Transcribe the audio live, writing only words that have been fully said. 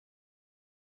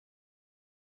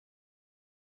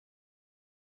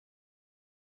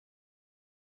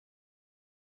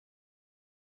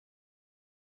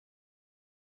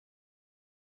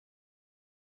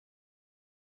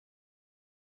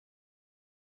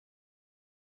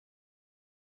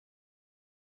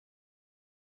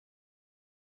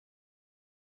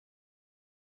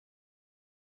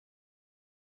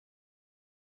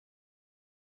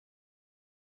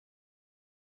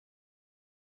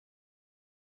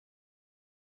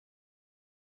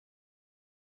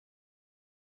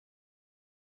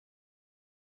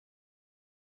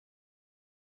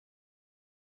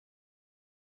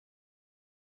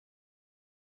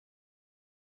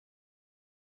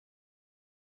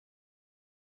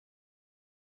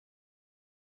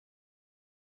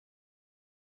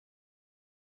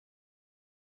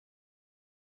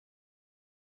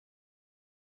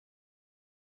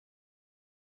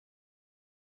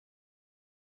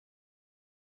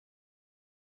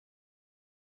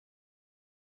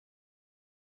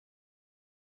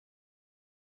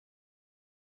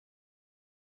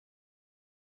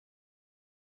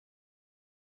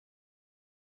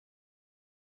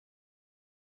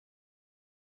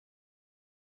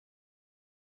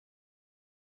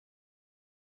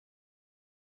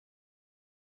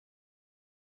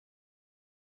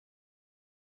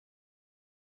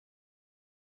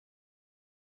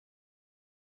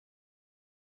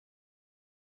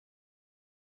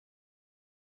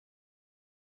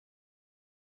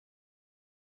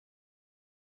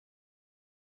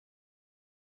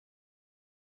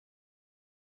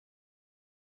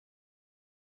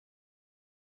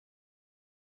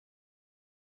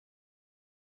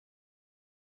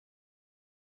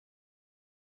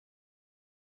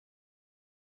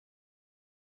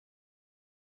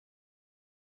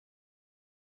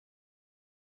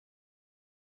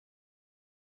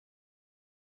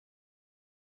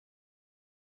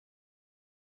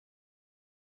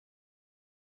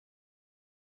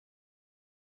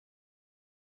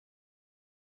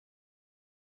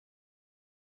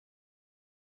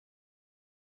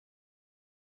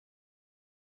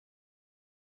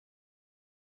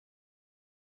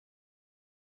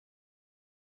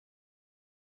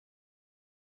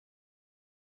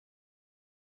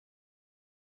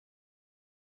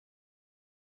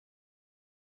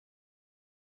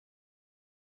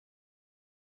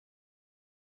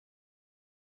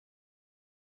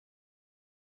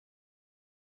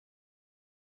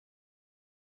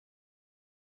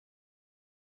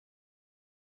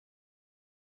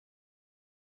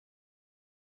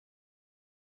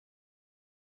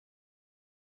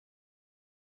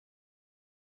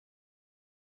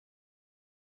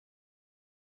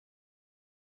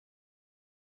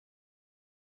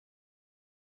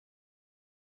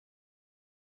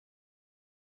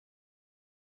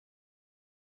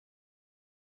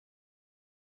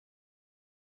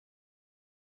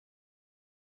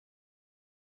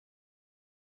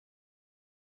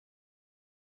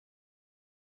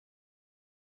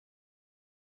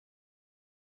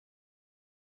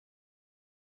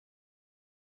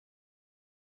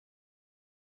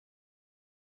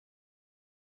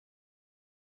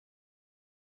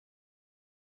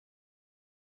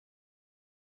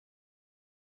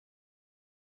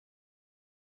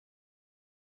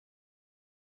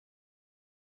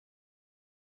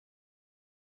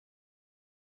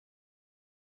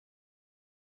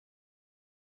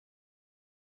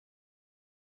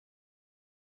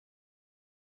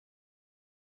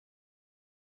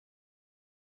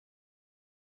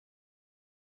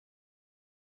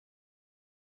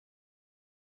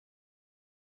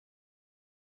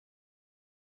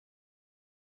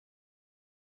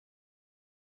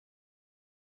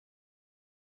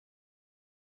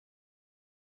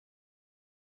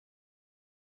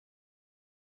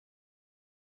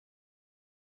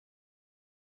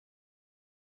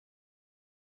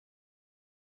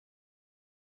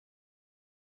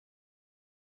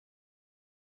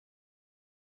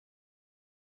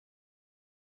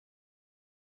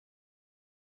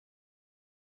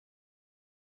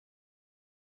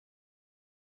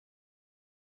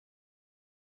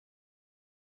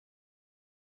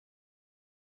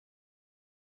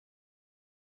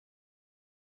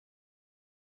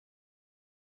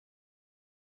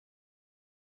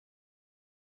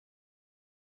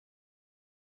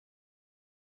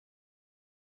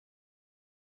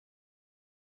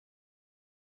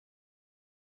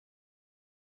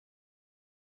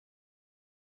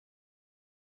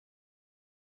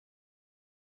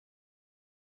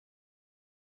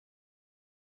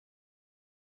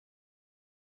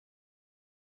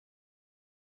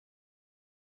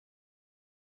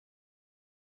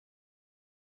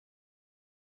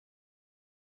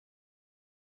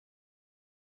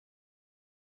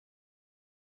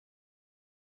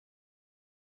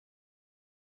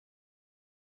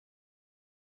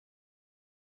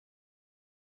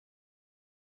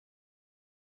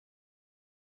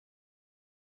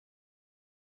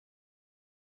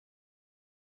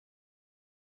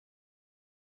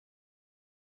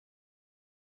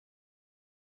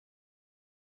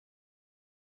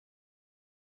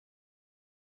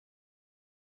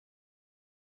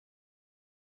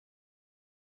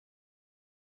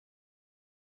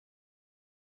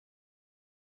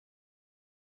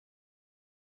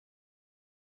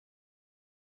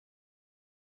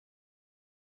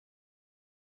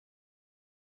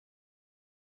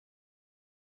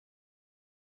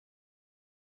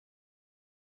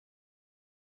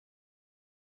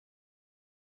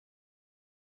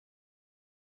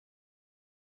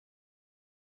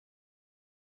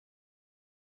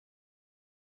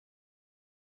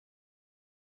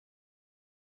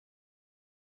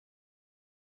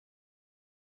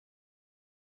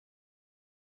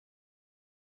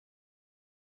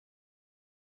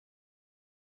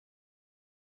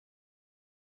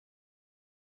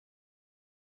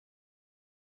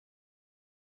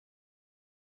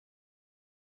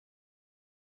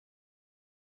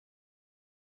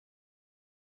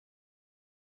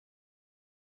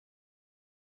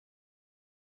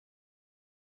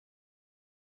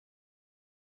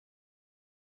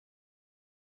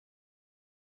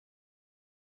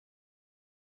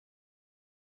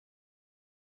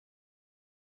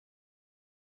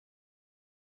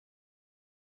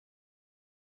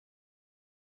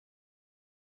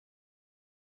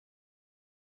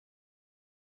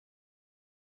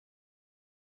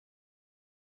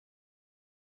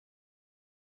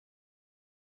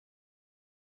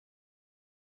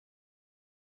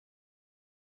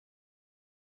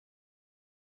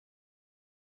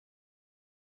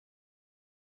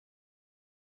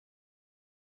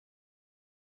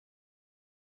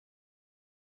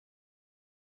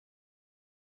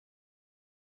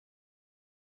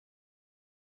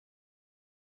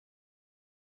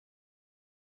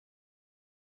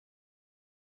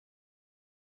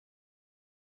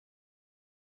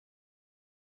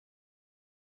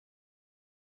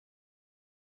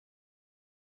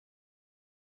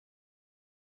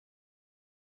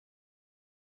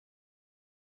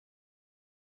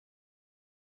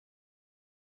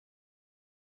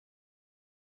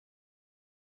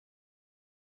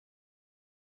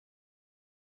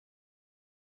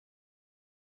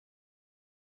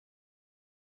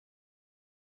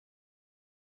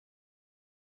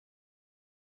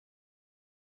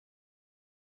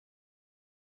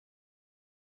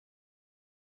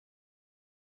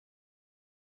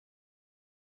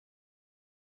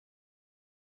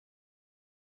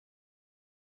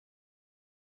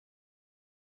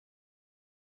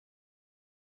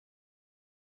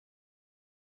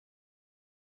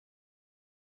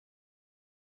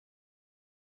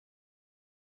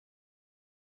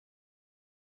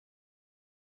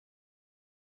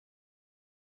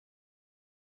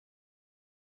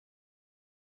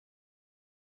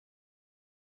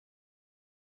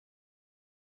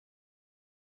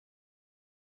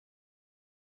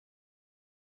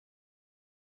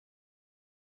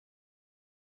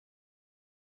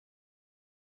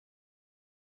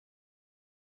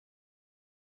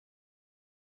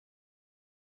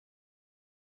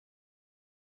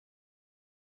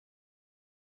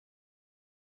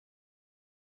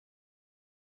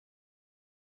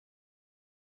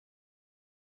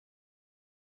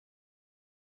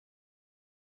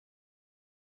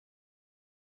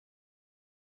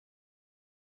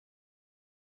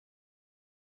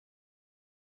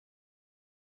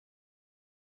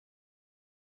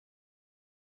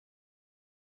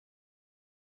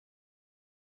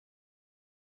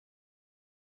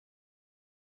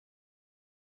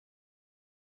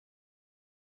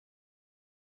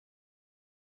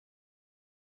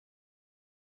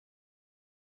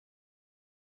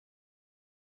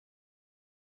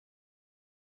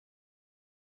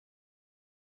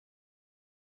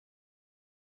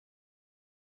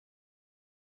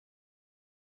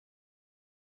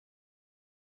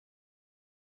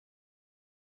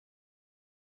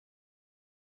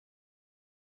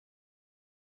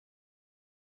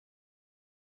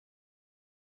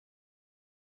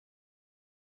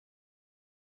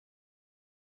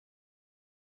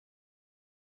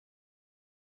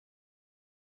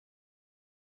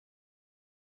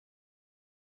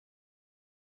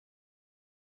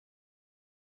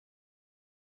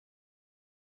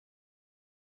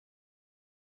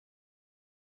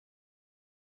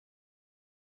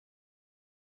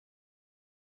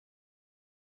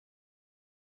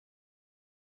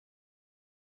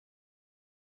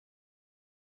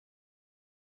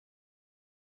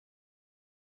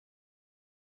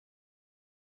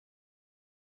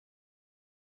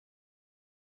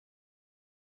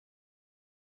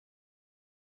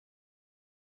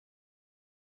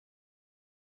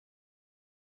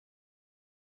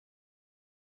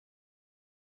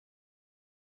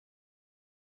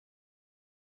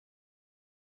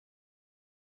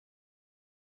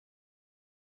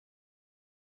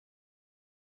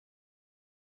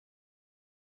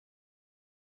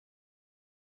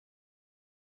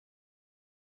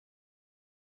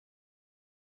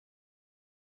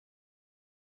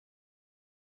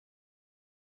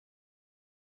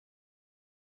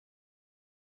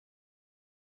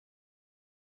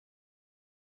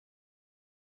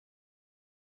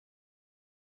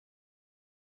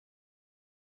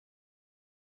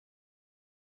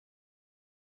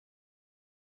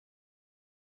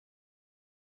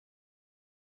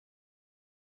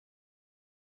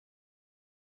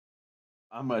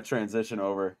I'm gonna transition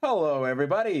over. Hello,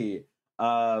 everybody.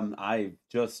 I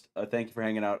just thank you for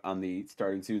hanging out on the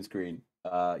starting soon screen.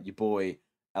 Your boy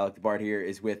Alec the Bard here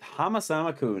is with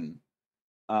Hamasama-kun.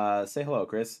 Say hello,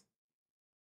 Chris.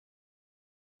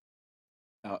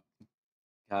 Oh,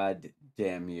 God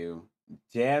damn you!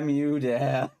 Damn you,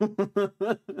 damn!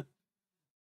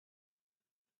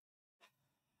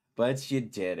 But you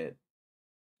did it.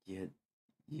 You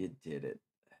did it.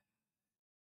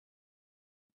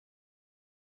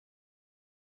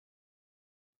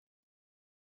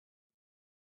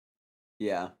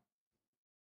 Yeah.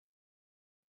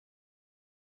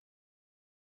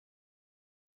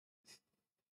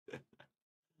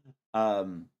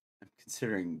 I'm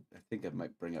considering. I think I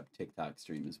might bring up TikTok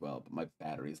stream as well, but my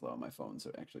battery's low on my phone,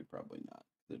 so actually probably not.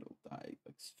 It'll die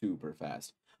like super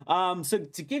fast. So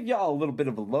to give y'all a little bit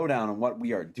of a lowdown on what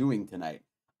we are doing tonight,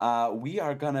 we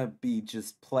are gonna be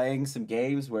just playing some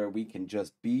games where we can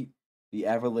just beat the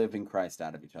ever living Christ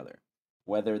out of each other.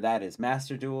 Whether that is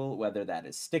Master Duel, whether that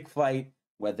is Stick Fight,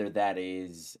 whether that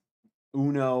is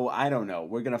Uno, I don't know.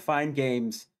 We're gonna find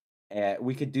games.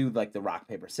 We could do like the rock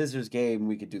paper scissors game.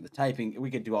 We could do the typing.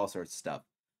 We could do all sorts of stuff.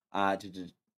 To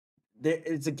just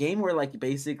it's a game where like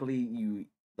basically you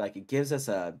like it gives us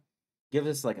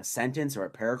like a sentence or a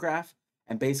paragraph,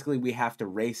 and basically we have to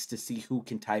race to see who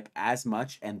can type as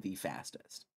much and the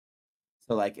fastest.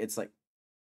 So like it's like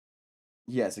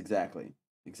yes, exactly.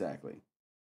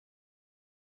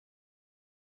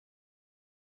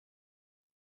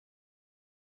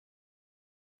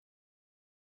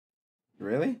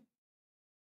 Really?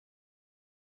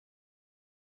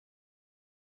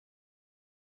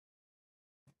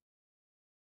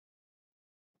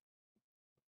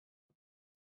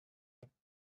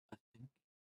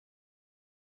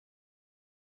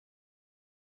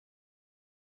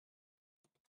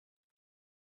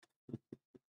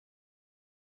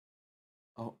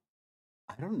 Oh,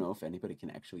 I don't know if anybody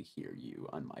can actually hear you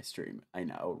on my stream. I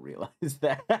now realize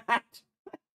that.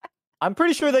 I'm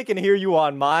pretty sure they can hear you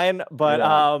on mine, but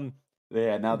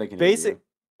Yeah, now they can hear you.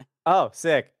 Oh,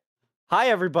 sick. Hi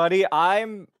everybody.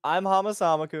 I'm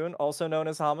Hamasama-kun, also known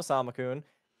as Hamasama-kun.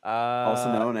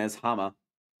 Also known as Hama.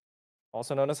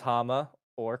 Also known as Hama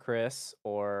or Chris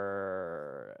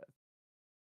or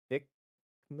Dick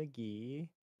McGee. Did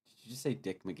you just say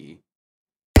Dick McGee?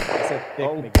 I said Dick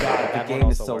McGee. God, the game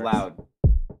is so loud.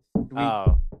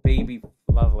 Sweet baby.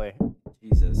 Lovely.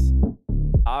 Jesus.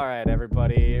 All right,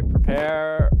 everybody,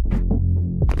 prepare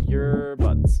your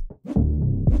butts.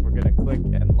 We're gonna click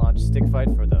and launch Stick Fight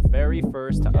for the very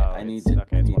first time. Okay, I need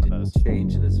to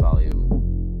change this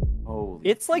volume. Holy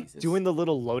It's like Jesus. doing the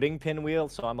little loading pinwheel,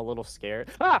 so I'm a little scared.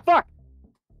 Ah, fuck!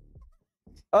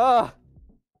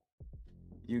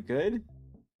 You good?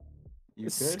 You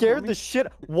good? Scared the shit.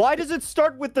 Why does it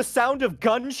start with the sound of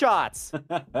gunshots?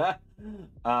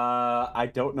 I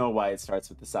don't know why it starts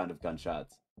with the sound of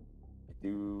gunshots. I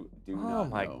do not know. Oh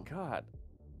my god.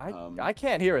 I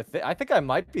can't hear a thing. I think I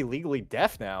might be legally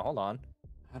deaf now. Hold on.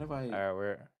 How do I... Alright,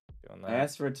 we're doing that. I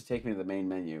asked for it to take me to the main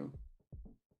menu.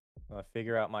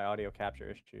 Figure out my audio capture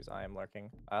issues. I am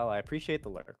lurking. Oh, I appreciate the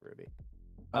lurk, Ruby.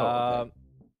 Oh, okay.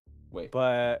 Wait.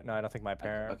 But no, I don't think my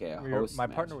parent. Okay, my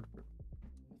partner would.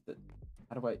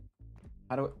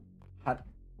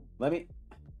 Let me.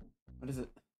 What is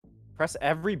it? Press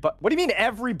every button. What do you mean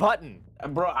every button?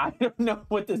 Bro, I don't know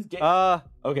what this game.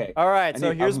 Okay. All right.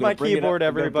 So here's my keyboard,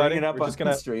 everybody. Bring it up on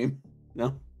the stream.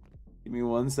 No. Give me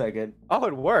 1 second. Oh,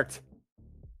 it worked.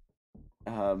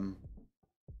 Are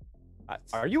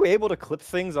you able to clip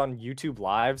things on YouTube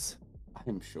Lives?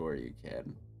 I'm sure you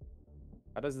can.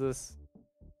 How does this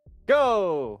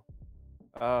go?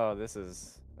 Oh, this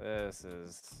is. How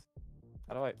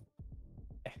do I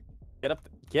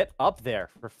get up there?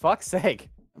 For fuck's sake!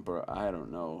 Bro, I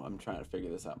don't know. I'm trying to figure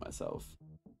this out myself.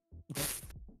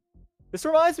 This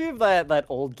reminds me of that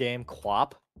old game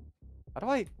Quap. How do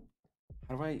I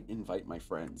invite my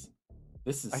friends?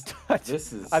 This is.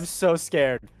 I'm so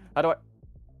scared. How do I?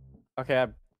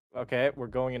 Okay, we're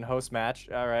going in host match.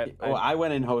 All right. Well, I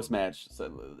went in host match.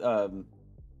 So,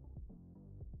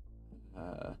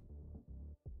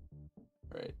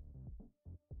 right.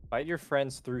 Invite your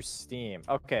friends through Steam.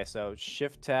 Okay, so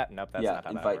shift tab. Nope, that's not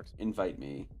how that works. Invite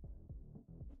me.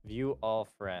 View all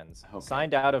friends. Okay.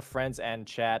 Signed out of friends and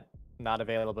chat. Not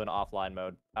available in offline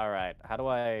mode. All right. How do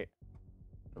I?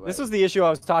 This was the issue I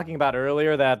was talking about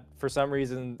earlier. That for some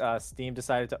reason Steam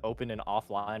decided to open in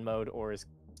offline mode, or is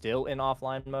still in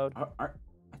offline mode. I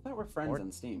thought we're friends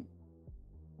on Steam.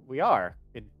 We are.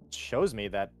 It shows me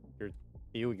that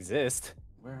you exist.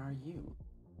 Where are you?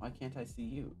 Why can't I see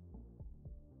you?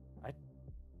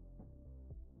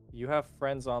 You have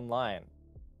friends online.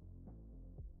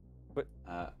 But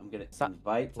I'm gonna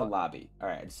invite to lobby. All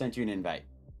right, I just sent you an invite.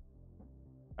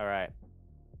 All right.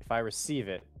 If I receive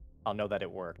it, I'll know that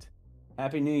it worked.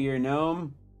 Happy New Year,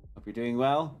 Gnome. Hope you're doing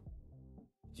well.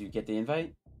 Did you get the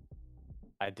invite?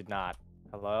 I did not.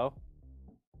 Hello?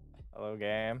 Hello,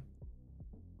 game.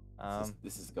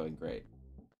 This is going great.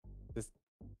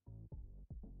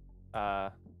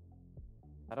 How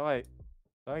do I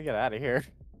get out of here?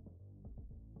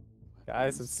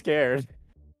 Guys, I'm scared.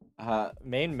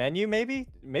 Main menu, maybe?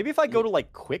 Maybe if I go to,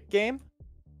 like, quick game?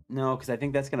 No, because I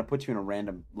think that's going to put you in a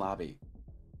random lobby.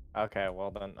 Okay,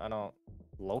 well then, I don't...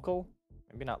 Local?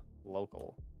 Maybe not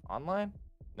local. Online?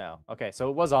 No. Okay, so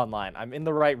it was online. I'm in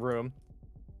the right room.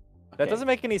 Okay. That doesn't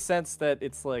make any sense that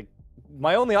it's, like...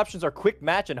 My only options are quick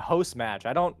match and host match.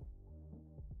 I don't...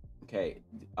 Okay.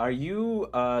 Are you,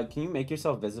 can you make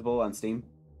yourself visible on Steam?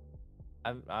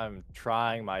 I'm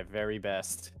trying my very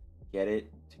best. Get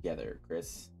it together,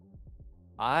 Chris.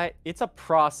 It's a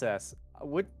process.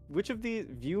 Which of these,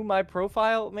 view my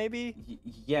profile, maybe?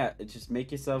 Yeah, just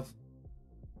make yourself,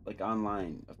 like,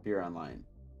 online, appear online.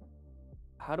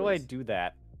 How do I do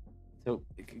that? So,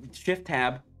 shift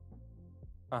tab.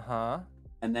 Uh-huh.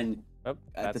 And then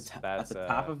at the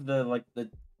top of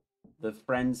the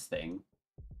friends thing,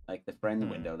 like the friend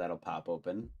window that'll pop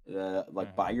open,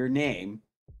 by your name,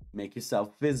 make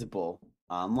yourself visible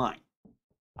online.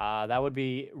 That would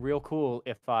be real cool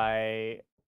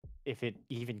if it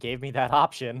even gave me that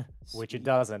option, which it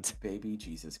doesn't. Baby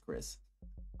Jesus, Chris.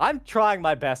 I'm trying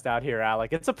my best out here,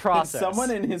 Alec. It's a process. Can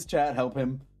someone in his chat help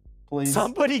him, please?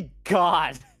 Somebody,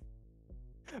 God,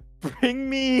 bring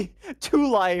me to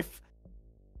life.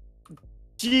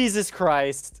 Jesus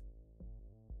Christ.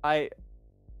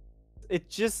 It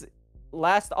just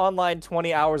last online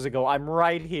 20 hours ago. I'm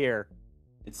right here.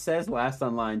 It says last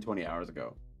online 20 hours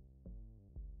ago.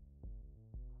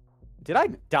 Did I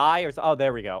die or... Oh,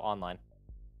 there we go. Online.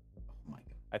 Oh my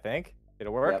God. I think. Did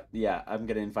it work? Yep, yeah, I'm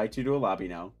going to invite you to a lobby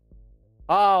now.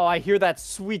 Oh, I hear that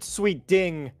sweet, sweet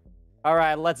ding. All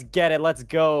right, let's get it. Let's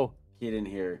go. Get in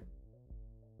here.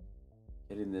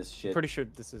 Get in this shit. Pretty sure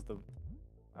this is the...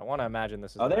 I want to imagine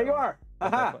this is... Oh, there you are.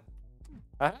 Aha.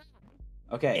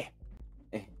 Okay.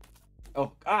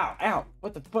 Oh, ow, ow.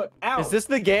 What the fuck? Ow. Is this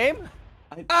the game?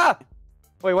 Ah!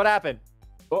 Wait, what happened?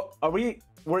 Oh,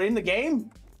 we're in the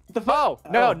game? What the fuck? Oh,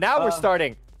 no, now we're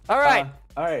starting. All right.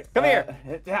 All right. Come here.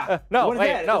 Yeah. No, what is wait,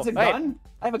 that? no, It's a gun?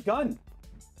 I have a gun.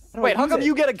 Wait, how come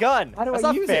you get a gun? How do that's I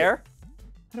not use fair. It?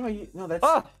 How do I use... No, that's...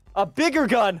 Oh, a bigger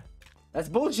gun. That's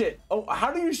bullshit. Oh,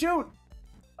 how do you shoot?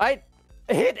 I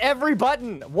hit every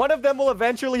button. One of them will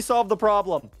eventually solve the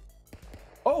problem.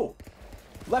 Oh,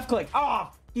 left click.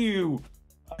 Ah, you.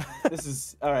 This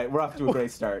is... All right, we're off to a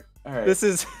great start. All right. This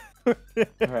is... All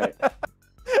right.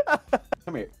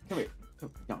 Come here. Come here.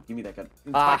 No, give me that gun.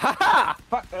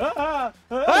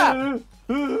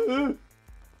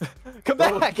 Come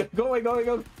back. Go away, go away,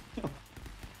 go.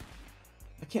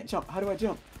 I can't jump. How do I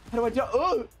jump? How do I jump?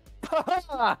 Oh!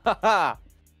 All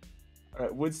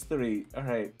right, Woods 3. All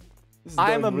right.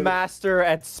 I'm a master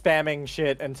at spamming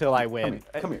shit until I win.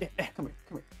 Come here. Come here.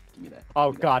 Come here. Give me that.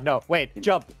 Oh, God, no. Wait.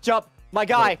 Jump. Jump. My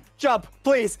guy. Wait. Jump.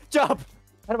 Please. Jump.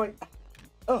 How do I...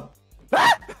 Oh.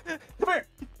 Come here.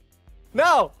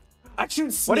 No. I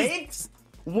shoot snakes?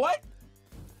 What?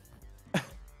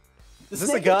 Is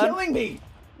this a gun? Killing me.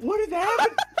 What did that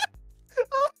happen?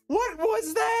 What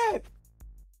was that?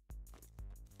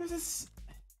 This is...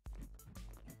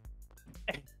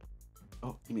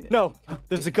 Oh, give me that. No,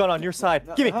 there's a gun on your side.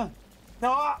 Give me.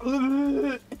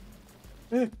 No.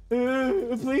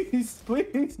 Please,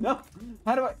 please, no.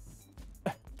 How do I...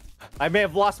 I may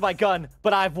have lost my gun,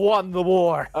 but I've won the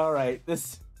war. All right,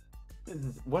 this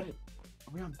is what?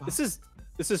 Are we on? This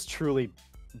is truly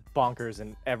bonkers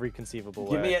in every conceivable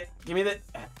way. Give me it. Give me that.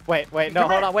 Wait, no,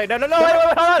 hold on. Wait, no, wait,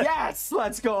 hold on. Yes,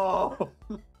 let's go.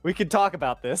 We can talk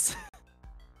about this.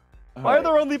 Why are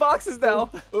there only boxes now?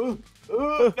 No,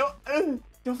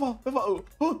 don't fall. Don't fall.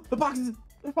 Oh, the boxes,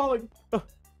 they're falling.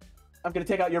 I'm gonna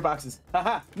take out your boxes.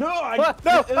 Haha. No,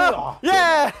 no.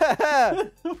 Yeah.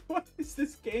 What is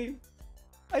this game?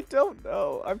 I don't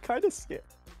know. I'm kind of scared.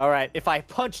 All right, if I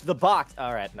punch the box.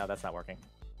 All right, no, that's not working.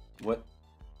 What?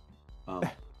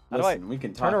 Listen, we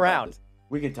can talk turn around. About this.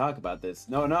 We can talk about this.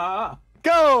 No.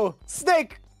 Go,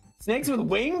 snake. Snakes with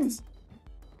wings?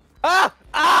 No!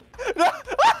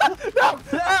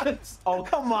 Oh,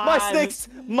 come on!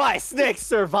 My snakes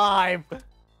survive.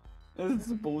 This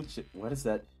is bullshit. What is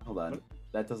that? Hold on.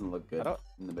 That doesn't look good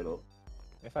in the middle.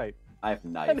 If I have a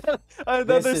knife.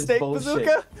 Another snake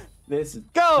bazooka. This is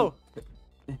go.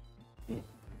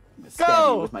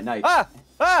 Go with my knife.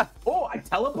 Ah! Oh, I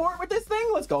teleport with this thing?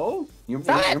 Let's go. Oh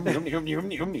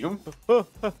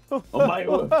my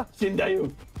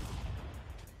Shindayu.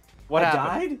 What I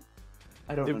happened? died?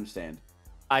 I don't understand.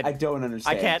 I don't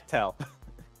understand. I can't tell. All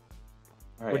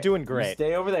right, We're doing you great.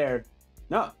 stay over there.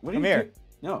 No, what are Come you here. do?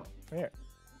 No. Come here.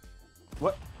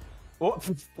 What?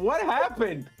 What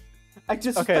happened? I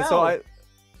just Okay, fell. so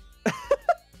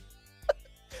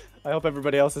I hope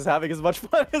everybody else is having as much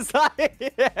fun as I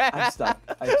am. I'm stuck.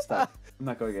 I'm stuck. I'm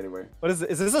not going anywhere. What is it?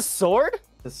 Is this a sword?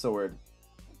 The sword.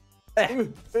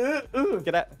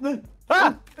 Get out.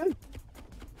 Ah!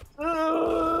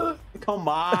 Come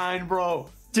on, bro.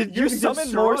 Did You're you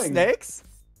summon more destroying. snakes?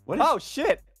 What is, Oh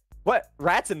shit! What?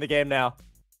 Rat's in the game now.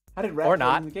 how did Rat or get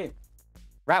not. in the game?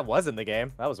 Rat was in the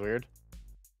game. That was weird.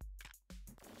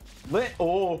 Lit.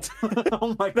 Oh.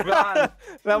 Oh my god.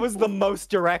 That was the most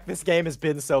direct this game has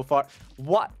been so far.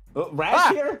 What? Rat's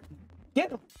Ah! here. Get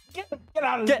him. Get him. Get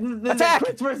out of Get- this. attack!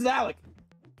 Chris versus Alec.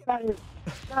 Get out of here.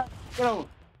 Get over.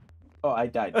 Oh, I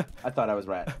died. I thought I was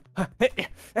Rat.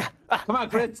 Come on,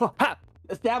 Chris.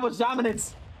 Establish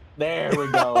dominance. There we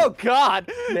go. Oh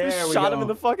god! There Just we shot him go. in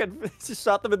the fucking. Just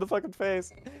shot them in the fucking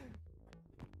face.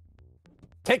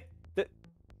 Take.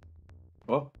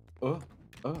 Oh. I'm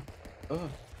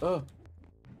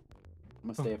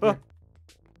gonna stay up here.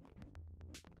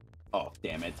 Oh,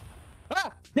 damn it.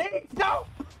 Ah! Snakes, no!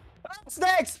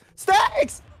 Snakes!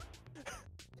 Snakes!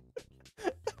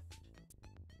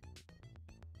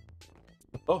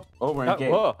 Oh, we're in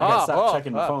game. whoa, I gotta ah, stop oh,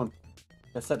 checking the ah. phone.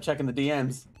 Gotta stop checking the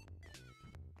DMs.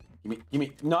 Give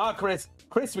me. No, Chris,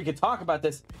 we can talk about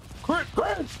this. Chris!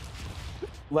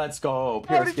 Let's go.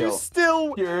 Pure How did skill. you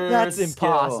still? Pure That's skill.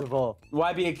 impossible.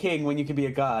 Why be a king when you can be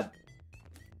a god?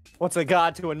 What's a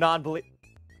god to a non-believer?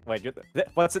 Wait,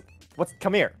 what's it? What's?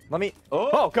 Come here. Let me.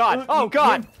 Oh god! Oh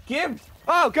god! Give!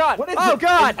 Oh god! What is Oh it?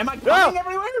 god! Am I No! coming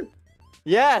everywhere?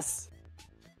 Yes.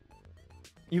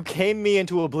 You came me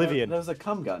into oblivion. That was a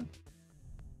cum gun.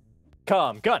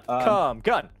 Come gun. Come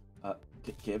gun.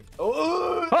 Give.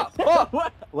 Oh! Oh!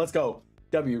 What? Let's go.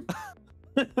 W.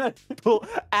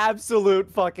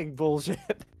 Absolute fucking bullshit.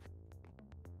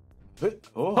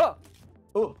 Oh.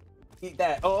 Oh. Eat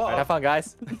that. Oh. All right, have fun,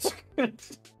 guys.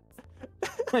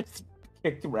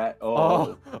 Kicked rat.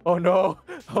 Oh. Oh no.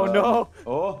 Oh no.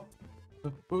 Oh.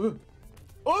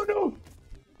 Oh no.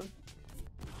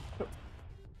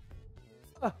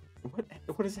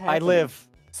 What is happening? I live,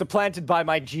 supplanted by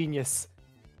my genius.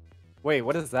 Wait,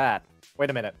 what is that? Wait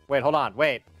a minute. Wait, hold on.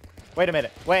 Wait a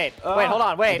minute. Wait, hold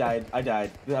on. Wait. I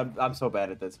died. I'm so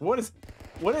bad at this. What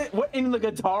in the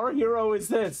Guitar Hero is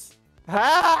this?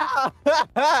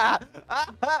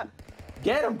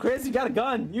 Get him, Chris. You got a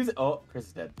gun. Use it. Oh, Chris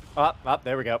is dead. Up,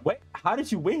 there we go. Wait, how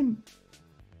did you win?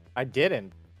 I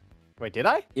didn't. Wait, did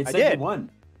I? It I said did. you won.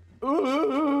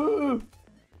 Ooh.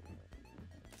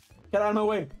 Get out of my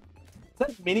way. Is that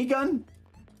a minigun?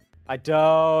 I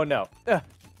don't know.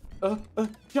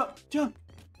 Jump. Jump.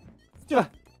 You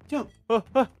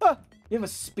have a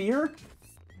spear?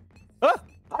 I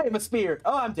have a spear.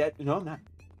 Oh, I'm dead. No, I'm not.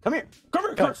 Come here.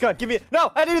 Gun, give me it.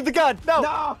 No, I needed the gun. No.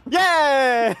 No.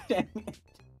 Yay! Dang it.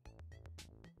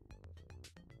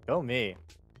 Go me.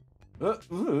 Ooh.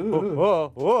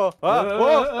 Whoa.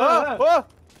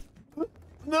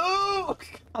 No!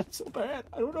 I'm so bad.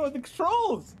 I don't know the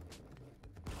controls.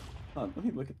 Hold on, let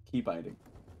me look at the key binding.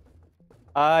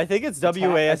 I think it's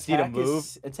WASD to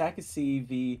move. Attack is C,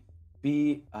 V.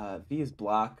 B is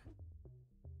block.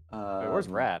 Wait, where's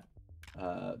Rat?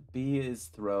 B is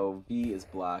throw. V is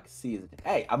block. C is.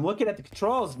 Hey, I'm looking at the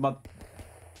controls,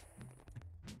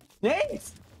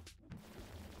 Snakes!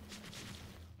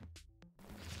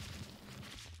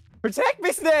 Protect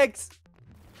me, snakes!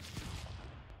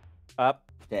 Up.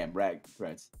 Damn,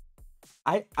 threats.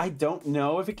 I don't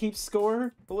know if it keeps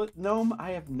score, Bullet Gnome.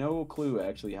 I have no clue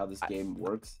actually how this game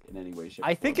works in any way, shape,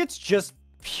 I think it's just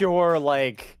pure,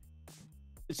 like...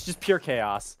 It's just pure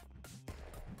chaos.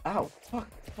 Ow. Fuck.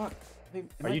 Am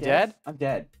Are I you dead? I'm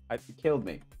dead. You killed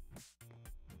me.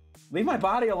 Leave my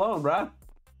body alone, bruh.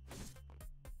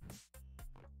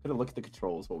 Gotta look at the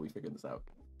controls while we figure this out.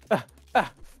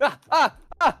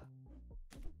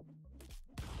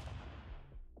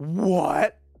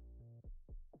 What?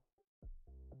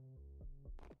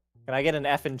 Can I get an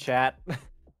F in chat?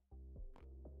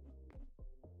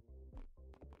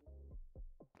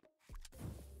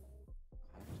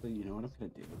 Actually, you know what I'm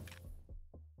gonna do?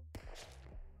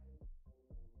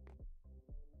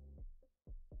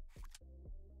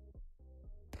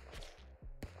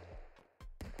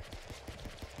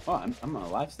 Oh, I'm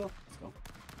alive still? Let's go.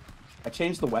 I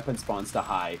changed the weapon spawns to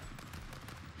high.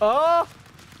 Oh!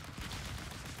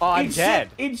 Oh, I'm dead.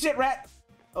 Eat shit, rat!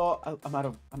 I'm out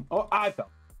of. Oh, I fell.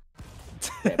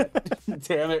 Damn it!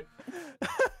 Damn it!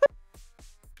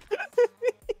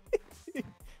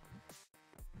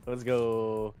 Let's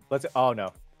go. Oh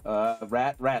no.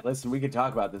 Rat. Listen, we can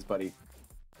talk about this, buddy.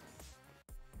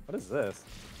 What is this?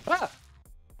 Ah!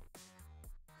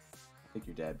 I think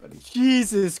you're dead, buddy.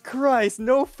 Jesus Christ!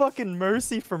 No fucking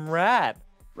mercy from Rat.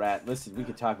 Rat, listen, we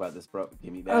can talk about this, bro.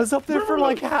 Give me that. I was up there for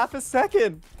like half a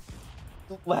second.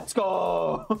 Let's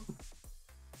go.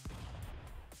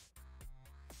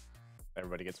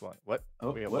 Everybody gets one. What?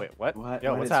 Oh, wait, what? what?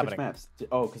 Yo, what's happening? Maps?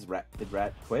 Oh, because did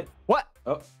Rat quit? What?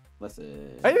 Oh,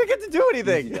 listen. I didn't get to do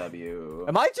anything. W.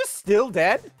 Am I just still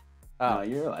dead? No,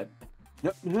 you're alive.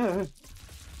 No.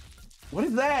 What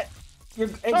is that? You're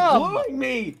gluing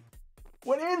me.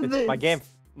 What is this?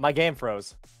 My game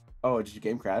froze. Oh, did your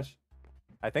game crash?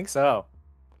 I think so.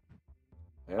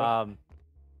 Yeah.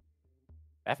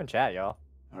 F and chat, y'all.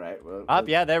 All right. Well.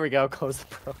 Yeah, there we go. Close the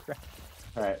program.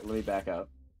 All right. Let me back up.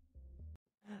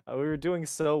 We were doing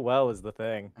so well is the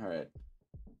thing. All right.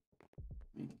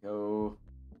 Let me go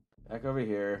back over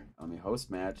here. Let me host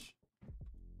match.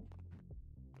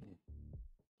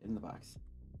 Get in the box.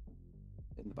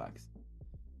 Get in the box.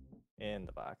 In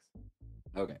the box.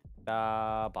 Okay.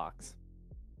 Box.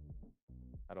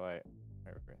 How do I?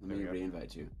 Let me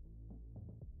re-invite you.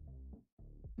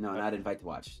 No, not invite to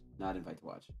watch. Not invite to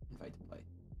watch. Invite to play.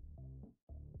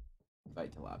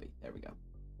 Invite to lobby. There we go.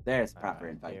 There's proper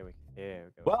invite. Here we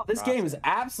go. Well, this game is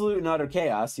absolute and utter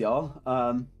chaos, y'all.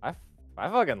 I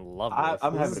fucking love this.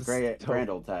 I'm This having a is grand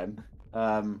old time.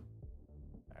 Alright,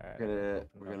 We're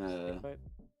gonna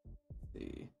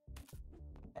see.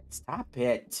 Stop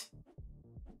it.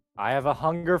 I have a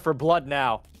hunger for blood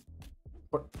now.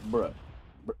 Bruh.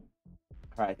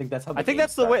 All right, I think that's how. I think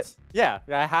that's the way. Yeah,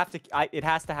 I have to. It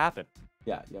has to happen.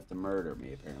 Yeah, you have to murder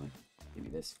me apparently. Give me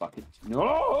this fucking.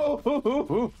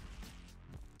 No.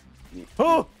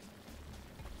 Oh!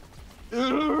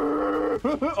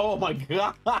 Oh my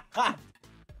god! Do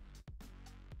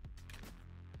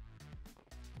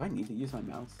I need to use my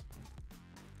mouse?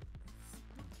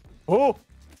 Oh!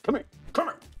 Come here!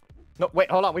 No,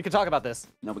 wait, hold on. We can talk about this.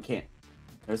 No, we can't.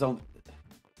 There's only.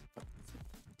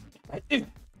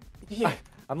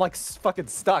 I'm like fucking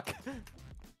stuck.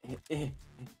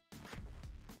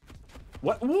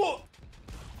 What? Whoa!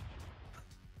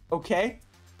 Okay.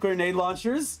 Grenade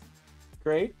launchers.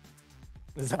 Great.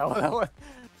 Is that what that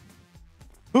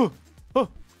was?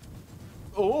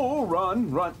 Oh,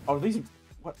 run. Oh, these are...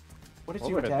 What did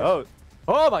you Look at attach? those.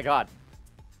 Oh my god.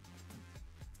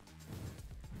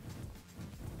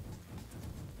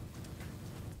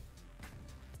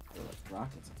 They're like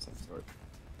rockets of some sort.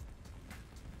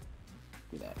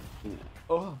 Give me that.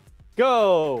 Oh,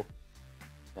 Go!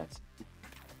 this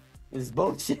is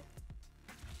bullshit.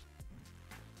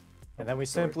 And then we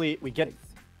simply get.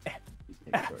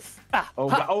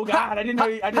 Oh god! I didn't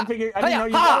know. I didn't figure. I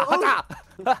didn't know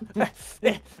you.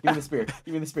 Give me the spear.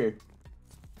 Give me the spear.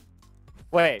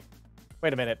 Wait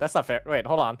a minute. That's not fair. Wait,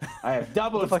 hold on. I have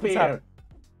double What the fuck is spear. happening?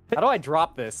 How do I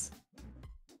drop this?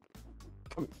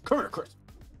 Come here, Chris.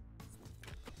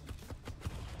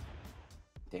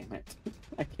 Damn it!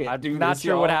 I can't I'm do not this,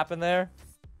 sure what y'all. happened there.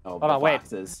 Oh, Hold on, wait.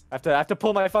 boxes. I have to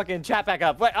pull my fucking chat back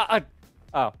up. Wait.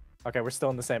 Oh. Okay, we're still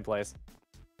in the same place.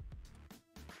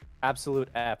 Absolute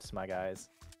F's, my guys.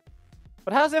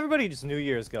 But how's everybody's New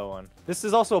Year's going? This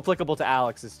is also applicable to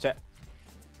Alex's chat.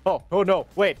 Oh no.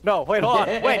 Wait, hold on.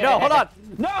 Wait, no, hold on.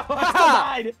 No, I still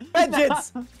died.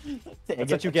 Vengeance! Dang That's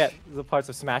it. what you get. The parts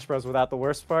of Smash Bros. Without the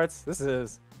worst parts. This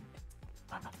is...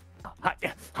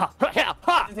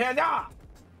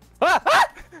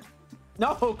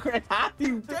 No, Chris, how do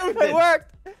you do It this?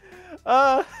 worked!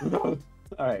 All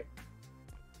right.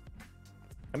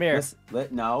 Come here.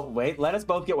 No, wait. Let us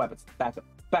both get weapons. Back up.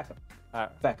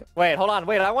 Alright. Back up. Wait, hold on.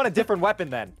 Wait, I want a different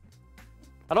weapon then.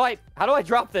 How do I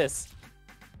drop this?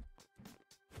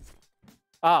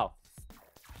 Oh.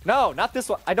 No, not this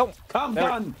one. I don't... Come There-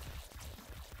 gun.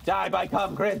 Die by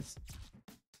cum, Chris.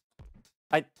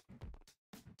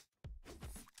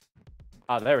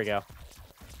 Oh, there we go.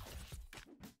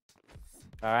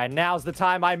 Alright, now's the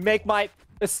time I make my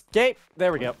escape.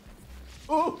 There we go.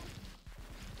 Ooh.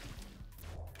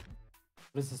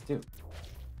 What does this do?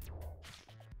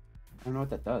 I don't know what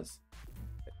that does.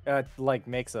 Like,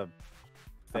 makes a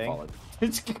thing.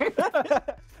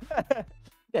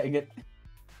 Dang it.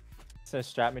 So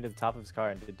strap me to the top of his car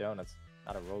and did donuts.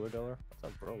 Not a roller doller?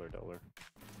 What's a roller doller?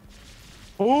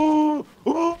 Ooh.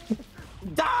 Ooh.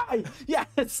 Die.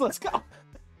 Yes, let's go.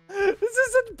 This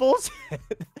is such bullshit.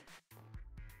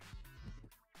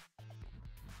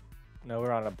 No,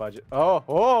 we're on a budget.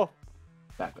 Oh.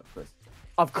 Back up, Chris.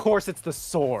 Of course it's the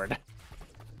sword.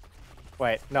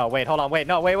 Wait, no, wait, hold on, wait,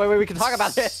 no, wait, we can talk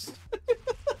about this.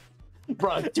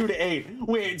 Bro, 2 to 8.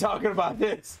 We ain't talking about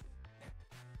this.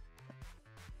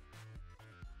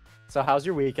 So how's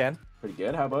your weekend? Pretty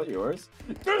good. How about yours?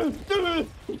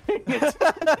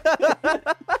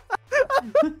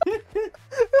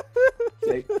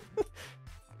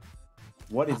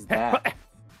 What is that?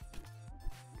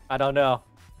 I don't know.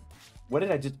 What did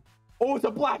I just... Oh, it's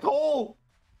a black hole!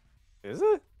 Is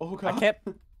it? Oh, God. I can't...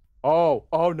 Oh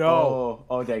no.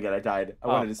 Oh, dang it, I died. I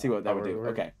wanted to see what that would do.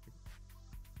 Okay.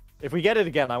 If we get it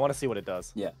again, I want to see what it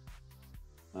does. Yeah.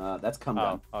 That's cum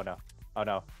gun. Oh no. Oh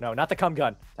no. No, not the cum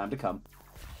gun. Time to come.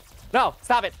 No,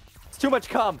 stop it. It's too much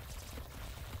cum.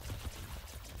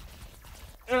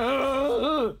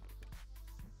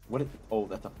 What is... Oh,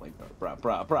 that's a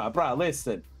flamethrower. Bruh,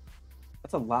 listen.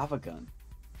 That's a lava gun.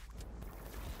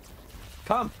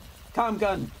 Come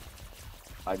gun.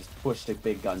 I just pushed a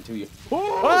big gun to you.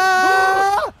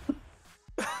 Ah!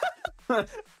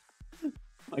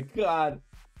 My God.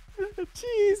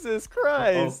 Jesus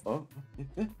Christ. Oh.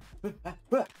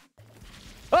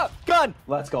 Oh, gun.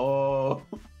 Let's go.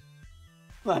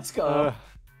 Let's go.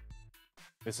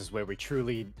 This is where we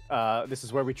truly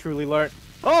learn.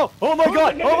 Oh my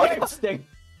God. Oh my God. Sting.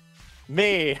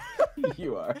 Me.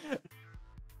 You are.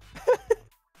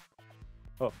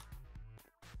 Oh.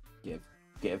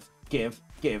 Give.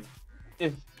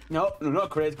 No,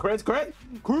 Chris.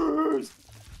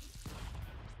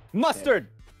 Mustard.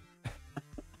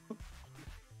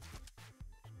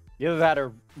 Either that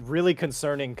or really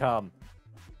concerning cum.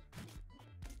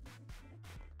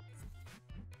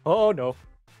 Oh no.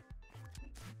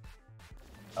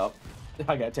 Oh,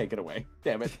 I got taken away.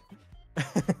 Damn it.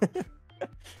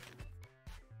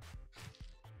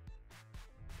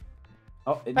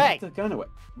 Oh, it Hey. knocked the gun away.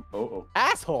 Oh.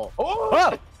 Asshole.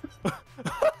 Oh!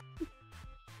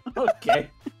 Okay.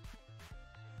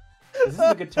 Is this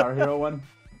the Guitar Hero one?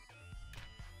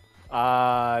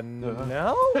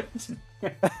 No?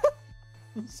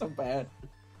 So bad.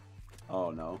 Oh,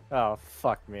 no. Oh,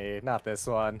 fuck me. Not this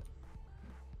one.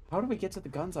 How do we get to the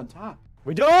guns on top?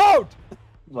 We don't!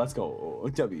 Let's go.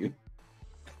 W.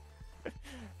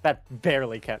 That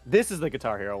barely kept. This is the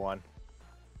Guitar Hero one.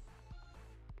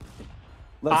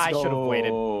 I should have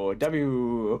waited.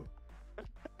 W.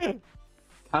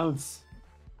 Counts.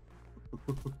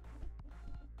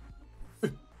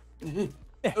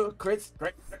 Chris.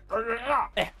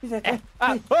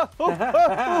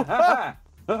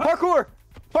 Parkour!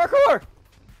 Parkour!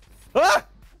 Ah!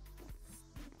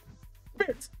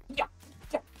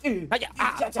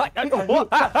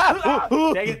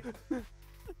 Dang it.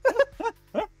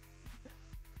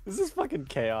 This is fucking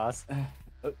chaos.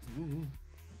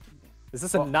 Is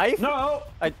this a knife? No!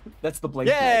 That's the blade.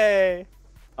 Yay!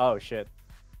 Oh shit.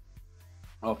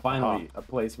 Oh, finally, a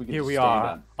place we can Here just we stand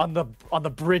are on. on the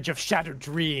bridge of shattered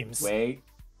dreams. Wait.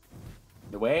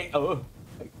 Oh,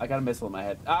 I got a missile in my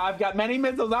head. I've got many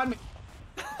missiles on me.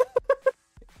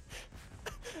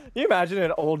 Can you imagine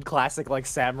an old classic like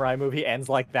samurai movie ends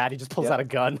like that? He just pulls out a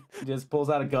gun. He just pulls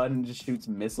out a gun and just shoots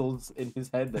missiles in his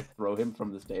head that throw him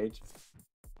from the stage.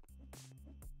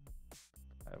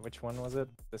 Which one was it?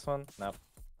 This one? No.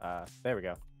 There we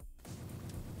go.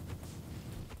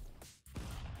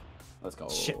 Let's go.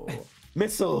 Shit.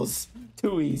 Missiles.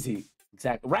 Too easy.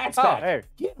 Exactly. Rat's Oh, back. hey.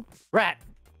 Yeah. Rat!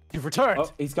 You've returned!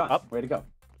 Oh, he's gone. Up. Way to go.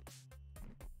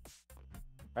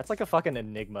 That's like a fucking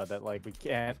enigma that like we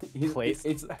can't place.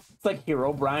 It's like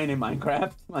Hero Brian in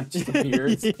Minecraft. Like just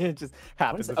appears. It just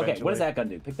happens. Okay, what does that gun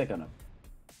do? Pick that gun up.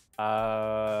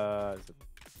 I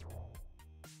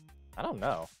don't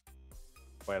know.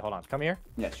 Wait, hold on. Come here.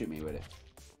 Yeah, shoot me with it.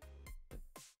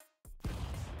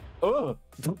 Oh,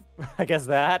 I guess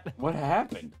that. what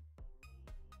happened?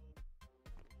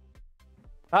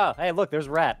 Oh, hey, look, there's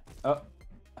Rat. Oh,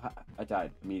 I died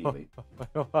immediately.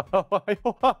 Oh, I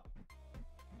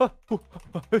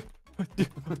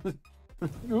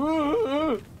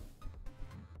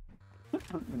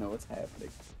don't even know what's happening.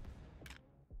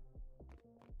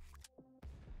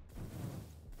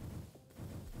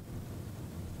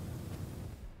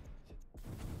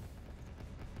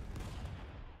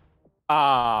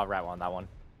 Ah, Rat won that one.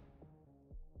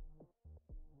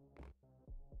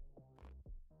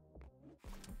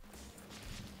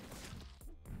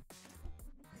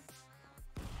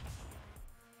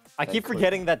 I keep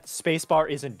forgetting that spacebar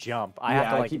isn't jump. I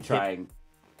have to like keep trying.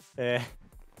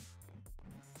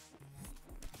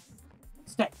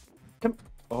 Stay. Come.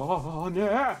 Oh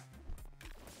no.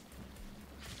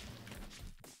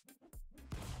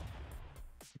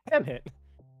 Damn it.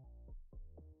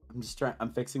 I'm just trying.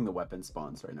 I'm fixing the weapon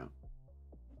spawns right now.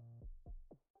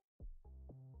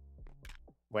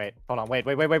 Wait, hold on. Wait.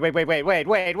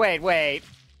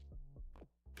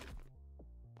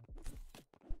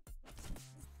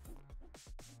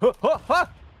 Huh, huh, huh.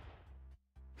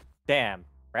 Damn,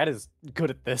 Rat is good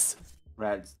at this.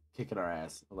 Rat's kicking our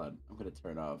ass. Hold on, I'm gonna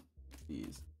turn off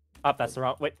these. Oh, that's the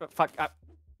wrong. Wait, fuck.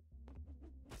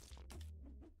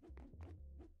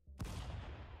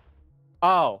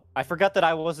 Oh, I forgot that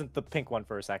I wasn't the pink one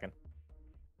for a second.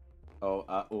 Oh,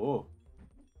 oh.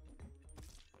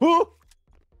 Woo!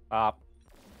 Uh.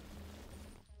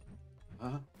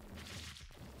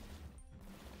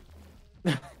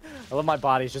 I love my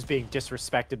body's just being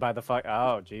disrespected by the fuck.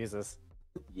 Oh, Jesus.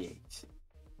 Yeet.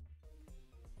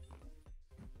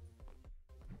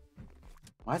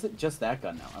 Why is it just that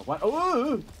gun now? I want.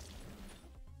 Oh!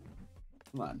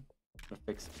 Come on. I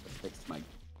fixed my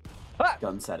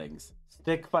gun settings.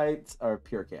 Stick fights are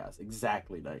pure chaos.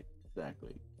 Exactly, Knight.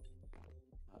 Exactly.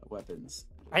 Weapons.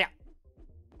 Hiya!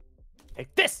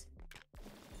 Take this!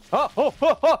 Oh!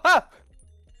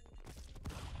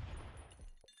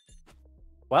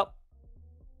 Well,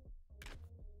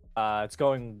 it's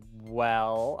going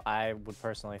well, I would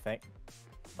personally think.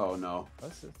 Oh no.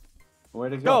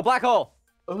 Where'd it Go, go? black hole!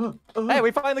 Hey,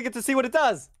 we finally get to see what it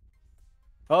does!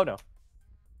 Oh no.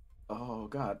 Oh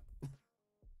god.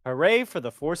 Hooray for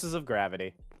the forces of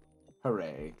gravity.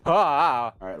 Hooray.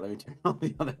 Ah! Alright, let me turn all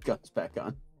the other guns back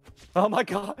on. Oh my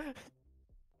god!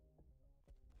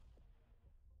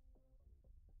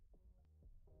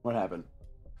 What happened?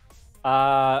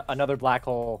 Another black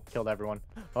hole killed everyone.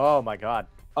 Oh my god.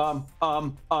 Can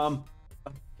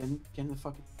the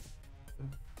fucking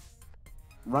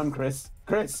run, Chris?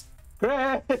 Chris!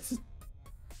 I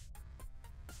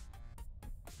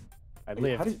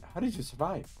lived. How did you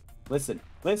survive? Listen,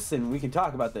 we can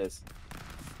talk about this.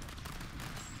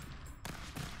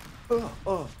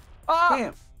 Oh,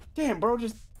 Ah! damn, bro,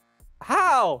 just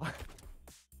How?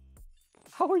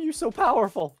 How are you so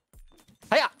powerful?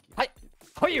 Hiya! Hi!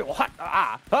 How are you?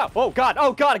 Oh god,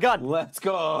 a gun! let's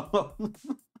go.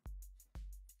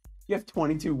 You have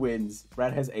 22 wins.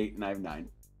 Brad has 8 and I have 9.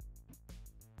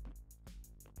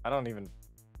 I don't even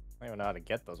know how to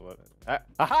get those weapons.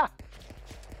 Aha!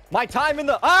 My time in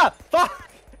the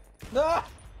fuck! Ah!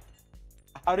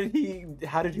 How did he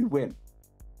win?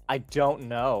 I don't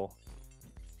know.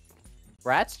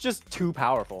 Rat's just too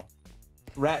powerful.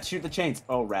 Rat, shoot the chains.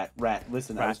 Oh, Rat,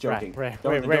 listen, I was joking. Rat.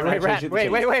 Don't Wait, actually shoot the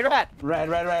chains. Rat!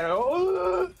 Rat.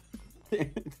 Oh.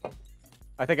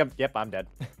 I think I'm dead.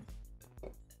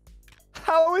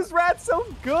 How is Rat so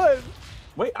good?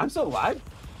 Wait, I'm still alive?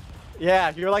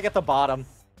 Yeah, you're like at the bottom.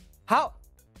 How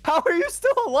are you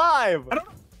still alive? I don't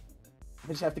know. I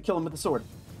just have to kill him with the sword.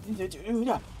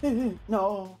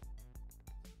 No.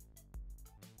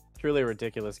 Truly a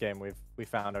ridiculous game we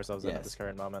found ourselves in at Yes. this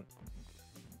current moment.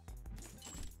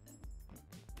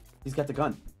 He's got the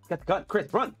gun.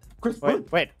 Chris, run. Chris, run.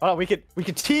 Wait, hold on, we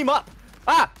could team up.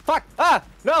 Fuck!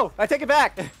 No, I take it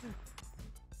back.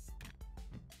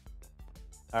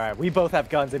 All right, we both have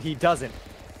guns and he doesn't.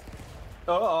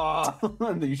 Oh,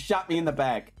 you shot me in the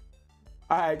back.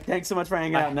 All right, thanks so much for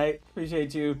hanging out, Nate.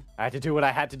 Appreciate you. I had to do what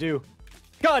I had to do.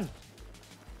 Gun!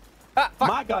 Fuck!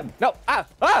 My gun. No!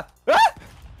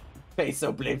 Face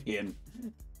oblivion.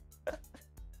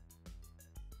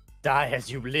 Die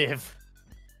as you live.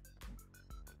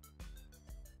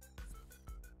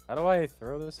 How do I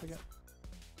throw this again?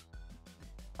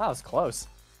 That was close.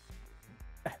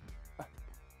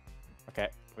 Okay.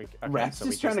 Rat's so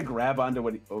just trying to grab onto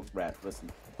what he... Oh, Rat,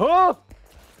 listen. Oh!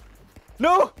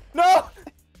 No!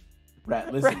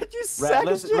 Rat, listen. Rat, you sack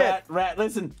of shit! Rat,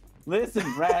 listen.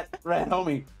 Listen, Rat,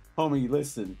 homie. Homie,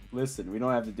 listen. We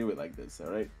don't have to do it like this,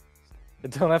 all right?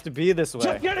 It don't have to be this way.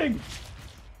 Just kidding!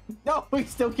 No, we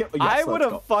still can't. Yes, I would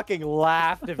have fucking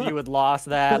laughed if you had lost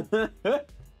that.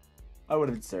 I would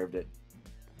have served it.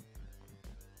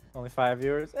 Only 5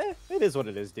 viewers. It is what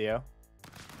it is, Dio.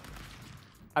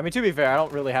 I mean, to be fair, I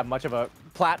don't really have much of a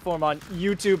platform on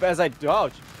YouTube as I do.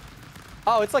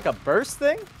 Oh, it's like a burst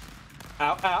thing?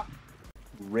 Ow.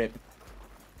 Rip.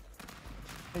 I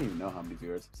don't even know how many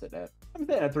viewers have said that. I'm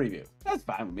saying at 3 views. That's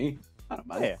fine with me. I don't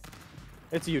mind. Yeah.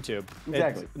 It's YouTube.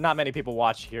 Exactly. Not many people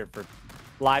watch here for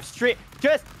live stream.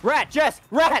 Rat!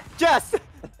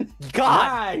 God!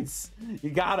 Nice! You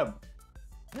got him.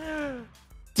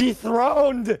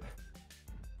 Dethroned!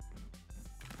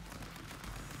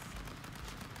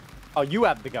 Oh, you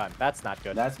have the gun. That's not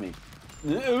good. That's me.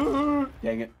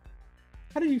 Dang it.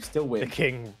 How did you still win?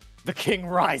 The king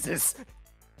rises.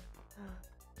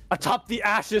 Atop the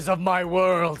ashes of my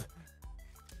world.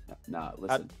 Nah,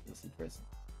 listen, Chris.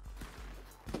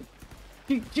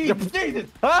 Jesus!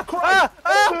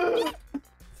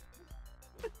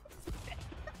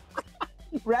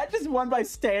 Rat just won by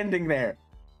standing there.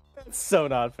 That's so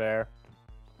not fair.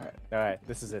 All right. All right,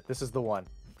 this is it. This is the one.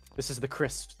 This is the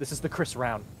Chris. This is the Chris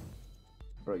round.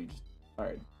 Bro, you just... All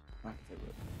right. I'm not gonna say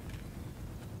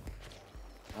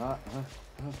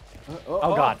what.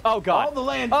 Oh god. Oh god. All the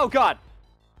land. Oh god.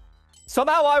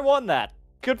 Somehow I won that.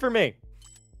 Good for me.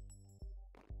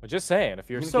 I'm just saying, if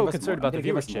you're so concerned about the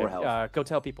viewership, go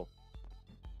tell people.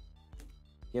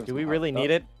 Do we really need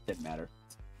it? Didn't matter.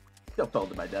 Still fell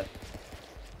to my death.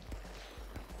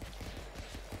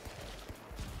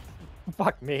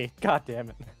 Fuck me. God damn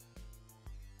it.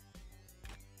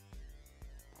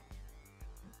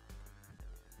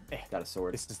 Got a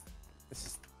sword. This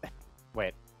is...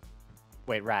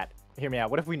 Wait, Rat. Hear me out.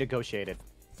 What if we negotiated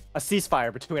a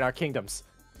ceasefire between our kingdoms?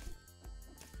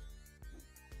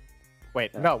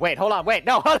 Wait, no, wait, hold on, wait,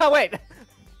 no, hold on, wait!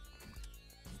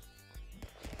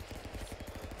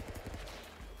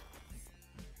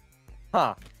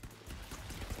 Huh.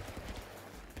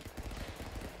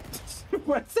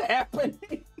 What's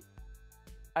happening?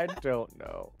 I don't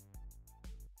know.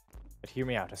 But hear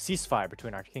me out. A ceasefire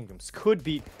between our kingdoms could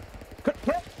be...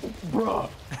 Bruh!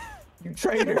 You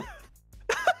traitor!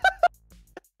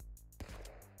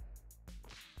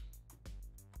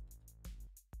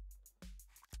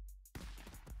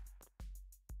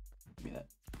 Give me that.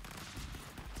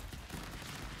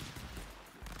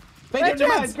 Make your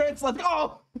demands, Grits! Let's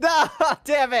go! Ah,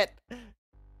 damn it!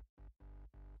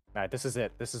 Alright, this is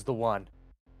it. This is the one.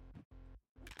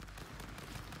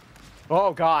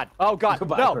 Oh god! Oh god!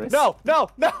 Goodbye, no! Chris. No! No!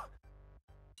 No!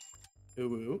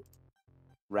 Ooh.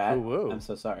 Rat, Ooh. I'm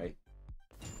so sorry.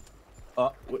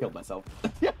 Oh, I killed myself.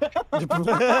 I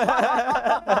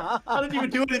didn't even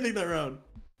do anything that round.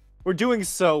 We're doing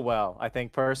so well, I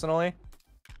think, personally.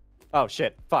 Oh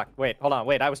shit. Fuck. Wait, hold on.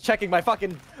 Wait, I was checking my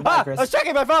fucking... Goodbye, Chris. I was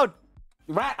checking my phone!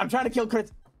 Rat, I'm trying to kill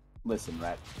Chris. Listen,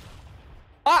 Rat.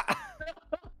 Ah!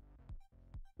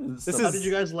 This This How is- did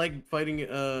you guys like fighting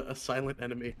a silent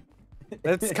enemy?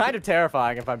 It's kind of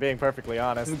terrifying, if I'm being perfectly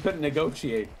honest. We couldn't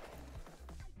negotiate.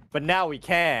 But now we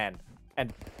can.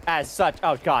 And as such...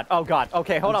 Oh god. Oh god.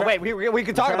 Okay, hold on. Wait, we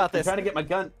can talk about this. I'm trying to get my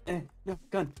gun. No,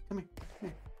 gun. Come here.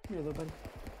 Come here, little buddy.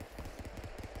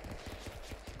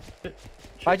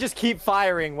 If I just keep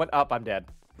firing, what up? I'm dead.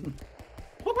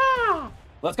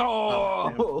 Let's go!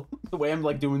 Oh, the way I'm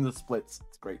like doing the splits.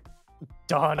 It's great.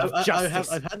 Dawn of justice.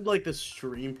 I've had like the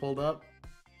stream pulled up,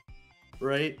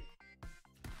 right?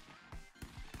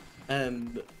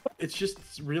 And it's just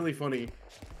really funny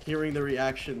hearing the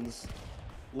reactions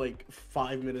like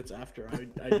 5 minutes after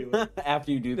I do it.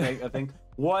 After you do a thing.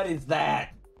 What is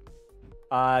that?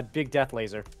 Big death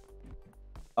laser.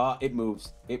 It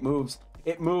moves. It moves.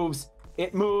 It moves.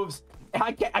 It moves.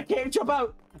 I can't jump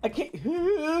out. I can't.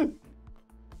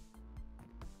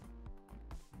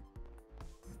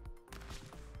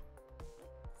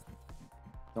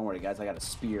 Don't worry, guys. I got a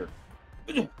spear.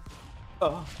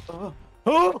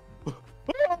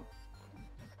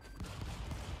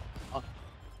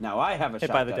 Now I have a Hit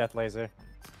shotgun. by the death laser.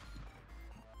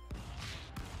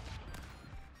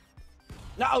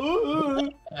 No!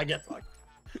 I get fucked.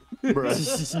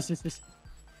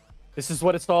 This is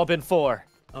what it's all been for.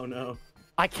 Oh no.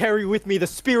 I carry with me the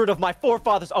spirit of my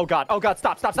forefathers. Oh god. Oh god.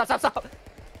 Stop. Stop. Stop. Stop.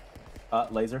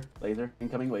 Stop. Laser. Laser.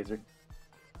 Incoming laser.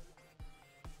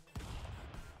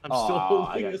 I'm still I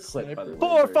holding got a clipped by sniper. the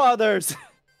Forefathers.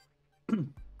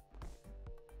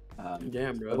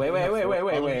 Damn, bro.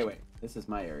 Wait. This is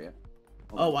my area.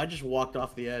 Oh, I just walked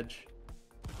off the edge.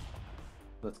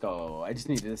 Let's go. I just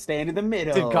needed to stand in the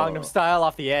middle. Did Gangnam Style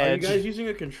off the Are you edge. guys using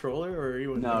a controller or are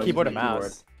you in No, just Keyboard my and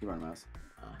mouse. Keyboard and mouse.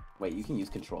 Wait, you can use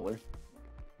controller.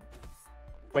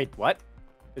 Wait, what?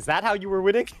 Is that how you were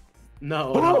winning?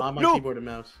 No, Oh, no, I'm on no. keyboard and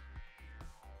mouse.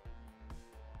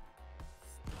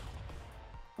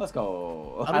 Let's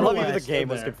go. don't I know love why even the stood game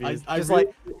was there. confused. I Just really-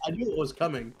 like, I knew it was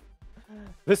coming.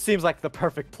 this seems like the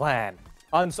perfect plan.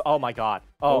 Oh my god.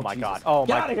 Oh, Oh, my Jesus. god. Oh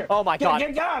Get my. out of here. Oh my god.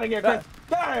 Get out of here, Chris.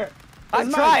 Get out of here. I'm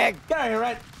This is mine. trying. Get out of here,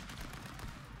 Red.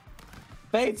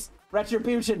 Fates,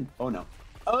 retribution. Oh no.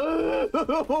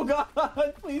 Oh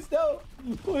god, please no.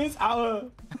 Please. I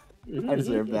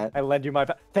deserve that. I lend you my.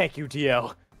 Thank you,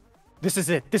 Dio. This is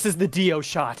it. This is the Dio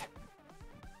shot.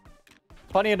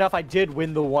 Funny enough, I did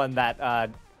win the one that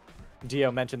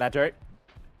Dio mentioned that dirt.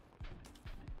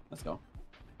 Let's go.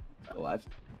 Alive.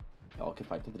 Y'all can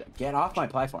fight to the death. Get off my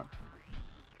platform.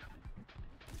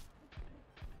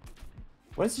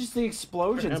 What is just the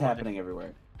explosions Where am I? happening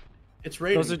everywhere? It's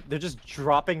raining. They're just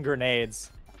dropping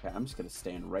grenades. Okay, I'm just gonna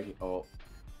stand right here. Oh.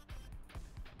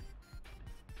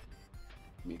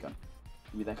 Give me a gun.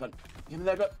 Give me that gun. Give me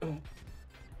that gun.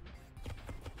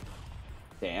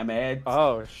 Damn it.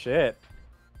 Oh shit.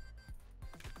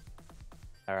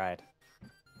 All right.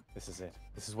 This is it.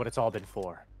 This is what it's all been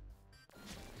for.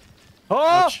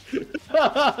 Oh!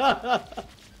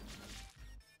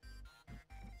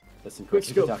 Listen, Quick Chris,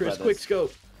 we can scope, talk Chris. about Quick this.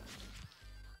 scope.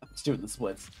 It's doing the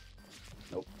splits.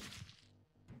 Nope.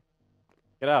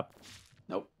 Get up.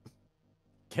 Nope.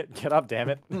 Get up, damn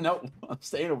it. Nope. I'm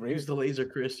staying over here. Use the laser,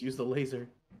 Chris. Use the laser.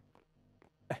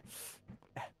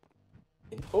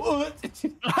 Oh,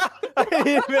 I didn't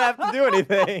even have to do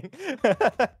anything.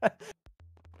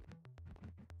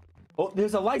 oh,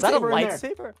 there's a lightsaber Is that a in there.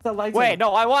 lightsaber? It's a lightsaber. Wait,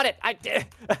 no, I want it. I did.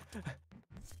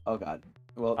 Oh god.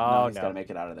 Well, Oh, no, he's no. gotta make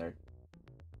it out of there.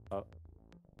 Oh.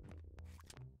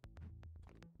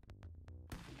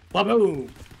 Ba-boom!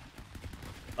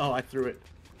 Oh, I threw it.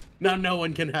 Now no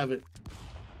one can have it.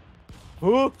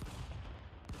 Who?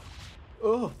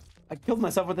 Oh, I killed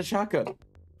myself with a shotgun.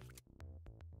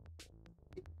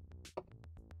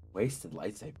 Wasted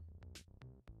lightsaber.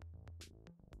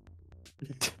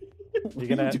 You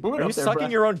gonna? doing Are up you there, sucking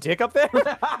bruh? your own dick up there?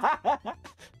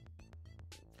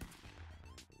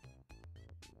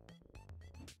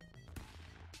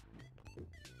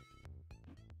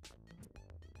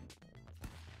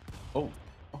 oh,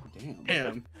 damn.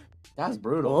 Damn. That's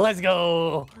brutal. Let's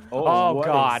go. Oh, Oh what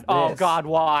god. is Oh this? god.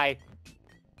 Why?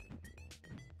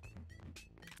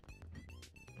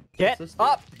 Get this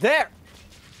up there.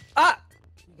 Ah.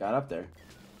 Got up there.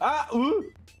 Ah,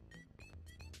 ooh.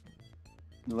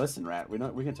 Listen, Rat, we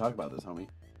can talk about this, homie.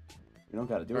 We don't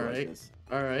gotta do it like Alright. this.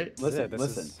 All right. Listen, This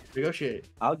listen. is- Negotiate.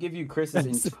 I'll give you Chris's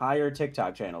entire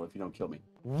TikTok channel if you don't kill me.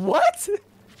 What?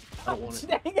 I don't want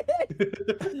Dang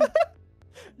it.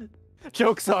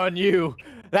 Joke's on you.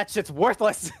 That shit's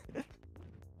worthless.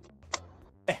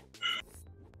 I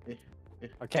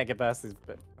can't get past these.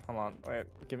 But hold on. Wait.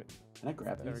 Give me. Can I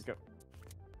grab There we these? go.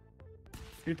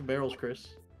 Shoot the barrels, Chris.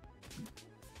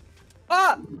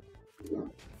 Ah.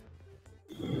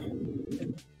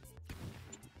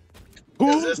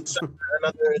 Is this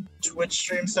another Twitch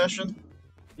stream session?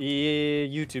 Yeah,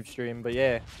 YouTube stream, but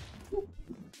yeah.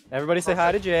 Everybody say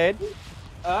hi to Jade.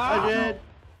 Ah! I did.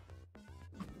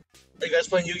 Are you guys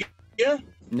playing Yu-Gi-Oh?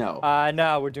 No.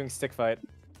 No, we're doing stick fight.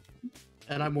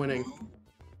 And I'm winning.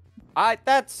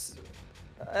 That's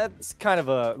kind of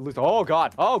a lose. Oh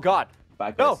god. Oh god.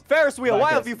 Bye, Chris. No, Ferris wheel. Goodbye,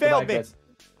 Why have Chris. you failed Goodbye, me? Chris.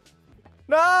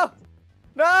 No.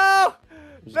 No.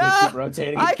 Just gonna keep No.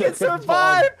 rotating. I can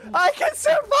survive. I can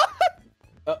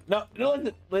survive. No,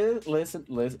 listen,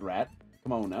 Rat.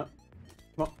 Come on now.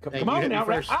 Come Hey, come you on hit me now,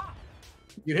 Rat. first. Ah!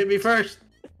 You hit me first.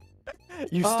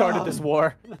 You started this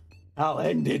war. I'll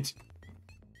end it.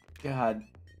 God.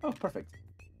 Oh, perfect.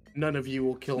 None of you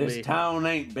will kill This me. town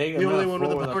ain't big The enough only one with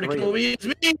the for power to three kill of me us.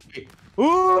 is me.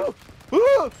 Ooh.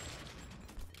 Ooh.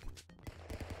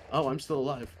 Oh, I'm still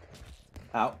alive.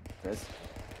 Out, Chris.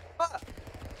 Ah.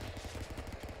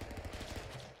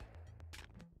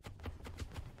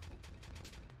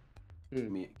 Give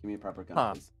me a proper gun,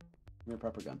 Huh. please. Give me a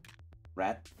proper gun.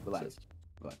 Rat, relax.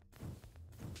 Relax.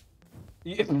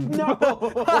 No!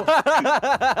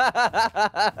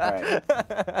 Alright.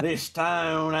 This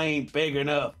town ain't big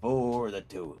enough for the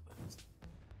two of us.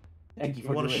 Thank you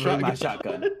for want a delivering my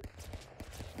shotgun.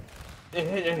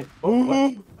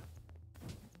 Ooh.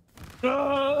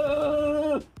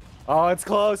 Ah! Oh, it's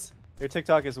close. Your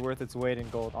TikTok is worth its weight in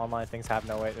gold. Online things have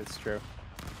no weight. It's true.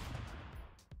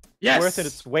 Yes. Worth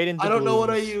its weight in I don't know what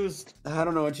I doubloons. used. I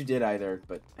don't know what you did either,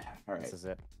 but alright. This is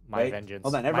it. My Wait, vengeance.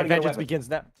 hold on, My everybody get a vengeance weapon. begins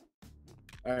now.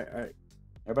 All right, all right.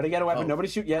 Everybody get a weapon. Oh. Nobody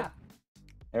shoot yet.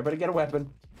 Everybody get a weapon.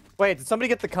 Wait, did somebody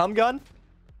get the cum gun?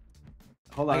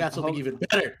 Hold on. I got something hold- even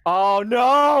better. Oh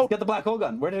no! Get the black hole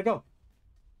gun. Where did it go?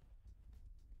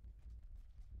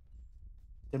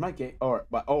 Did my game? Or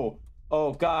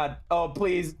oh God! Oh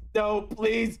please! No,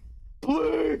 please,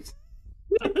 please!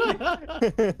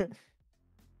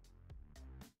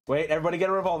 Wait! Everybody get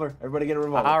a revolver. Everybody get a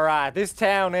revolver. All right, this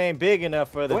town ain't big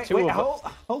enough for the wait, two wait, of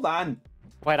us. hold on.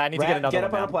 Wait, I need to get Rat, another get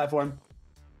one up on now. a platform.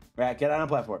 Rat, get on a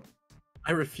platform.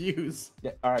 I refuse.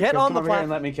 Yeah, all right. Get Chris, on come the over here and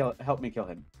platform. let me help me kill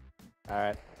him. All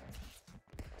right.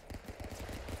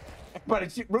 Everybody,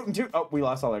 shoot, root and shoot. Oh, we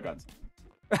lost all our guns.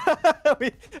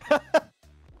 We-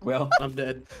 Well, I'm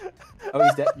dead. oh,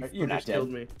 he's dead. You You're not fuckers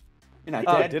killed dead. me. You're not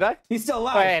Oh, dead. did I? He's still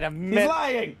alive. Wait a He's minute.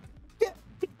 lying.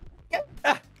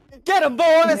 Get him,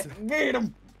 boys! Get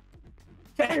him!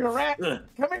 Come here, Rat! Ugh.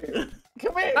 Come here!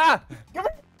 Come here! Ah! Come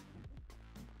here!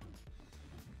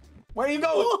 Where are you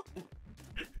going?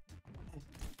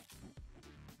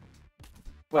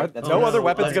 Wait, that's No Oh, other no,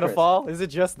 weapons that's gonna Chris. fall? Is it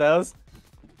just those?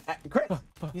 Chris,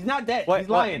 he's not dead. What? He's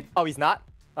lying. What? Oh, he's not?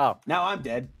 Oh. Now I'm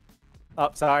dead. Oh,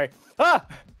 sorry. Ah!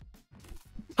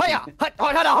 Hiya!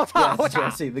 Yes,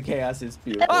 Jesse, the chaos is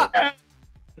beautiful. Ah!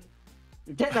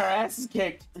 getting our asses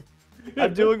kicked.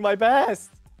 I'm doing my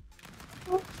best.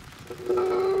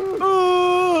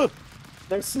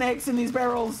 There's snakes in these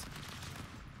barrels.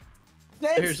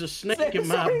 Snakes! There's a snake in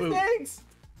so my many boot. snakes!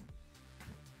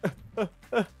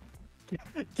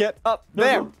 Get up No,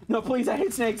 there. No, no, please, I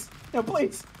hate snakes. No,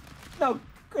 please. No,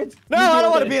 Chris. No, you I deal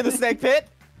don't want to with be in the it. snake pit.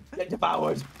 Get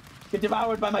devoured. Get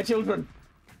devoured by my children.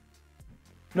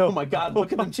 No. Oh my god,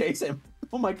 look at them chase him.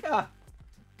 Oh my god.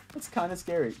 That's kind of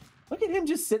scary. Look at him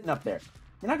just sitting up there.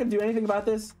 We're not going to do anything about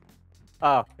this?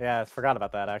 Oh, yeah, I forgot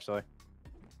about that, actually.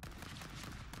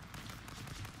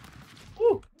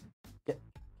 Woo. Get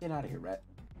out of here, rat.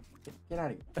 Get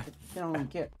out of here. Get on and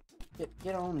get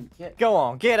on and get. Go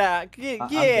on, get out, get I'm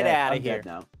out dead. of I'm here. dead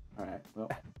now. All right, well.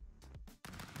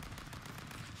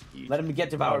 Let him get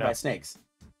devoured no. by snakes.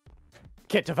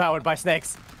 Get devoured by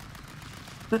snakes.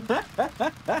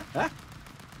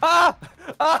 Ah!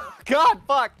 Oh, God,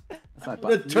 fuck. That's not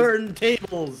The bad.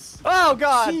 turntables. Oh,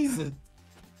 God. Jesus.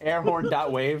 Air horn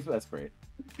dot wave. That's great.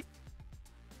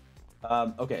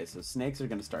 Okay, so snakes are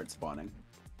gonna start spawning.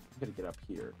 I'm gonna get up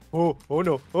here. Oh, oh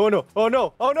no, oh no, oh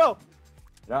no, oh no.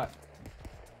 Get out.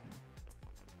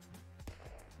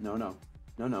 No, no,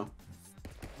 no, no.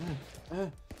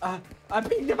 I'm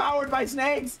being devoured by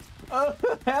snakes.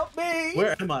 Help me!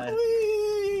 Where am I?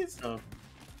 Please. Oh.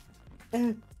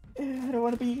 I don't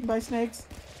want to be eaten by snakes.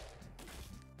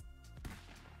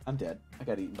 I'm dead. I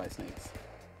got eaten by snakes.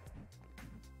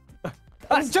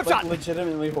 Jump shot.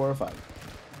 Legitimately horrified.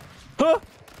 Huh?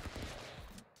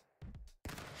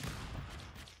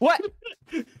 What?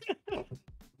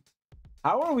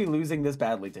 How are we losing this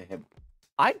badly to him?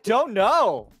 I don't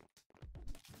know.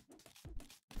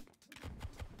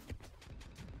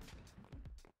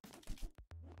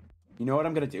 You know what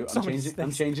I'm gonna do? So I'm many changing. I'm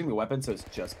snakes. changing the weapon so it's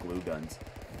just glue guns.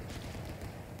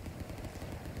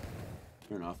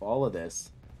 Turn off all of this.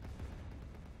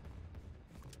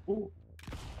 Ooh.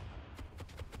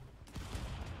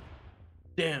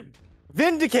 Damn.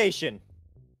 Vindication.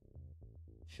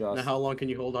 Just, Now, how long can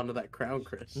you hold on to that crown,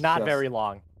 Chris? Not Just- very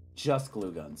long. just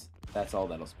glue guns. That's all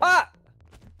that'll spawn. Ah!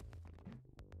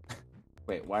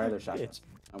 Wait, why are there shotguns?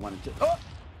 Bitch. I wanted to. Oh!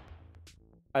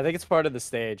 I think it's part of the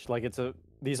stage. Like, it's a...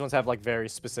 These ones have, like, very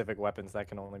specific weapons that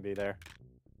can only be there.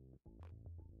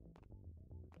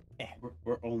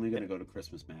 We're only gonna go to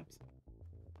Christmas maps.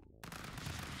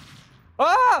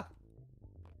 Ah!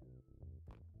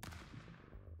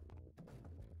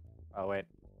 Oh, wait.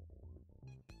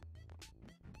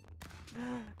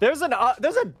 There's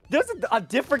a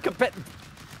different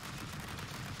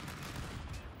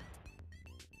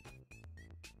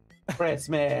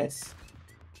Christmas.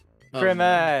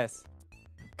 Grimace.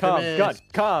 Come, Grimace. gun,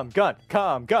 come, gun,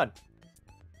 come, gun.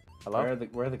 Hello?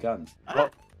 Where are the guns? Ah. Oh,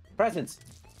 presents.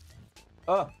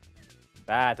 Oh,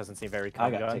 That doesn't seem very I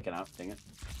come got gun. taken out. Dang it.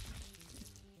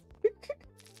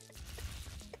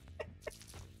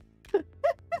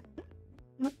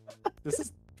 This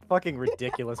is fucking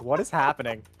ridiculous. What is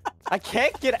happening? I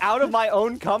can't get out of my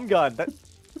own cum gun.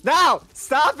 No!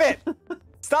 Stop it!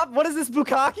 Stop! What is this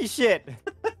bukkake shit?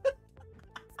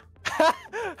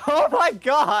 Oh my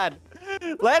god!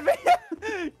 Let me...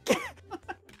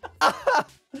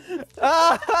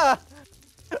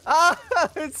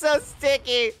 It's so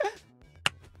sticky!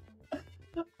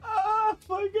 Oh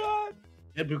my god.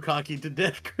 And Bukaki to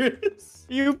death, Chris.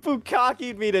 You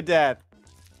bukkake'd me to death.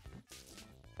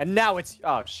 And now it's...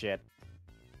 Oh, shit.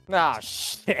 Oh,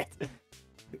 shit.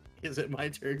 Is it my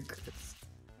turn, Chris?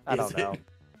 I don't Is know. it?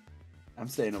 I'm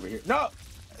staying over here. No.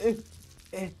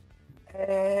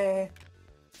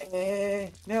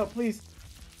 No, please.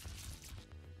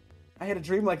 I had a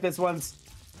dream like this once.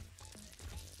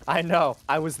 I know.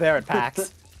 I was there at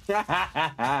PAX.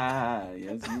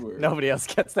 Yes, you were. Nobody else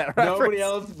gets that reference. Nobody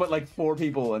else, but like 4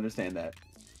 people will understand that.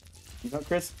 You know,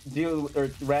 Chris, deal with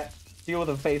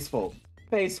a faceful.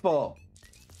 Faceful.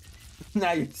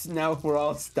 Now we're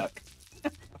all stuck.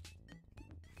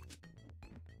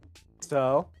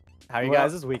 So, how are you Well,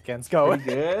 guys' weekends Pretty going?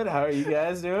 good. How are you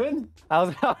guys doing? How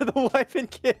are the wife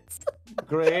and kids?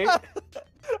 Great.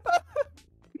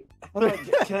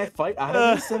 Can I fight out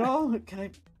of this at all? Can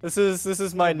I? This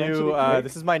is my new Eventually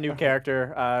this is my new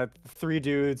character. 3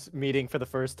 dudes meeting for the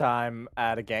first time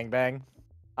at a gangbang.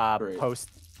 Great.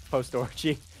 Post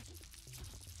orgy.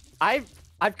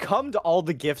 I've come to all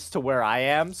the gifts to where I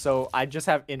am, so I just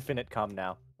have infinite cum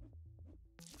now.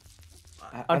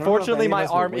 I don't know if Unfortunately, any of my us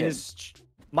will arm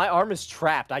win. is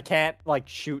trapped. I can't like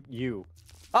shoot you.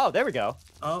 Oh, there we go.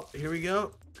 Oh, here we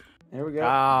go. There we go.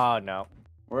 Oh no.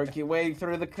 Work your way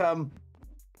through the cum.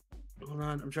 Hold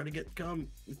on, I'm trying to get cum.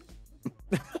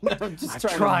 I'm just I'm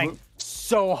trying. trying To move.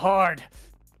 so hard.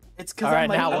 It's because All right, I'm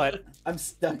like, now what? I'm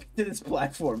stuck to this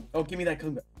platform. Oh, give me that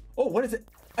gun. Oh, what is it?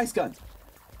 Ice gun.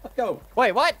 Let's go.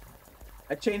 Wait, what?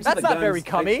 I changed That's the not guns. very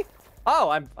cummy. Oh,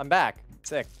 I'm back.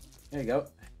 Sick. There you go.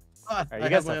 Ah, Alright, I you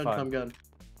guys have my have own fun. cum gun.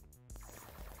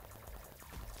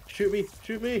 Shoot me!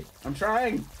 Shoot me! I'm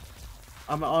trying.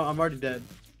 I'm already dead.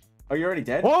 Oh, you're already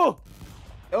dead? Whoa!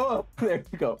 Oh, there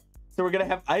you go. So we're gonna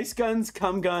have ice guns,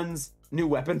 cum guns, new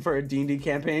weapon for a D&D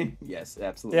campaign. Yes,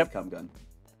 absolutely, Yep. cum gun.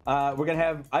 We're gonna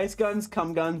have ice guns,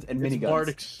 cum guns, and It's miniguns.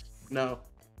 Bard no.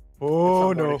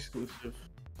 Oh It's not Bard no! exclusive.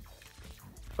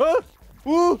 Ah!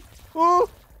 Ooh! Ooh!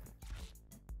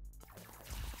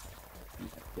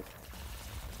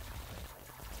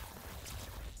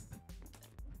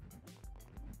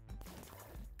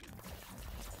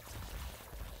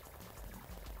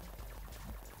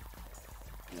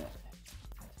 Yeah.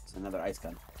 It's another ice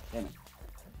gun. Damn it.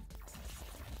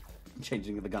 I'm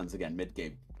changing the guns again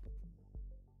mid-game.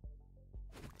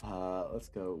 Let's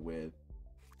go with...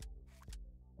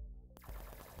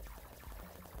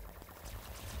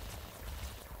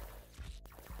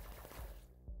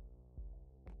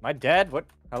 Am I dead? What?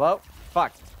 Hello?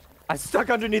 Fuck. I'm stuck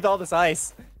underneath all this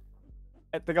ice.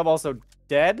 I think I'm also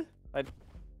dead.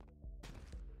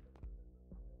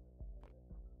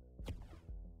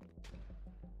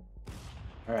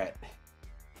 Alright.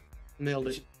 Nailed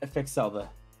it. I fixed all the...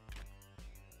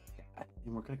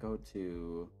 And we're gonna go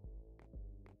to...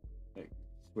 Like,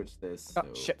 switch this. Oh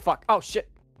so shit! Fuck! Oh shit!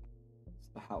 It's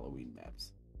the Halloween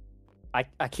maps.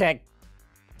 I can't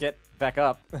get back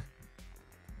up.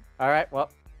 All right. Well,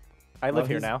 I live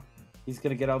here now. He's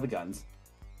gonna get all the guns.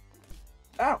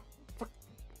 Ow! I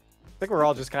think we're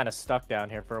all just kind of stuck down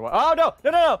here for a while. Oh no! No!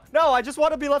 No! No! No! I just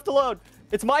want to be left alone.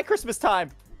 It's my Christmas time.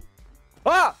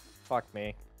 Ah! Fuck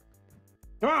me.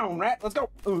 Come on, rat! Let's go!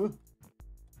 Ooh.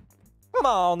 Come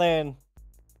on then.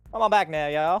 Come on back now,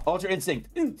 y'all. Ultra Instinct.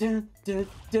 Let's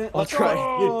Ultra-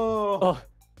 go! Oh,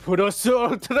 put us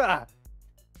ultra.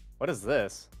 What is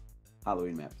this?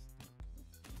 Halloween maps.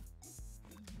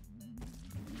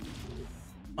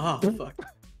 Oh fuck.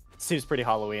 Seems pretty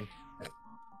Halloween.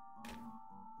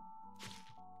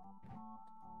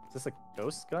 Is this a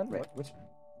ghost gun? Right, What? which?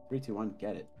 3, 2, 1,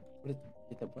 get it. What is,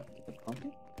 get the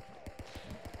pumpkin?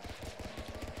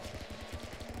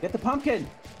 Get the pumpkin!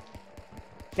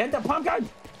 Get the pumpkin!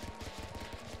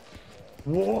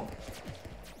 Whoa!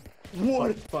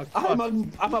 What? Fuck.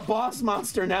 I'm a boss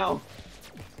monster now.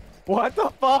 What the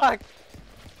fuck?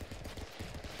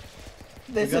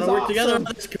 We This is gotta work awesome. together on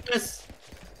this, Chris.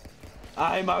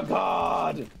 I'm a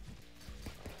god.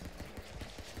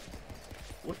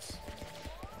 What's?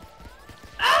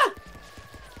 Ah!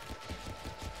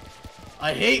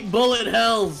 I hate bullet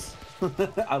hells.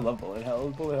 I love bullet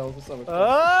hells. Bullet hells are so much fun.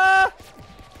 Ah!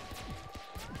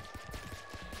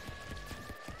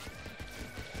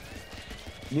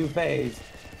 New phase.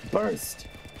 Burst.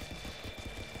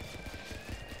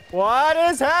 What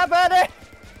is happening?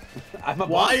 I'm a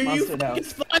Why are boss you monster now. fucking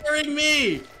firing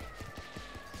me?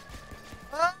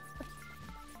 Ah!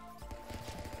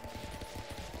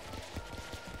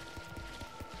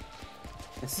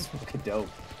 This is fucking dope.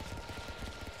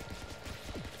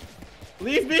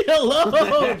 Leave me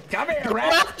alone. Come here, Go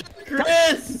rat. after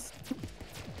Chris.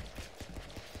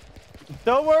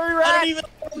 Don't worry, I Rat. don't even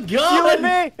have a You gun. and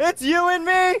me. It's you and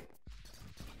me.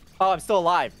 Oh, I'm still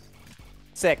alive.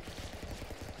 Sick.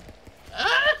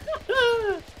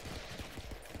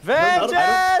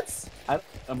 Vengeance!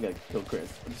 I'm gonna kill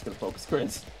Chris. I'm just gonna focus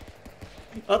Chris.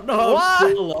 I don't know how What? I'm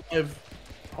still alive.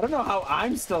 I don't know how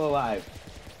I'm still alive.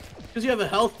 Because you have a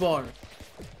health bar.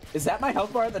 Is that my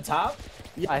health bar at the top?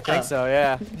 Yeah. I think so,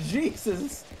 yeah.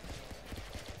 Jesus.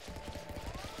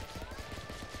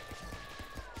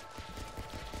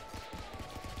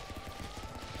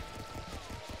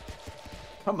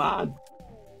 Come on.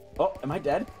 Oh, am I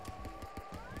dead?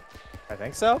 I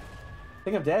think so. I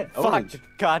think I'm dead. Fuck. Orange.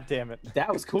 God damn it.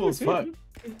 That was cool as fuck.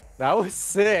 That was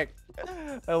sick.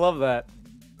 I love that.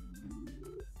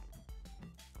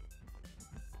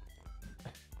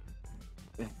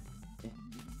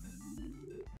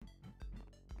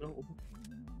 No.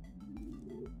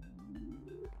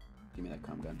 Give me that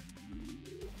cum gun.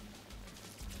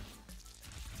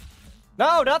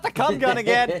 No, not the cum gun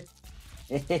again.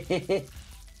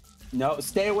 No,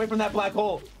 stay away from that black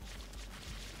hole.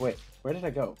 Wait, where did I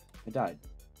go? I died.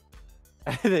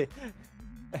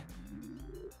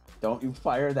 Don't you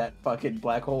fire that fucking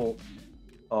black hole.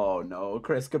 Oh no,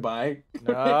 Chris, goodbye.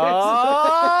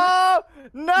 No!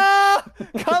 No!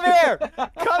 Come here!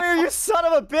 Come here, you son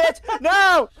of a bitch!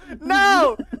 No!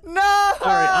 No! No!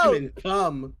 Sorry, I'm in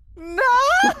cum. No!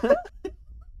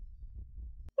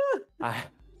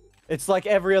 It's like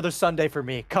every other Sunday for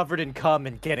me, covered in cum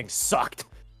and getting sucked.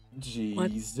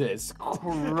 Jesus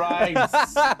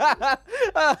Christ.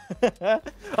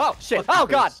 Oh, shit. Fuck Oh, you,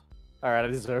 God. Chris. All right, I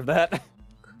deserve that.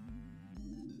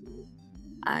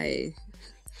 Hi,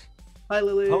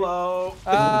 Lily. Hello.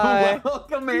 Hi.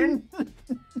 Welcome in.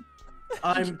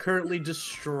 I'm currently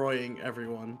destroying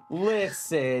everyone.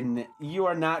 Listen, you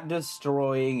are not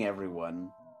destroying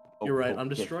everyone. You're right, I'm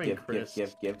destroying Chris.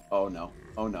 Give. Oh no.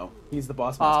 Oh no. He's the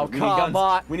boss Oh, monster. We need come guns.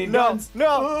 on. We need No, guns. no.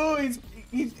 Oh,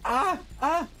 he's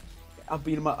I'll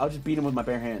beat him up. I'll just beat him with my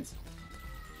bare hands.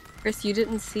 Chris, you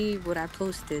didn't see what I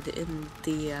posted in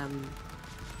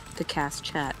the cast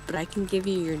chat, but I can give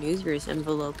you your New Year's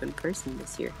envelope in person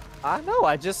this year. I know,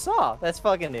 I just saw. That's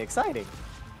fucking exciting.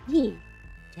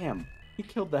 Damn, he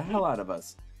killed the hell out of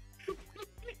us.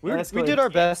 We did our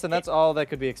best, and that's all that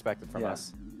could be expected from Yeah.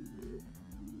 us.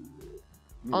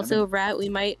 Also, Rat, we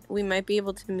might be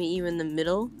able to meet you in the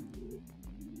middle.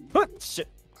 Shit.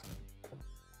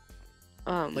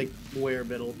 Like, where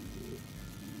middle?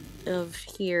 Of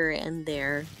here and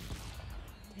there.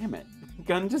 Damn it.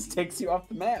 Gun just takes you off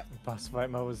the map. Boss fight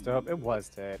mode was dope. It was,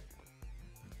 Ted.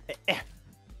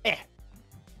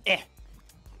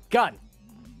 Gun.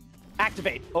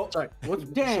 Activate. Oh, Sorry, what's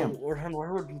Damn. So,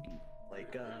 where would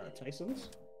like Tyson's?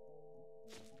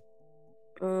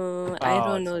 I don't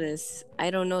it's- know this.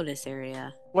 I don't know this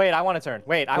area. Wait, I want to turn.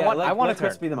 Wait, I want let to turn.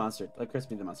 Chris be the monster. Let Chris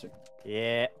be the monster.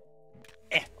 Yeah.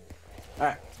 All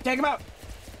right, take him out.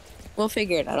 We'll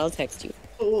figure it out. I'll text you.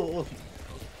 Oh,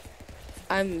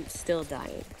 I'm still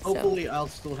dying. So, hopefully I'll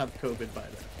still have COVID by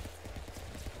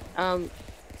then.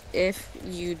 if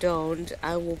you don't,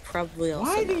 I will probably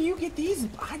also. Why do not. you get these?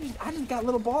 I just got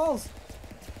little balls.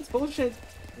 It's bullshit.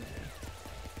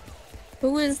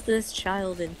 Who is this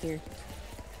child in here?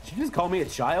 Did you just call me a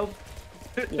child?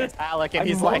 Yes, Alec, and I'm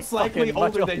he's most like likely fucking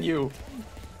much older than you.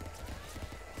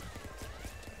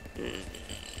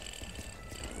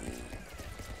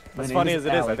 My As name funny as it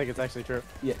is, I Alec. think it's actually true.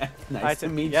 Yeah, nice Hi, to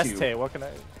meet yes, you. Tay, what can I...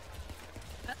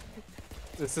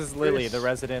 This is Lily, the Chris.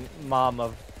 resident mom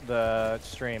of the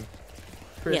stream.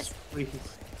 Chris, Yes. please.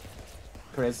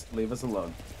 Chris, leave us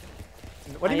alone.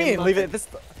 What do you I am mean? Leave mother. it. This.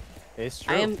 It's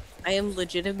true. I am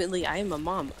legitimately. I am a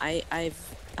mom. I've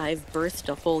birthed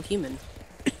a whole human.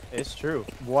 It's true.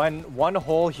 One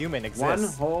whole human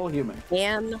exists. One whole human.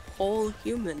 An whole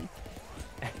human.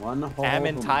 One whole Am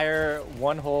human.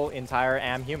 one whole entire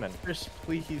am human. Chris,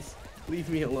 please. Leave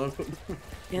me alone.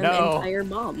 An No. entire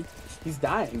mom. He's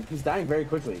dying. He's dying very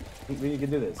quickly. We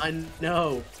can do this. I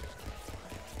know.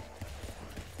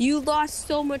 You lost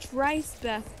so much rice,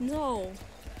 Beth. No.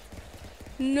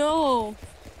 No.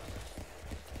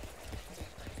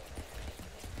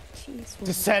 Jeez.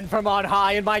 Descend from on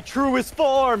high in my truest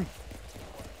form.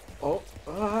 Oh,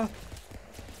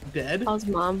 Dead?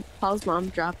 Paul's mom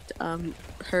dropped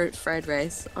her fried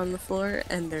rice on the floor,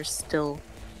 and there's still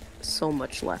so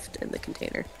much left in the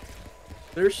container.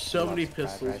 There's so Lots many of fried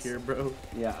pistols rice. here, bro.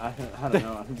 yeah. I don't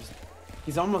know.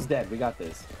 He's almost dead. We got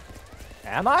this.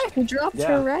 Am I? Who dropped Yeah.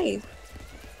 her rice?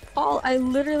 Paul, I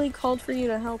literally called for you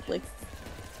to help like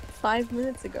 5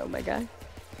 minutes ago, my guy.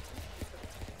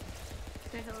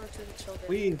 Say hello to the children.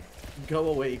 Please go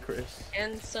away, Chris.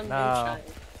 And some No. new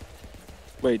child.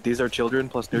 Wait, these are children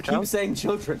plus new You keep child? saying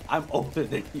children. I'm older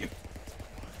than you.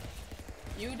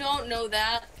 You don't know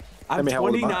that. I'm mean, how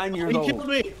old am I? 29 years He old. killed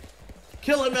me!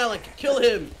 Kill him, Alec! Kill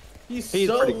him! He's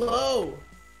so pretty- low!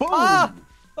 Boom! Ah!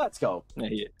 Let's go.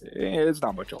 Yeah, it's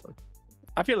not much older.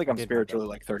 I feel like I'm Did my spiritually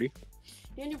like 30.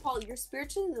 Daniel Paul, you're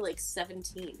spiritually like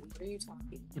 17. What are you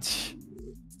talking?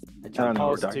 I I don't know what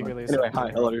Paul's we're talking secretly about. Anyway, a hi,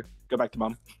 hello. Go back to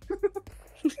mom.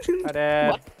 Hi,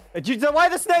 Dad. Why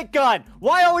the snake gun?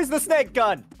 Why always the snake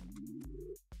gun?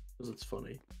 Because it's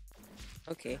funny.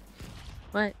 Okay.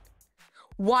 What?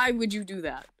 Why would you do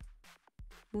that?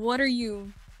 What are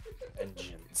you?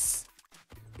 Vengeance.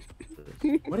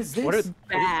 What is this? What are-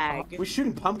 Bag. We're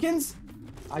shooting pumpkins?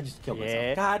 I just killed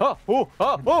Yeah. myself. God.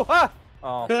 Ah!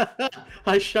 Oh.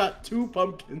 I shot 2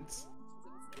 pumpkins.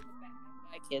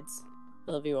 Bye, kids.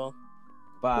 Love you all.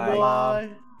 Bye. Bye.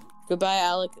 Goodbye,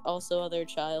 Alec. Also, other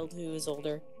child who is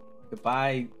older.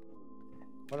 Goodbye.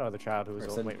 What other child who was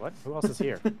Person. Wait, what? Who else is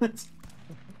here?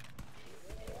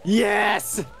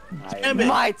 Yes! Damn it.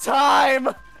 My time!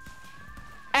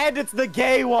 And it's the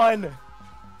gay one!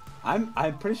 I'm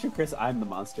pretty sure, Chris, I'm the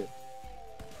monster.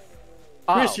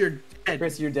 Chris, Oh, you're dead.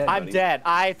 Chris, you're dead. I'm buddy. dead.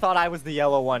 I thought I was the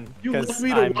yellow one. You 'cause left me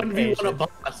to I'm 1v1 a Asian.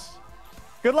 boss.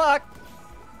 Good luck!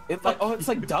 It's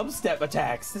like dubstep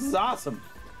attacks. This is awesome.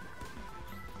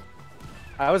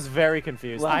 I was very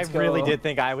confused. Let's I really go. did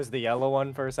think I was the yellow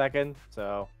one for a second,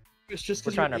 so... It's just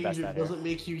We're because trying you're our best Asian out here. doesn't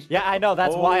make you. Yeah, I know.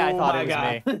 That's why I thought my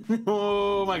it was me. God.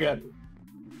 Oh my god.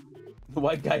 The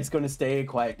white guy's gonna stay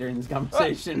quiet during this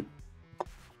conversation.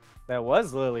 That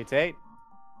was Lily Tate.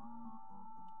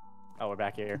 Oh, we're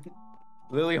back here.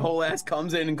 Lily whole ass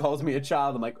comes in and calls me a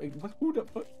child. I'm like, wait, what? Who the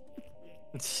fuck?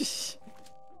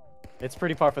 It's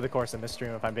pretty par for the course in this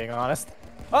stream, if I'm being honest.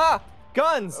 Ah!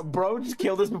 Guns! Bro just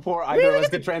killed us before either of us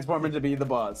could transform into be the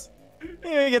boss. You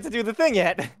didn't even get to do the thing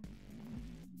yet.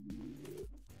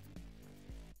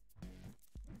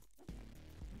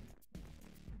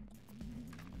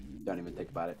 Don't even think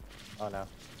about it. Oh no.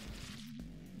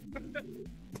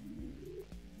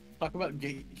 Talk about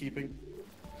gatekeeping.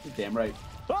 You're damn right.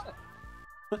 God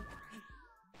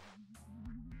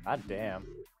damn.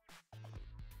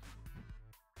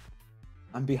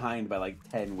 I'm behind by like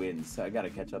 10 wins, so I gotta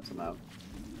catch up somehow.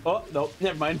 Oh, nope,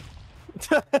 never mind.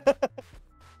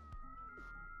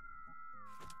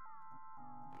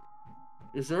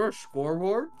 Is there a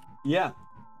scoreboard? Yeah,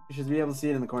 you should be able to see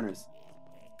it in the corners.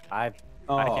 I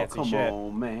Oh, can't see come shit.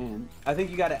 on, man. I think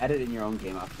you gotta edit in your own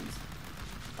game options.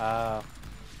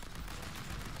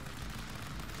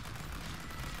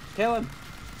 Kill him!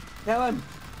 Kill him!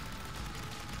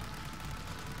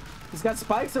 He's got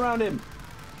spikes around him!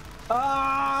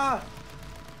 Ah!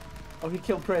 Oh, he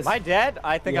killed Chris. Am I dead?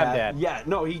 I think I'm dead. Yeah,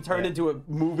 no, he turned Yeah. into a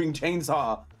moving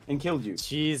chainsaw and killed you.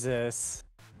 Jesus.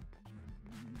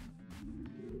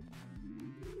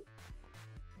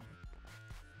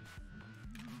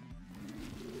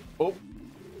 Oh.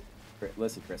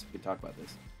 Listen, Chris, we can talk about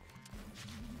this.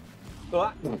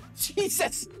 Ah,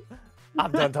 Jesus!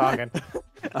 I'm done talking.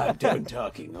 I'm done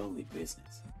talking, only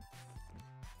business.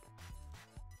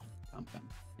 Come.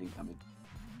 Incoming.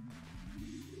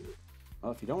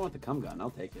 Well, if you don't want the cum gun, I'll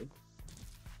take it.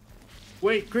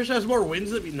 Wait, Chris has more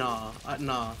wins than me? Nah,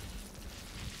 nah.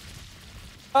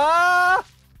 Ah!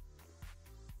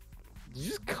 Did you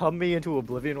just cum me into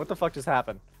oblivion? What the fuck just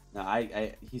happened? No,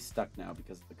 he's stuck now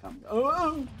because of the cum gun.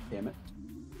 Oh! Damn it.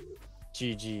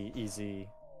 GG, easy.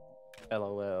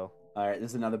 LOL. Alright,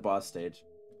 this is another boss stage.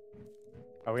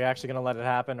 Are we actually gonna let it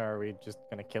happen, or are we just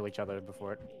gonna kill each other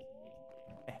before it?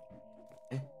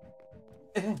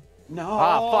 No!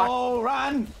 Ah, fuck.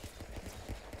 Run!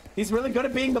 He's really good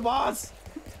at being the boss!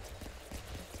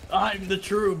 I'm the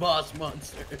true boss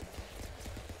monster.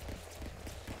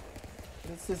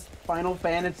 This is Final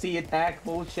Fantasy attack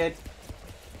bullshit.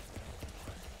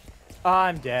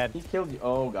 I'm dead. He killed you.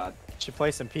 Oh god. Should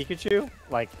play some Pikachu?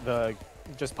 Like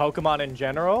just Pokemon in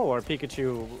general, or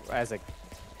Pikachu as a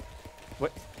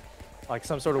what? Like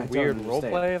some sort I of don't weird understand.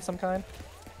 roleplay of some kind?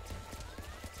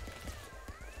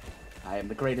 I am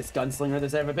the greatest gunslinger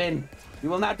there's ever been. You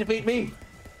will not defeat me.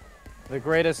 The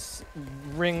greatest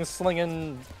ring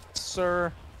slinging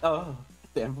sir. Oh,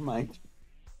 never mind.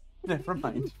 Never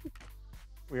mind.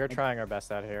 We are trying our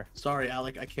best out here. Sorry,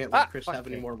 Alec, I can't let Chris fuck have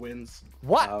any me. more wins.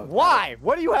 What? Oh, Why?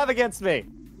 What do you have against me?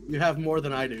 You have more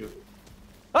than I do.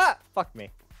 Ah! Fuck me.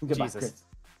 Goodbay, Jesus. Chris.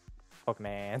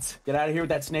 Pokemans. Get out of here with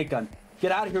that snake gun.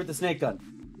 Get out of here with the snake gun.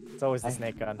 It's always the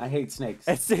snake gun. I hate snakes.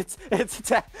 It's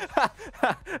attack.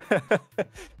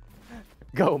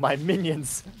 Go, my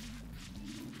minions.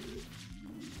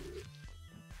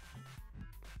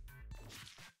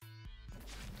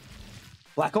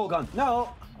 Black hole gun. No.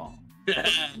 Oh.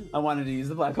 I wanted to use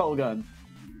the black hole gun.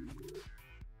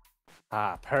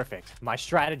 Ah, perfect. My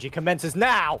strategy commences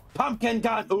now. Pumpkin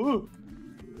gun. Ooh.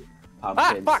 Ah,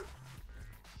 Pumpkins. fuck.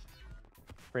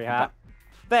 Free hat.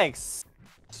 Thanks,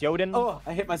 Yoden. Oh,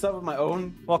 I hit myself with my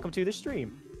own Welcome to the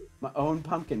stream.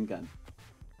 pumpkin gun.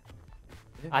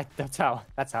 That's how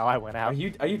I went out.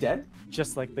 Are you dead?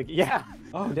 Just like the yeah.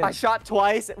 Oh, I dead. shot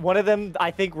twice. One of them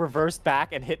I think reversed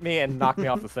back and hit me and knocked me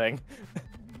off the thing.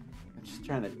 I'm just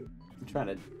trying to.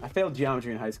 I failed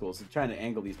geometry in high school, so trying to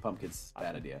angle these pumpkins is a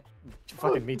bad idea.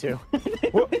 Fucking me too.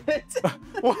 What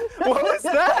was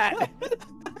that?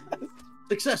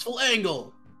 Successful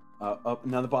angle.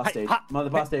 Another boss stage. Another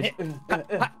boss stage.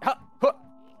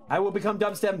 I will become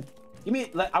dubstep. You mean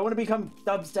I want to become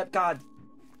dubstep god?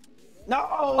 No!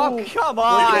 Oh, come Wait,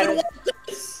 on! what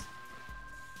this?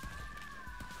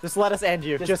 Just let us end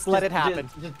you. Just let it happen.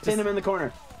 Just pin him in the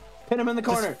corner. Pin him in the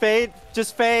corner.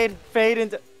 Just fade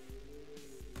into.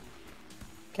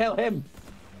 Kill him.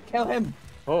 Kill him.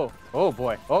 Oh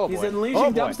boy. He's boy.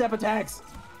 unleashing boy. dubstep attacks.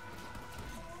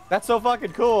 That's so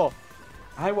fucking cool.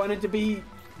 I wanted to be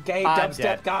gay I'm dubstep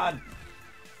dead. god.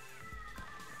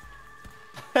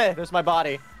 Hey, there's my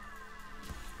body.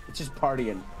 It's just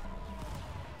partying.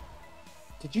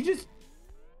 Did you just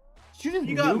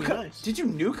You got me, nuke? nice. Did you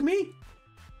nuke me?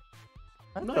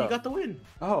 No, you got the win.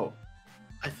 Oh.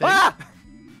 I think. Ah!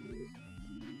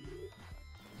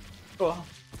 Oh.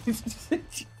 This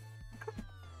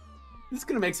is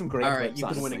gonna make some great All right, clips, you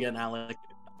can win honestly. again, Alec. You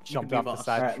Jumped can off be the boss.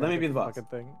 side. All right, let me be the boss. Fucking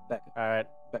thing. Back. All right.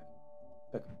 Back.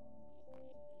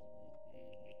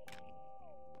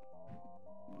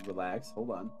 Relax.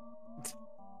 Hold on.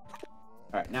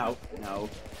 All right, now.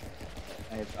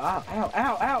 I have.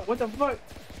 Ow! What the fuck?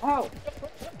 Ow!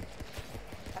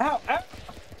 Ow!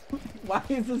 Why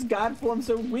is this god form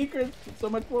so weaker? So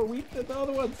much more weak than the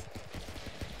other ones.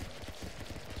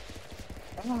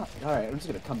 All right, I'm just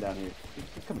gonna come down here.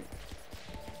 Come here.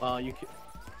 Well, you can...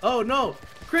 Oh no!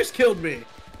 Chris killed me!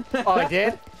 Oh, I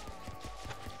did?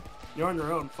 You're on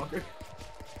your own, fucker.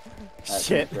 All right,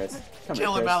 Shit. Come here, Chris. Come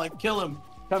Kill here, him, Chris. Alec, kill him!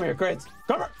 Come here, Chris.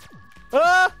 Come here.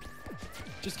 Ah!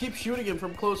 Just keep shooting him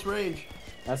from close range.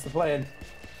 That's the plan.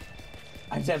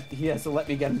 He has to let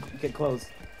me get close.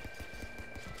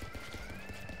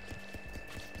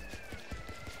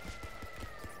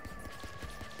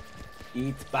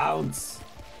 Eat, bounce.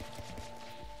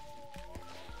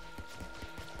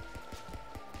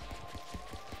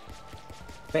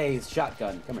 Phase,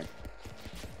 shotgun. Come here.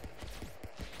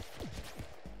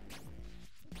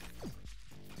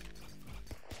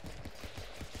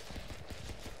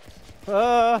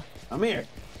 Come here.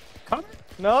 Come.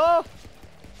 No!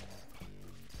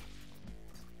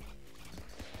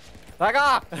 Back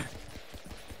off!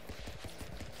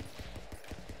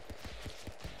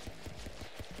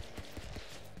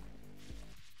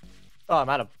 Oh, I'm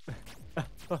out of...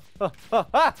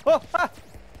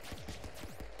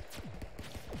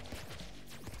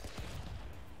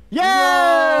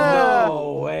 Yeah!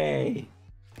 No way.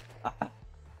 I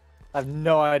have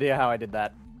no idea how I did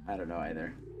that. I don't know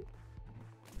either.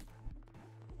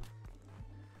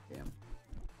 Damn.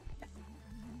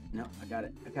 No, I got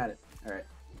it. All right.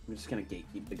 I'm just gonna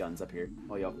gatekeep the guns up here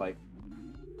while y'all fight.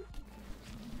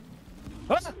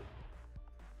 Ah!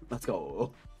 Let's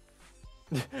go.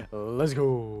 Let's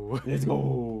go. Let's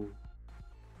go.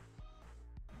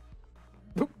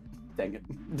 Dang it.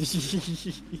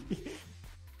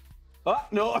 Oh,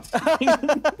 no.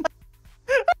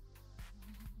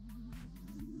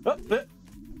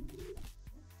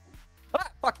 Ah,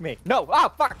 fuck me. No. Ah,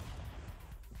 fuck.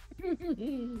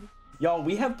 Y'all,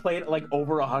 we have played like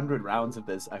over 100 rounds of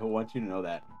this. I want you to know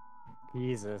that.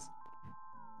 Jesus.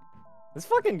 This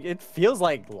fucking, it feels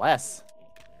like less.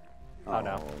 Oh,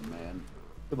 no. Man.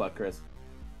 Good luck, Chris.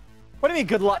 What do you mean,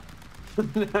 good luck?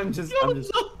 I'm just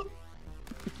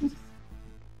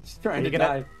trying Are to you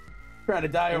die. gonna- Trying to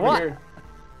die over What? here.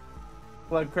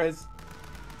 Good luck, Chris.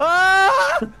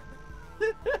 Ah!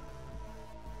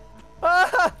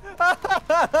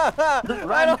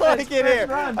 I don't Chris, like it Chris, here.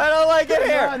 run. I don't like it Chris,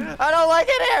 here. run. I don't like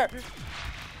it here.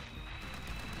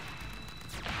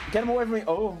 Get him away from me.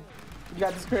 Oh, you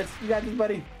got this, Chris. You got this,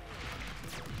 buddy.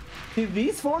 See,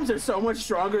 these forms are so much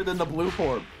stronger than the blue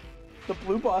form. The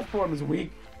blue boss form is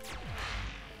weak.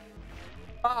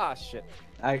 Ah, shit.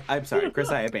 I'm sorry, Chris.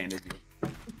 I abandoned you.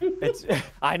 It's.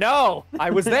 I know. I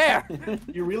was there.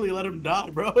 You really let him die,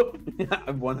 bro.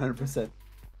 I'm 100%.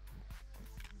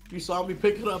 You saw me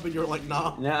pick it up and you're like,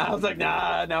 nah. Nah, I was like,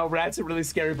 nah, no, Rat's a really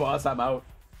scary boss. I'm out.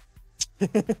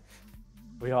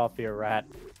 We all fear Rat.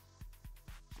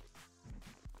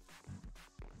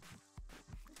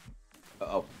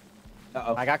 Uh-oh.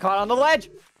 Uh-oh. I got caught on the ledge.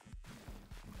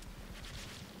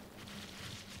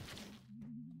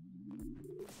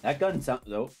 That gun sound...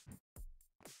 Nope.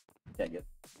 Dang it.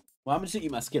 Well, I'm gonna shoot you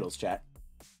my Skittles, chat.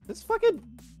 This fucking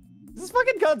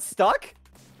gun stuck.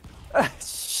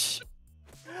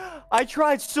 I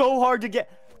tried so hard to get.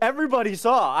 Everybody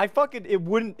saw. I fucking.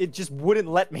 It just wouldn't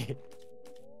let me.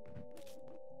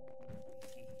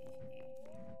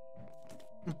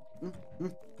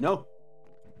 No.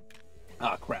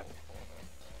 Ah, crap.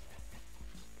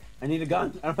 I need a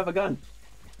gun. I don't have a gun.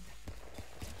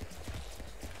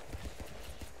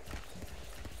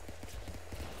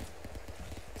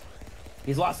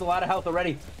 He's lost a lot of health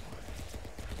already.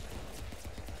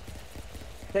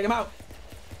 Take him out.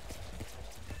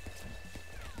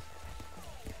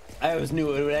 I always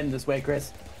knew it would end this way,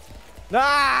 Chris.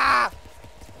 Ah!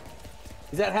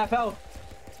 Is that half health?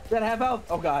 Is that half health?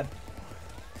 Oh, God.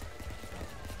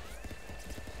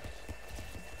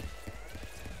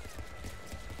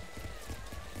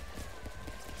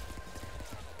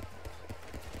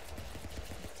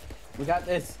 We got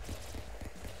this.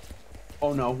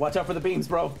 Oh, no. Watch out for the beams,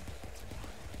 bro.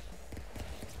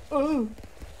 Ooh.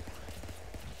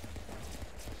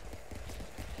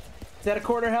 Is that a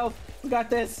quarter health? We got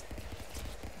this.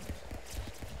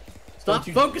 Stop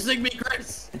you- focusing me,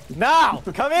 Chris. Now,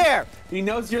 come here. He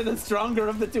knows you're the stronger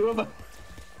of the two of us.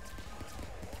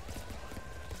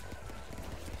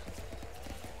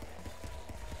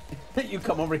 you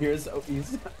come over here so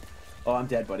easy. Oh, I'm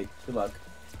dead, buddy. Good luck.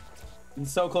 I'm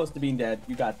so close to being dead.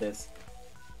 You got this.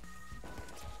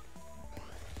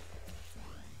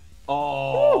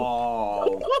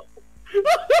 Oh.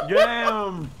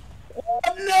 Damn. Oh,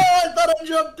 no, I thought I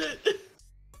jumped it.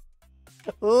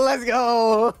 Let's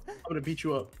go. I'm gonna beat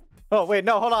you up. Oh wait,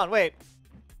 no, hold on, wait.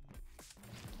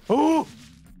 Ooh.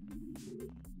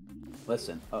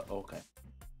 Listen. Okay.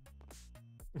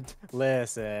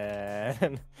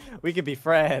 Listen, we could be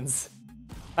friends.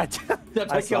 I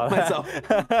killed myself.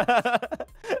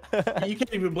 You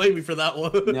can't even blame me for that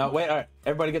one. No, wait. All right.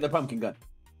 Everybody get the pumpkin gun.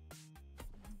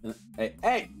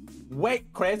 Hey.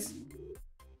 Wait, Chris.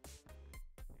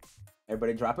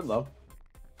 Everybody drop it low.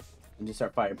 And just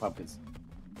start firing pumpkins.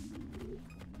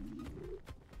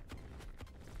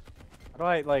 How do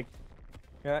I, like...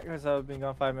 Yeah, because I've been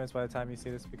gone 5 minutes by the time you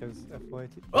see this because FYT.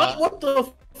 What the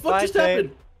fuck Bye, just Tate.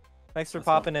 happened? Thanks for Let's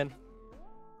go. popping in.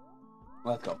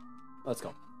 Let's go. Let's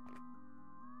go.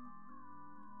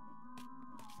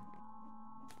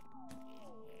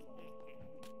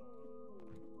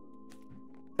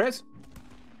 Chris?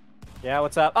 Yeah,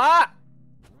 what's up? Ah!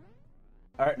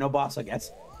 Alright, no boss, I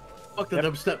guess. Fuck the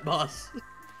dubstep boss.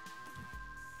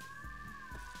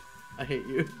 I hate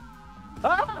you.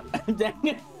 Ah! Dang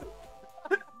it.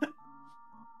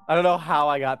 I don't know how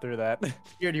I got through that.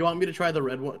 Here, do you want me to try the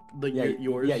red one?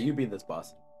 Yours? Yeah, you be this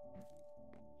boss.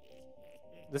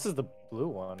 This is the blue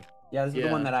one. Yeah, this is the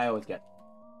Yeah. one that I always get.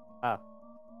 Ah.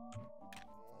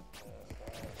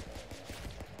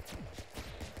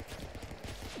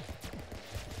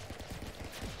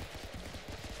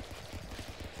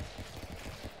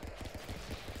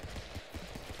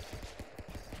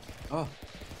 Oh.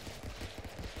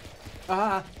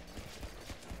 Ah.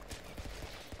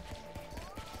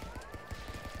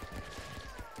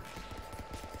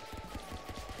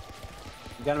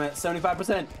 You got him at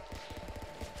 75%.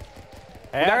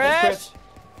 Perish!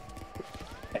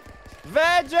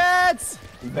 Vengeance!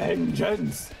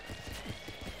 Vengeance!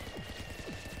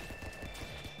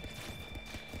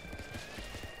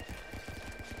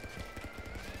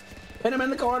 Pin him in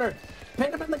the corner!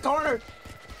 Pin him in the corner!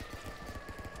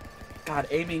 God,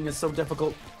 aiming is so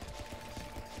difficult.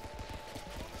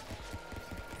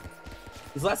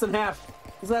 He's less than half.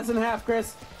 He's less than half,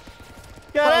 Chris.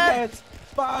 Get it!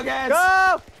 Buckets!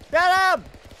 Go! Get him!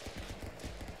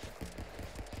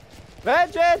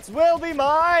 Vengeance will be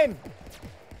mine!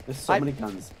 There's so many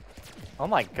guns. Oh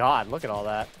my god, look at all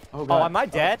that. Oh, Oh, God. am I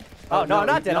dead? Oh, no, I'm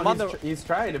not dead. I'm on the... He's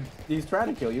trying to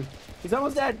kill you. He's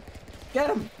almost dead. Get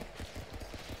him.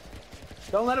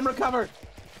 Don't let him recover.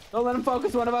 Don't let him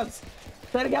focus one of us.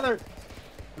 Stay together.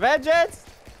 Vengeance!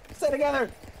 Stay together.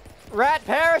 Rat,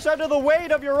 perish under the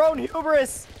weight of your own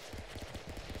hubris!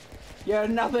 You're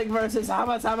nothing versus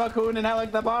Hamas Hamakun and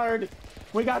Alec the Bard.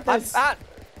 We got this.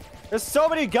 There's so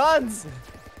many guns!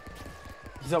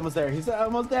 He's almost there. He's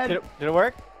almost dead. Did it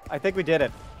work? I think we did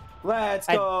it. Let's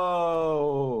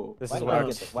go. This why, is did where I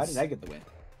get the, why did I get the win?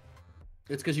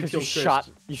 It's because you Because killed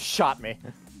Chris. you shot me.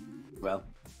 Well,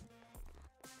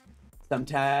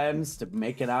 sometimes to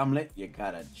make an omelet, you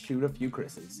gotta shoot a few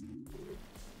Chris's.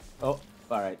 Oh,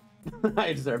 all right.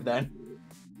 I deserve that.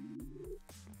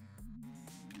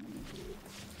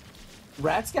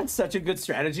 Rat's got such a good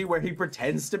strategy where he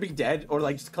pretends to be dead or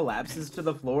like just collapses to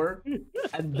the floor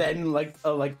and then like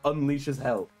unleashes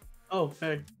hell. Oh,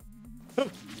 hey.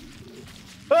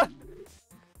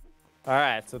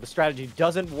 Alright, so the strategy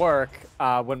doesn't work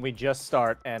when we just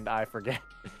start and I forget.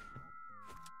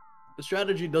 The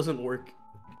strategy doesn't work.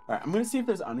 All right, I'm gonna see if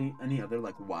there's any other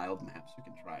like wild maps we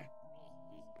can try.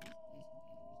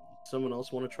 Someone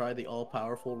else want to try the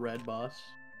all-powerful red boss?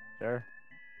 Sure.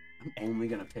 I'm only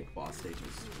gonna pick boss stages.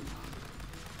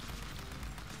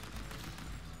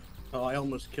 Oh, I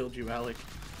almost killed you, Alec.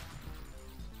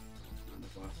 On the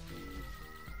boss stage.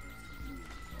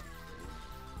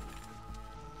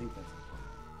 I think that's.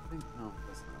 I think no,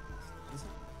 that's not a boss stage, is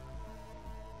it?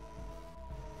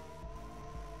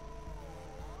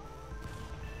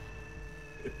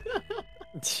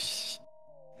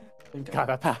 I think God,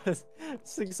 that power this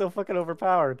thing's so fucking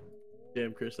overpowered.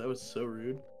 Damn, Chris, that was so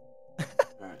rude. All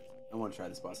right, I want to try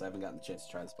this boss. I haven't gotten the chance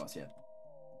to try this boss yet.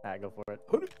 Alright, go for it.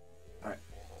 All right.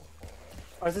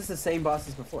 Or is this the same boss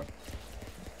as before?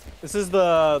 This is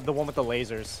the one with the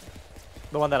lasers.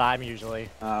 The one that I'm usually.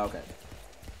 Okay.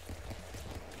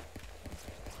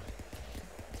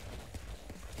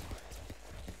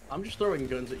 I'm just throwing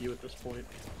guns at you at this point.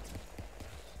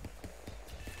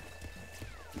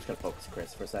 I'm just gonna focus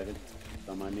Chris for a second.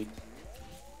 Don't mind me.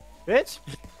 Bitch!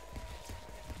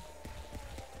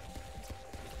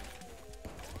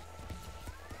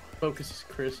 Focuses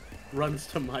Chris, runs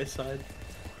to my side.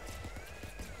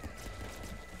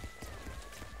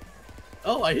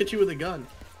 Oh, I hit you with a gun.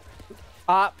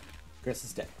 Chris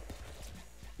is dead.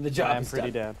 The job I'm is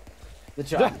pretty done. dead. The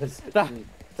job is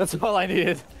That's all I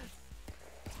needed.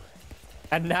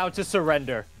 And now to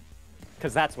surrender.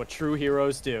 Because that's what true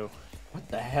heroes do. What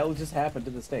the hell just happened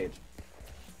to the stage?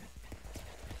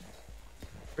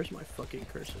 Where's my fucking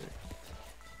cursor?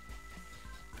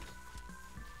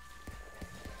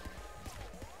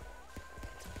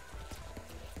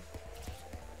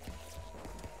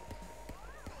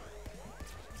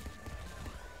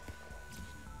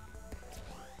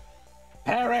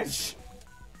 Perish!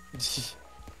 This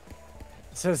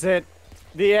is it.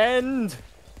 The end.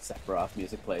 Sephiroth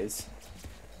music plays.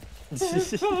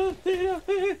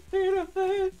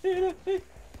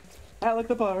 Alec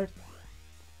the Bard.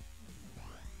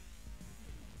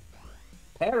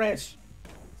 Perish!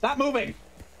 Stop moving!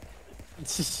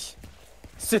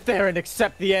 Sit there and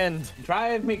accept the end.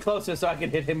 Drive me closer so I can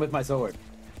hit him with my sword.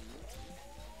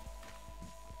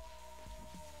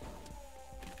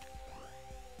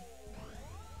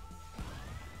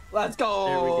 Let's go!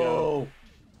 There we go.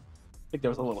 I think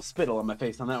there was a little spittle on my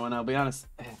face on that one, I'll be honest.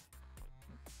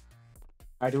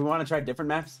 Alright, do we want to try different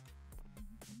maps?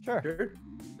 Sure. Sure.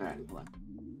 Alright, hold on.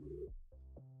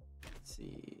 Let's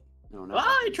see. No, no.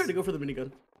 Ah, I tried to go for the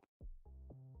minigun.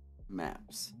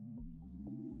 Maps.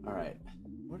 Alright.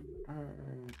 What are...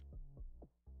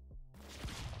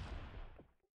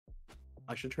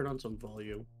 I should turn on some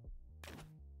volume.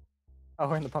 Oh,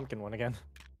 we're in the pumpkin one again.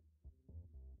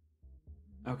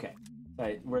 Okay.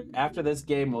 Alright, after this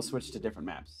game, we'll switch to different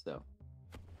maps, so.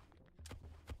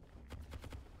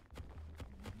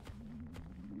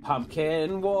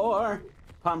 Pumpkin War!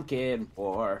 Pumpkin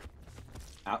War!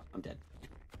 Ow, I'm dead.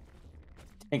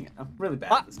 Dang it, I'm really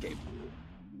bad at this game.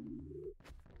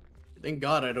 Thank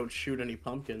God I don't shoot any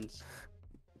pumpkins.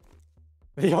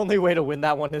 The only way to win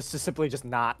that one is to simply just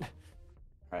not.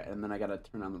 Alright, and then I gotta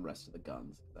turn on the rest of the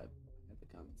guns, because I have the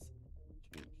guns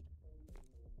changed.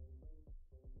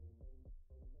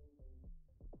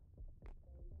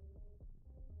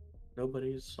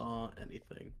 Nobody saw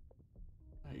anything.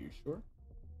 Are you sure?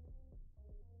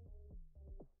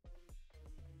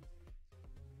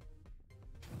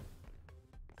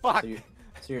 Fuck.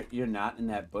 So you're not in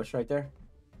that bush right there?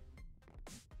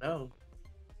 No.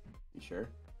 You sure?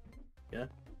 Yeah.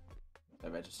 I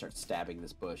bet you start stabbing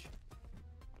this bush.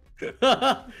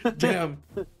 Damn.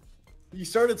 You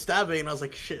started stabbing and I was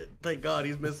like, shit, thank God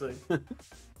he's missing.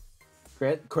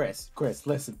 Chris,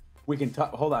 listen. We can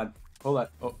talk. Hold on. Oh,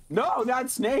 no, not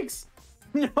snakes.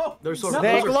 No. They're sort of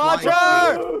Snake those are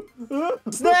flying.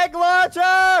 launcher! Snake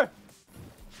launcher!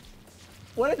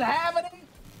 What is happening?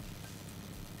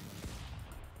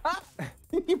 Ah,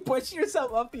 you push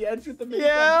yourself off the edge with the minigun.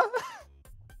 Yeah.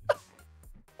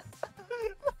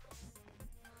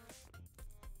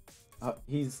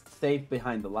 He's safe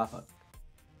behind the lava.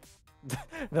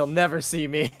 They'll never see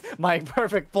me. My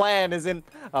perfect plan is in.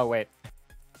 Oh wait.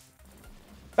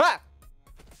 Ah!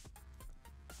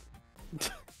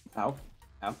 Ow.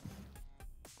 Ow.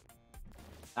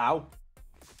 Ow.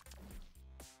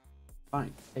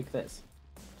 Fine. Take this.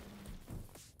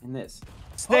 And this.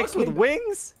 Snakes with snake-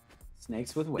 wings?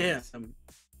 Snakes with wings. Yeah.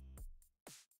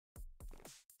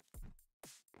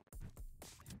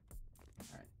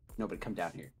 Alright. Nobody come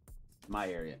down here. It's my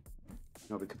area.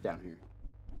 Nobody come down here.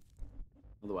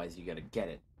 Otherwise, you gotta get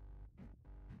it.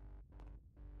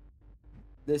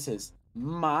 This is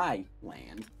my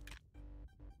land.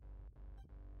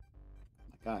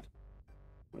 Oh my god.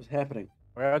 What's happening?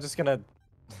 We're just gonna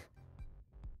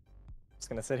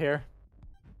sit here.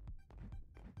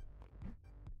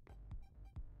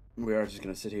 We are just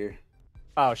gonna sit here.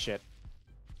 Oh shit.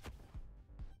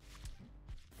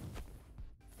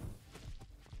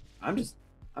 I'm just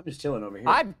chilling over here.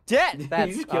 I'm dead. Did That's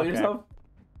you just kill okay. yourself?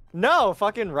 No,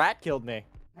 fucking rat killed me.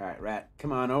 Alright, Rat,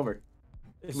 come on over.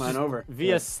 It's Come on just over.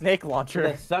 via snake To launcher.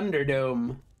 the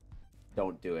Thunderdome.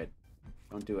 Don't do it.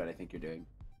 Don't do what I think you're doing.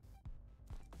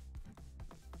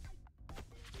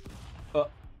 Oh.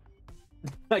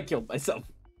 I killed myself.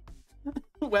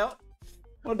 Well.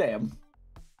 Oh, damn.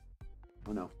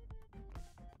 Oh, no.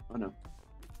 Oh, no.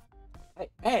 Hey,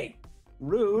 hey!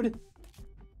 Rude.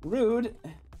 Rude.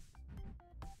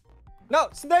 No,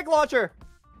 snake launcher.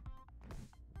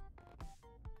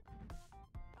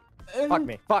 Fuck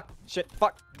me. Fuck. Shit.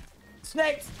 Fuck.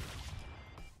 Snakes!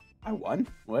 I won.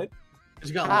 What?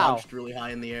 Just got How? launched really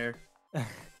high in the air.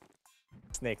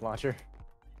 Snake launcher.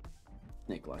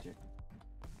 Snake launcher.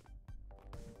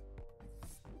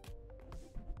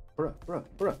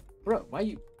 Bruh, why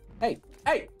you... Hey,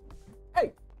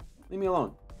 leave me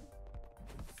alone.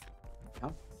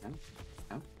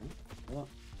 Well,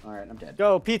 all right, I'm dead.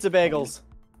 Go, pizza bagels.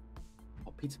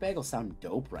 Oh, pizza bagels sound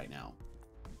dope right now.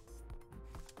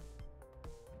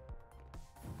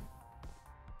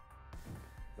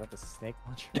 Is that the snake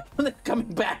launcher? They're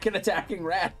coming back and attacking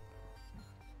Rat.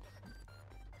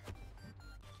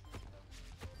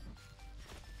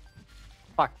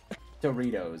 Fuck.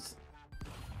 Doritos.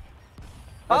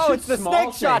 Oh, It it's the shoots small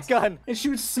snake snakes. shotgun. It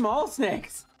shoots small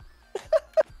snakes.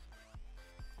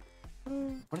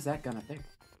 What is that gun up there?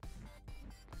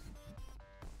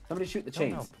 Somebody shoot the Don't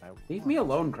know, chains. but I Leave me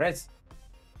alone, Chris.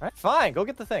 All right, fine. Go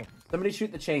get the thing. Somebody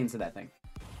shoot the chains of that thing.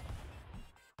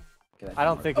 Get that I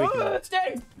don't thing think we over. can. Oh,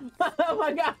 snakes! Oh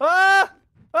my god! Ah!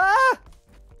 Ah!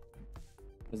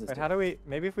 What does this Wait, do? how do we?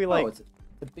 Maybe if we Oh, like. it's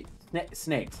the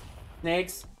snakes.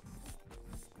 Snakes.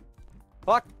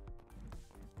 Fuck.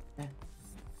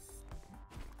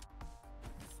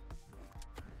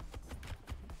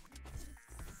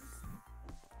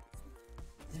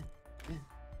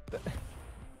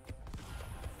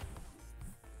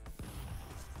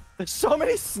 There's so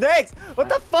many snakes. What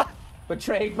the fuck?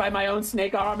 Betrayed by my own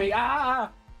snake army. Ah!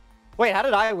 Wait, how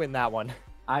did I win that one?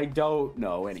 I don't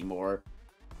know anymore.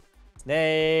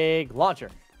 Snake launcher.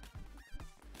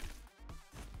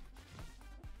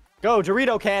 Go,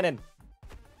 Dorito cannon.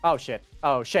 Oh shit.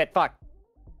 Oh shit. Fuck.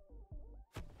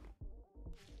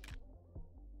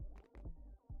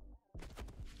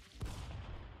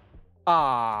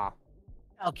 Ah.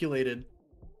 Calculated.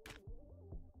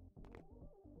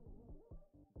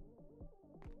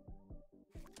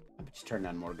 I'm just turning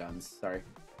on more guns. Sorry.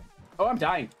 Oh, I'm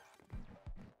dying.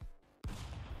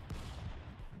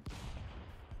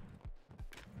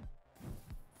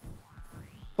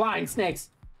 Flying snakes.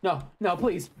 No, no,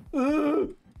 please. Ugh.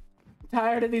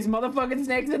 Tired of these motherfucking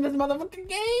snakes in this motherfucking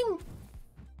game.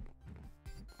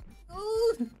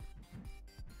 Ugh.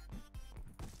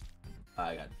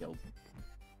 I got killed.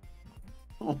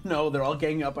 Oh no, they're all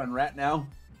ganging up on Rat now.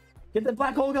 Get the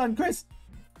black hole gun, Chris.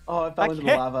 Oh, I fell into the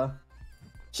can't. lava.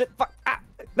 Shit. Fuck. Ah.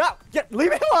 No. Get.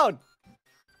 Leave me alone.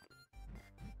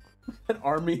 An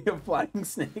army of flying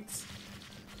snakes.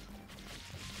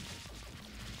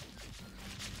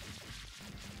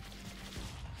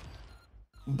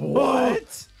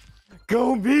 What?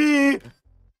 Go me.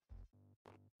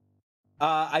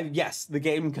 Yes, the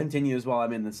game continues while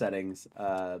I'm in the settings.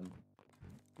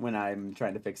 When I'm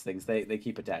trying to fix things, they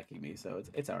keep attacking me, so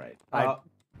it's all right.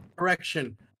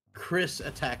 Correction. Chris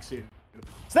attacks you.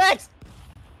 Snakes.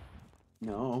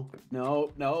 No.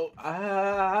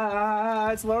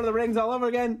 It's Lord of the Rings all over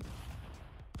again.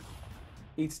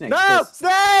 Eat snakes. No. Chris.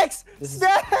 Snakes. This is-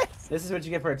 Snakes. This is what you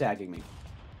get for attacking me.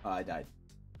 Oh, I died.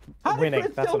 How did Winning,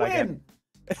 Chris that's still what I get. win?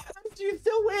 How did you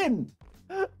still win?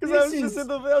 Because I This was just is-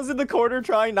 I was in the corner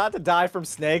trying not to die from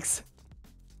snakes.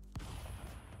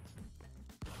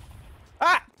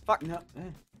 Ah! Fuck. No.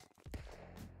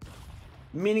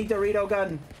 Mini Dorito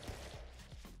gun.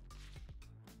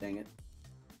 Dang it.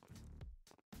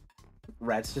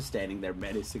 Rat's just standing there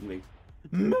menacingly.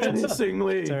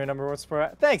 Menacingly. So your number one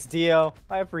sport. Thanks, Dio.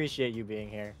 I appreciate you being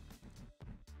here.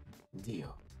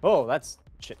 Dio. Oh, that's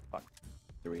shit. Fuck.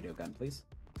 Dorito gun, please.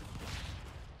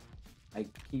 I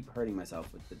keep hurting myself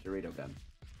with the Dorito gun.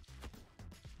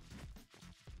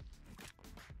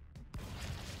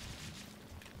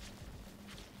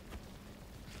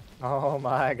 Oh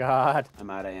my god. I'm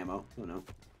out of ammo. Oh no.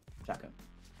 Shotgun.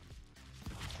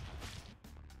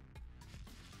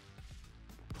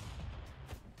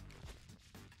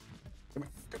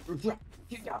 Come here.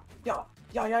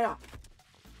 Yeah.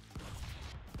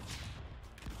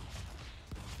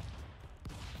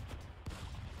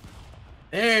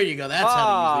 There you go. That's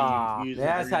how you use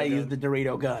That's the how you Dorito use the gun.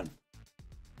 Dorito gun.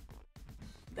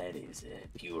 That is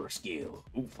pure skill.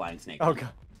 Ooh, flying snake. Oh god.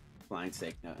 Flying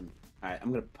snake. Nothing. All right,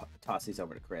 I'm gonna toss these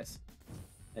over to Chris.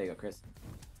 There you go, Chris.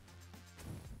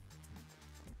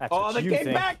 That's Oh, what they you came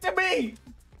think. back to me!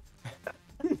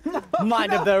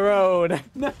 Mind of their own.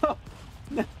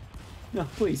 No,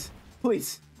 please.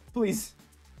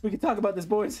 We can talk about this,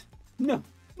 boys. No.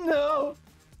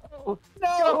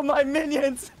 Oh, my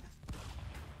minions.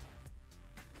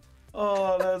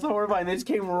 Oh, that's horrifying. They just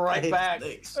came right hate back.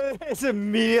 snakes. It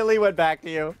immediately went back to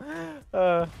you.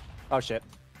 Oh shit.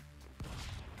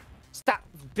 Stop,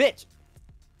 bitch.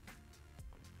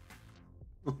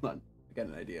 Hold on. I got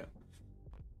an idea.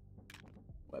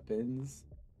 Weapons.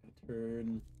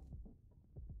 Turn.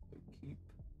 Keep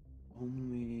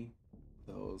only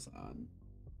those on.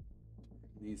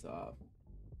 Turn these off.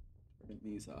 Turn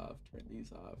these off. Turn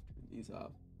these off. Turn these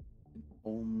off. And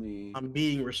only. I'm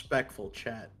being respectful,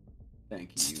 chat.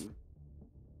 Thank you.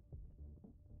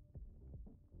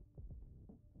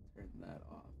 Turn that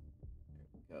off.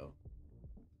 There we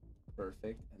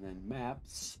Perfect. And then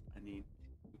maps. We're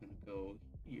gonna go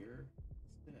here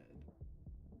instead.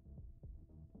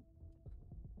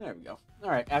 There we go.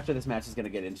 All right. After this match is gonna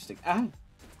get interesting. Ah.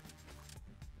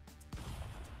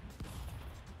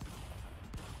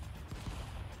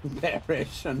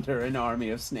 Perish under an army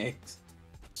of snakes.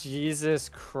 Jesus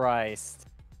Christ.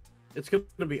 It's gonna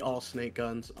be all snake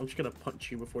guns. I'm just gonna punch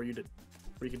you before you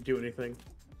can do anything.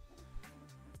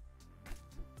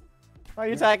 Why are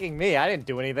you attacking me? I didn't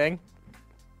do anything.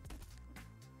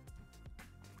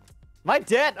 My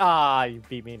dead. Ah, you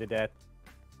beat me to death.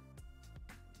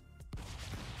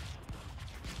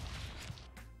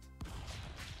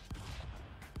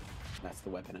 That's the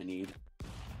weapon I need.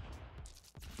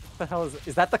 What the hell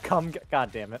is that the cum?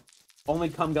 God damn it. Only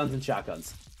cum guns and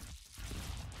shotguns.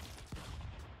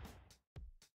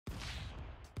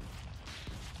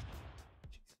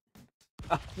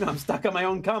 No, I'm stuck on my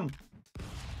own cum.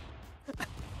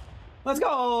 Let's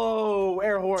go!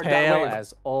 Air horde. Tale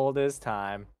as old as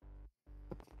time.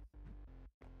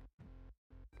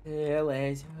 Tale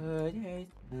as old as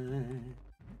time.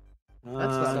 That's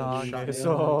not a Song shotgun. as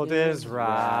old as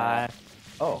right.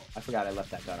 Oh, I forgot I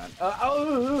left that gun on.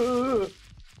 Oh!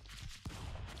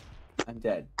 I'm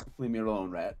dead. Leave me alone,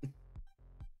 rat.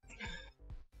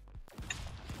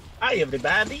 Hi,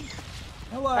 everybody.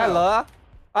 Hello. Hello.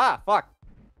 Ah, fuck.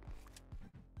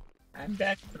 I'm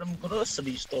back from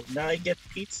grocery store. Now I get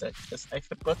pizza because I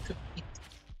forgot to eat.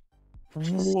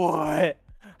 What?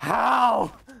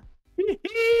 How? Am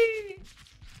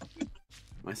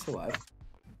I still alive?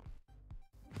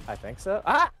 I think so.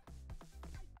 Ah!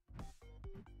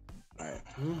 Alright.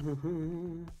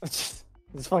 Just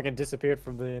fucking disappeared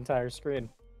from the entire screen.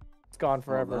 It's gone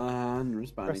forever. Hold on.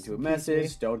 Responding Rest to a in peace, message.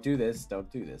 me. Don't do this. Don't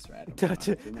do this, rat. I'm responding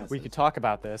to a We message. could talk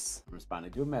about this. I'm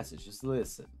responding to a message. Just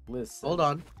listen. Listen. Hold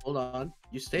on.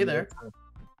 You stay there.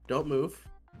 Don't move.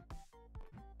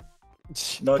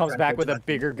 No Comes time back for with a talking.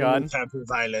 bigger No gun. time for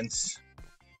violence.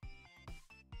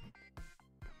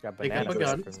 Got Pick up banana a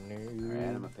gun. for Alright, new-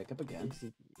 I'm gonna pick up again.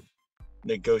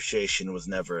 Negotiation was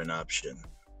never an option.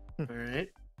 All right.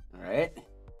 Alright.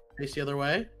 Face the other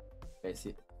way.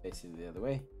 Facing the other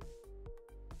way.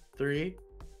 3,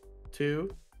 2,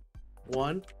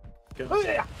 1, go. Oh,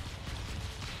 yeah.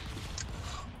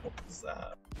 What was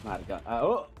that? Not a gun.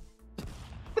 Oh.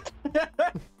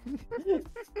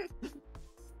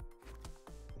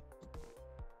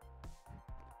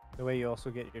 The way you also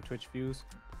get your Twitch views.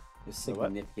 There's So what?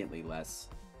 significantly less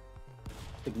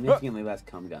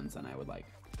cum guns than I would like.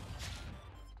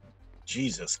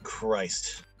 Jesus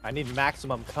Christ. I need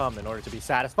maximum cum in order to be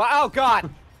satisfied. Oh god!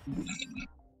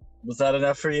 Was that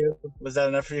enough for you? Was that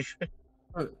enough for you?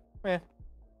 Eh.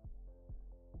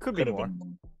 Could be Could have more. been more.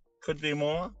 Could be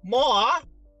more. More?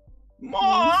 More?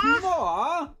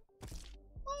 Aw.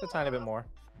 Just a tiny bit more.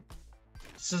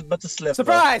 This is but a slip.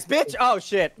 Surprise, bitch! Oh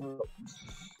shit!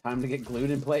 Time to get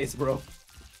glued in place, bro.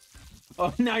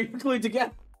 Oh, now you're glued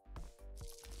together.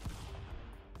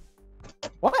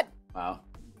 What? Wow.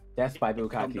 Death by I'm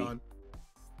Bukkake. done.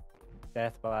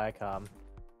 Death by cum.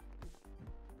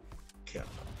 Okay.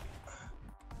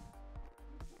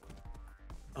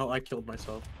 Oh, I killed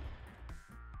myself.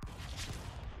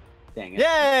 Dang it.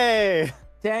 Yay!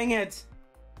 Dang it.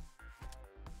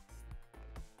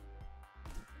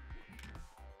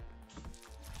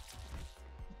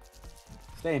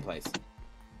 Stay in place.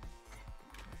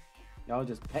 Y'all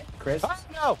just hey, Chris, Oh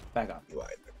no! back up. You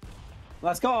either.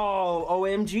 Let's go.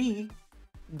 OMG.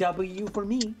 W for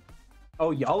me.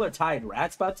 Oh, y'all are tied.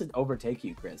 Rat's about to overtake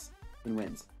you, Chris. And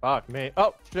wins. Fuck me.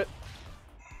 Oh shit.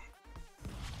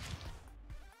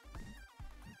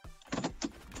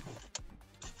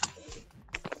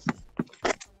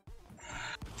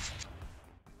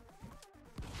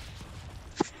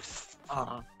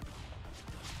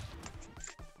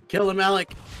 Kill him,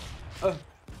 Alec. Let's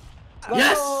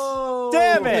Yes! go!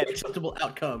 Damn it! Acceptable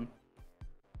outcome.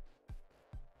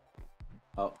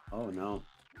 Oh no.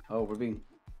 Oh, we're being.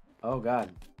 Oh god.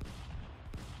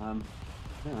 Yeah.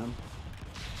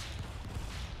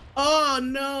 Oh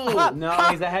no! No,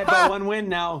 he's ahead by one win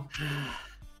now.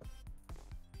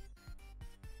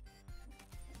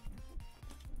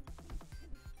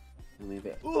 Leave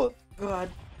it. Oh god.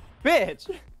 Bitch!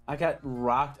 I got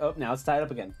rocked. Oh, now it's tied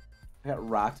up again. I got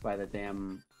rocked by the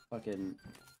damn fucking.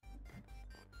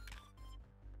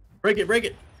 Break it, break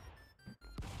it.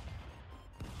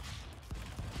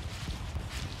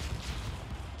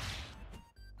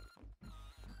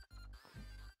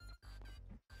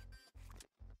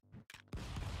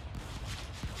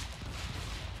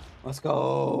 Let's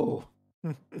go.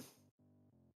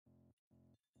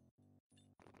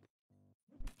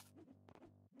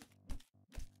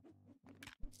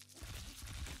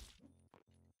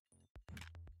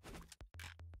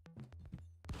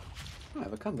 I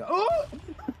have a cum gun. Oh!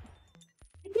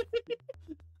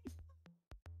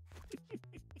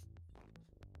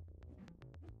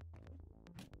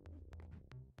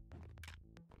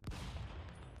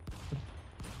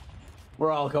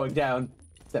 We're all going down,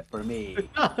 except for me.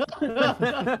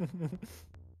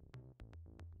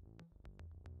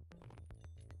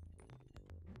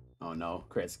 Oh no,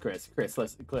 Chris,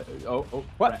 listen. Oh,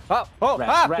 What? Rat, Oh,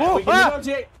 rat, oh, we can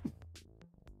negotiate.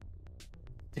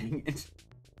 Dang it.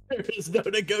 There is no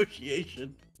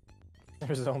negotiation.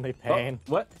 There's only Oh, pain.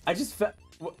 what? I just felt.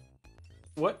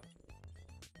 What?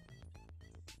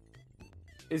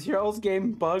 Is your old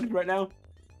game bugged right now?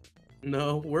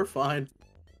 No, we're fine.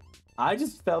 I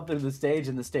just fell through the stage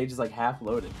and the stage is like half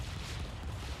loaded.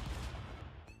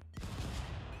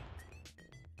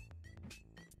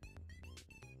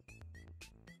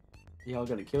 Y'all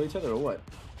gonna kill each other or what?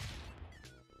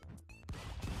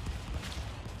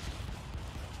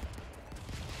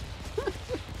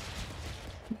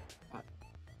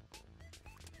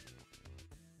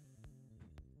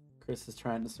 Chris is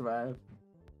trying to survive.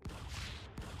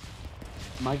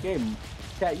 My game.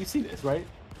 Cat, you see this, right?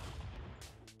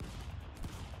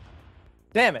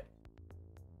 Damn it.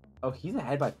 Oh, he's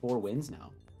ahead by 4 wins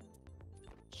now.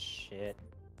 Shit.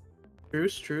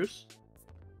 Truce.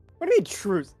 What do you mean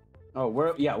truce? Oh,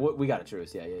 we got a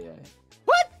truce. Yeah.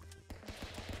 What?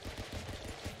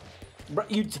 Bro,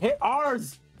 you hit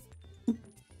ours.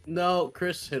 No,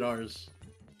 Chris hit ours.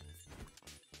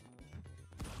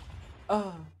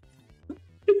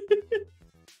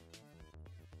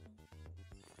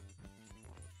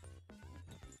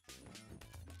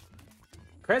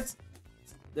 Chris,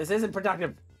 this isn't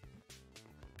productive.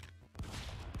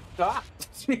 Ah,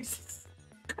 Jesus.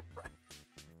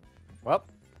 Well,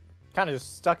 kind of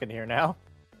just stuck in here now.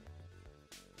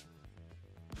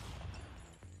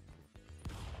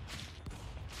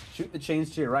 Shoot the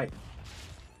chains to your right.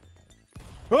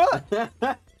 Ah!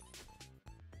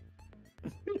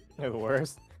 The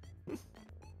worst.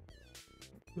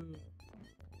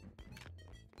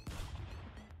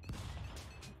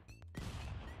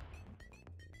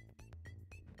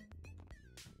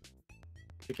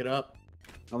 Pick it up.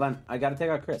 Hold on, I gotta take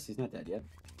out Chris. He's not dead yet.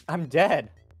 I'm dead.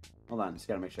 Hold on, just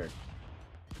gotta make sure.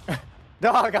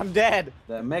 Dog, I'm dead.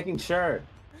 I'm making sure.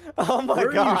 Oh my Where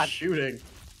are you god. shooting?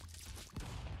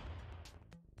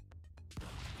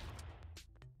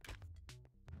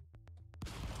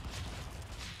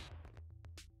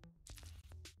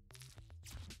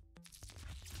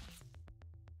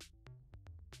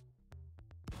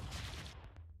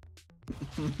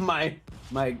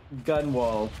 my gun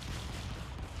wall.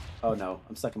 Oh no,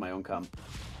 I'm stuck in my own cum.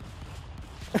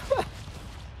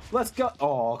 Let's go.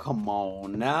 Oh, come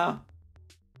on now.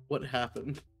 What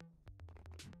happened?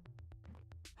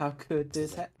 How could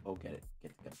this happen? Oh, get it.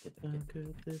 How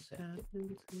could this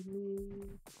happen to me?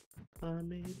 I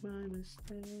made my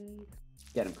mistake.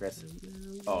 Get him, Chris.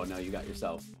 Oh no, you got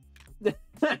yourself.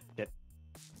 Shit.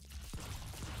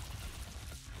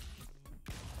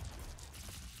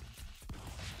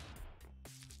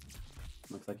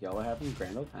 Looks like y'all are having a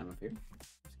grand old time up here.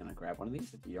 Just gonna grab one of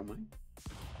these if you don't mind.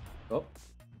 Oh.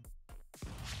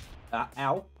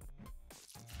 Ow.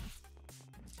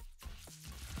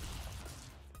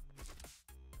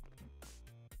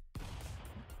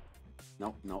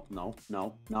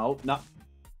 No.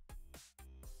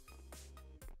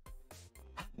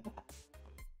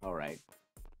 All right.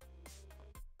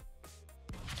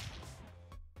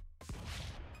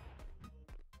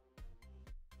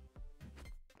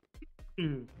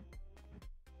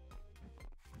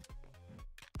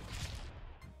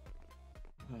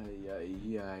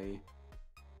 Ay.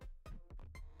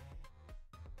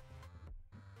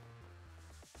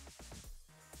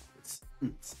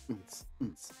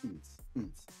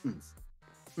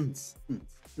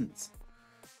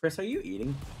 Chris, are you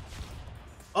eating?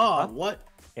 Oh, Huh? what?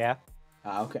 Yeah,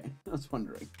 Okay. I was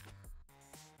wondering.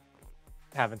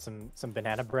 having some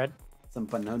banana bread. Some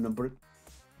banana bread.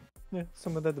 Yeah,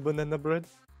 some of that banana bread.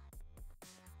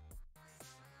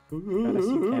 Look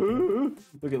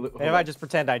at. Maybe if I just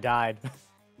pretend I died,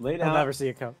 Lay I'll down. never see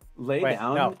it come. Lay Wait,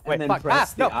 down no, and wait, then fuck.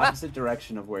 press No, the opposite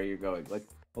direction of where you're going. Like,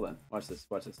 hold on, watch this.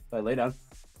 If I lay down.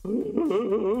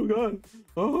 Oh god.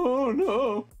 Oh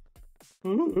no.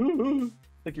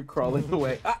 Like you're crawling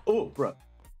away. Oh, bro.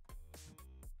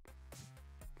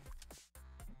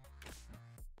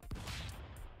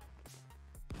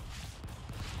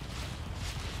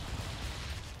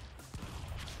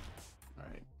 All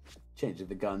right. Changing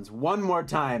the guns one more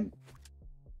time.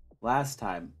 Last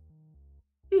time.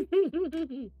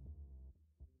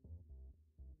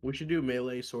 We should do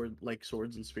melee swords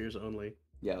and spears only.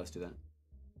 Yeah, let's do that.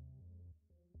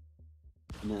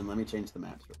 And then let me change the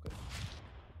maps real quick.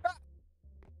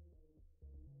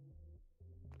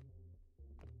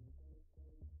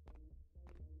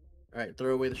 All right,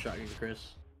 throw away the shotgun,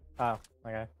 Chris. Oh,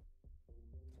 okay.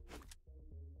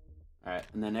 All right,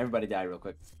 and then everybody die real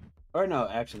quick. Or no,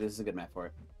 actually, this is a good map for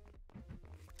it.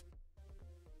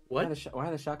 What? Why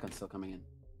are the shotguns still coming in?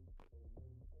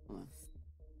 Hold on.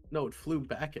 No, it flew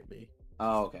back at me.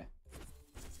 Oh, okay.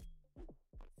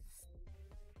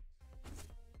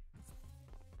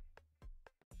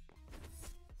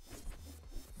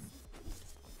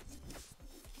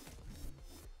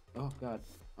 Oh god.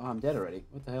 Oh, I'm dead already.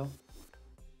 What the hell?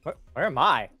 Where am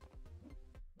I?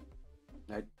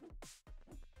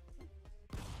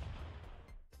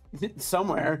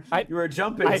 Somewhere. You were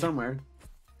jumping somewhere.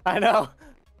 I know.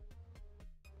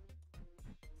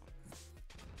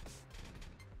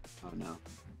 Oh no.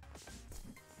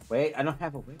 Wait, I don't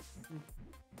have a whip.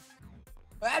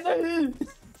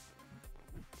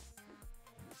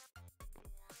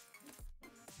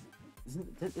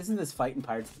 Isn't this fighting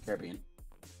Pirates of the Caribbean?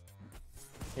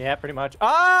 Yeah, pretty much.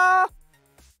 Ah!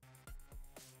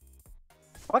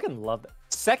 Fucking love that.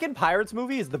 Second Pirates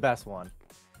movie is the best one.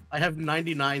 I have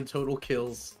 99 total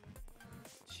kills.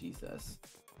 Jesus.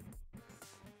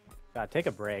 God, take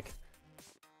a break.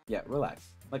 Yeah, relax.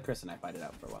 Let Chris and I fight it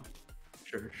out for a while.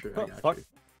 Sure, Oh, I got fuck. you.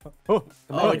 Oh,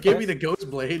 Oh, on, it gave Chris. me the ghost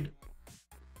blade.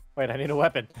 wait, I need a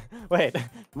weapon. Wait.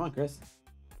 Come on, Chris.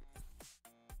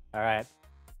 All right.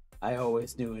 I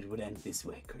always knew it would end this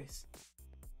way, Chris.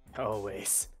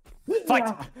 Always.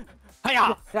 Fight!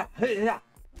 Hiya!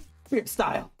 Weird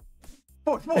style.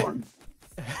 Fourth form.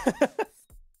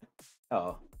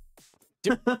 Oh.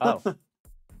 Oh.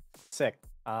 Sick.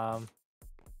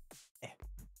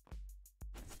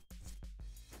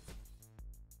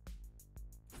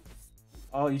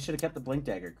 Oh, you should have kept the blink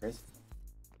dagger, Chris.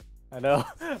 I know.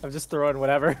 I'm just throwing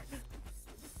whatever.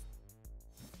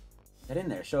 Get in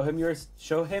there. Show him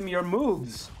your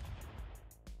moves.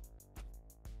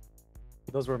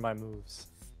 Those were my moves.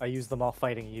 I used them all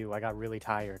fighting you. I got really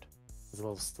tired. I was a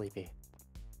little sleepy.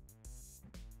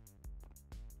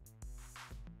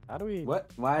 How do we... What?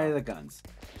 Why are the guns?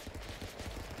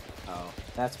 Oh,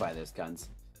 that's why there's guns.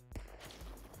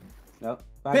 Nope.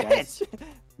 Bye, guys. Bitch!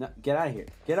 No, get out of here.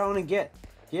 Get on and get.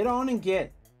 Get on and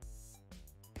get.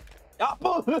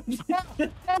 Oh, what's that? I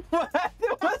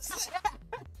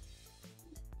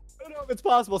don't know if it's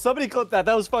possible. Somebody clip that.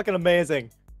 That was fucking amazing.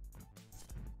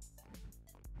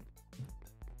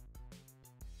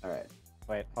 All right.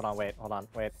 Wait, hold on, wait, hold on,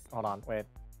 wait, hold on, wait.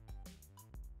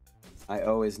 I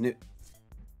always knew.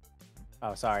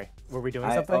 Oh, sorry. Were we doing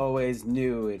I something? always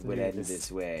knew it would Dude, end this-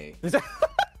 this way.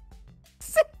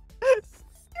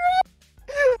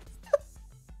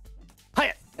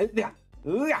 Hiya! Yeah.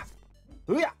 Yeah.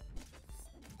 Yeah.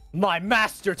 My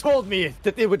master told me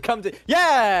that they would come to.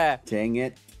 Yeah! Dang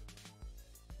it.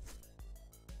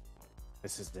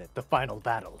 This is it. The final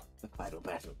battle. The final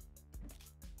battle.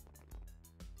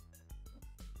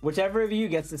 Whichever of you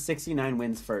gets the 69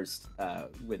 wins first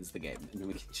wins the game, and then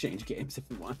we can change games if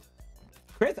we want.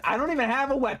 Chris, I don't even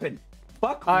have a weapon.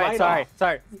 Fuck All right, right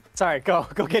off. sorry. Go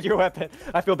get your weapon.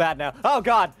 I feel bad now. Oh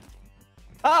god.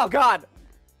 Oh god.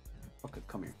 Okay,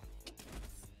 come here.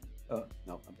 Oh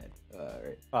no, I'm dead.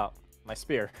 Alright. Oh, my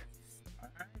spear.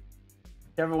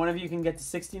 Whichever one of you can get to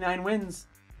 69 wins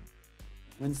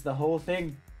wins the whole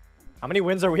thing. How many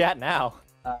wins are we at now?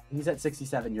 He's at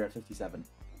 67. You're at 57.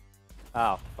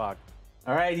 Oh fuck.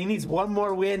 All right, he needs one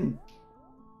more win.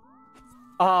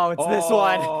 Oh, it's this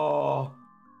one. Oh.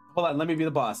 Hold on, let me be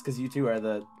the boss, because you two are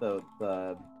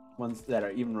the ones that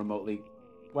are even remotely.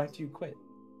 Why'd you quit?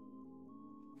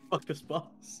 Fuck this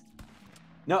boss.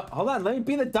 No, hold on, let me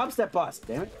be the dubstep boss.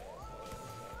 Damn it.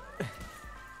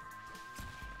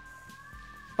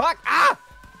 Fuck! Ah!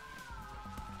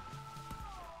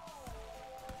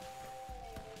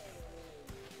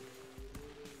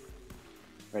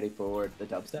 Ready for the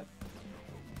dubstep?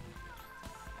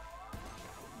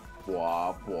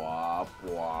 Bwah, bwah,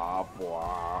 bwah,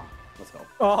 bwah. Let's go.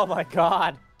 Oh my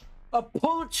god. A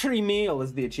poultry meal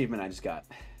is the achievement I just got.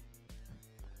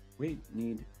 We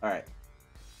need... Alright.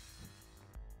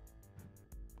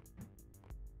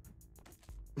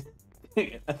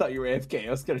 I thought you were AFK.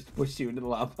 I was gonna push you into the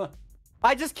lava.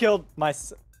 I just killed my.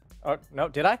 Oh no,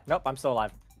 did I? Nope, I'm still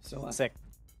alive. So Sick.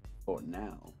 for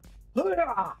now.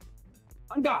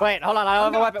 I'm gone. Wait, hold on. I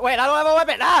don't have a weapon. Wait, I don't have a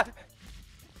weapon. Ah!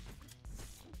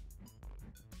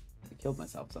 I killed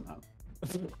myself somehow.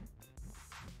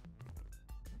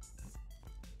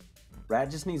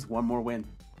 Brad just needs one more win.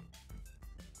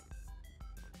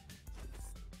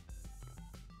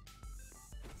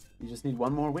 You just need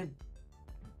one more win.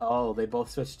 Oh, they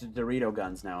both switched to Dorito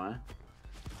guns now, huh?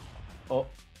 Oh.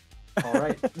 All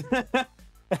right.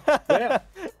 Yeah.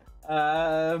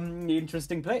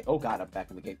 Interesting play. Oh god, I'm back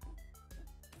in the game.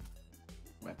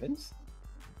 Weapons?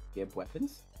 Give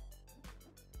weapons?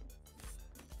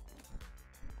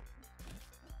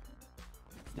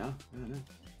 No.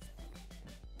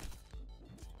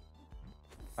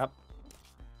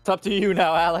 It's up to you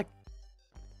now, Alec.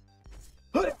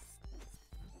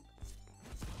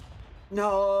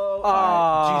 No.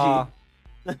 Aw.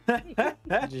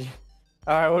 GG.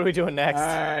 All right, what are we doing next?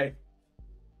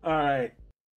 All right.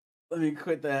 Let me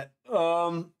quit that.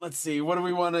 Let's see. What do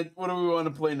we want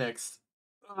to play next?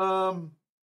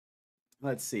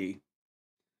 Let's see.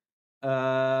 We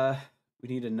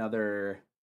need another.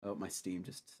 Oh, my Steam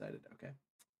just decided. Okay.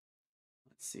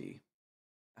 Let's see.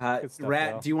 Good stuff,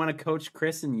 Rat, though. do you want to coach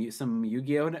Chris and some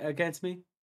Yu-Gi-Oh against me?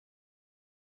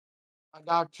 I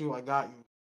got you.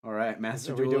 All right,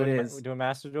 Master Are we Duel it doing, is. we doing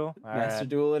Master Duel? All Master right.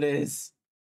 Duel it is.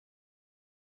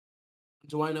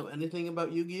 Do I know anything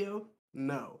about Yu-Gi-Oh?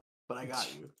 No, but I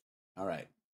got you. All right.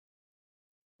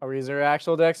 Are we using our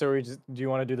actual decks, or do you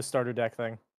want to do the starter deck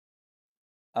thing?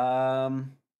 Here, I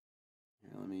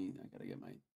gotta get my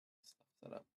stuff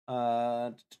set up.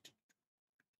 Just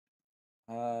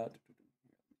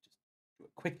do a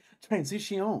quick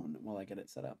transition while I get it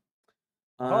set up.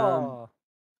 Oh.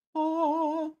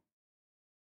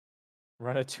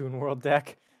 Run a Toon World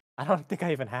deck. I don't think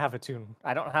I even have a Toon.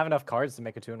 I don't have enough cards to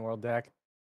make a Toon World deck.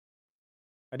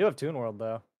 I do have Toon World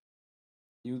though.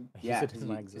 I use Yeah, it in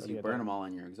my because you Exodia burn deck. them all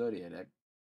in your Exodia deck.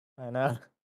 I know.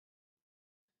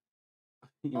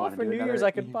 You Oh, want for New Year's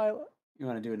I could buy. You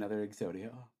want to do another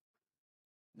Exodia? Oh.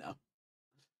 No,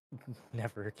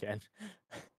 Never again.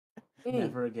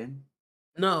 never again.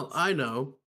 No, I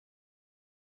know.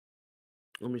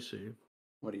 Let me see.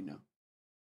 What do you know?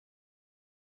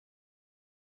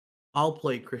 I'll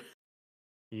play Chris.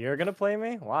 You're gonna play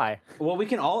me? Why? Well, we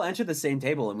can all enter the same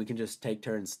table and we can just take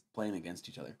turns playing against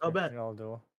each other. I'll bet. We all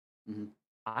do. Mhm.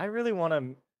 I really want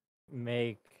to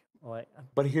make like.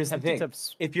 But here's the tempted thing: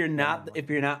 to if you're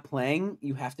like- not playing,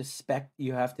 you have to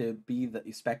be the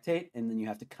spectate, and then you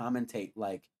have to commentate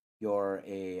like you're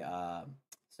a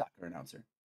soccer announcer.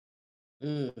 I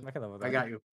can live with I that. got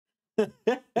you.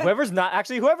 Whoever's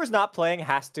not playing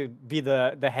has to be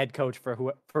the head coach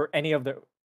for any of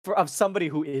of somebody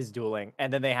who is dueling,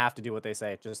 and then they have to do what they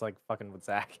say, just like fucking with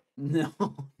Zach. No,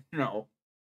 no,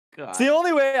 God. It's the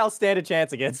only way I'll stand a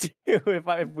chance against you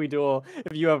if we duel.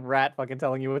 If you have Rat fucking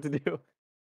telling you what to do.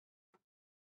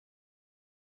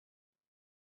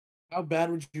 How bad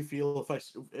would you feel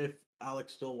if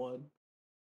Alex still won?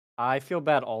 I feel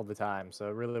bad all the time, so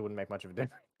it really wouldn't make much of a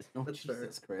difference. Oh, That's fair.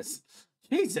 Jesus, Chris.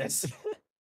 Jesus.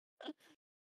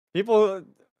 People,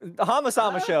 the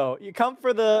Hamasama show. You come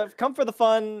for the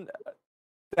fun.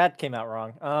 That came out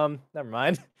wrong. Never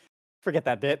mind. Forget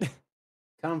that bit.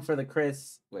 Come for the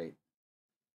Chris. Wait.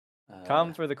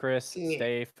 Come for the Chris. Yeah.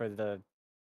 Stay for the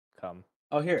come.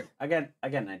 Oh, here. I got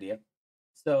an idea.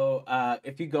 So,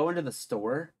 if you go into the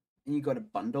store and you go to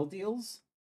bundle deals,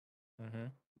 Mm-hmm.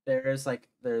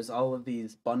 there's all of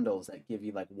these bundles that give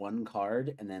you like one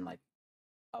card and then like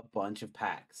a bunch of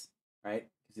packs, right?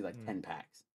 Gives you like 10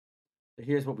 packs. So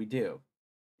here's what we do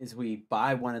is we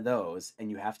buy one of those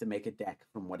and you have to make a deck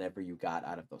from whatever you got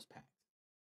out of those packs.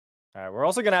 All right, we're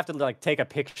also gonna have to like take a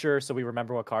picture so we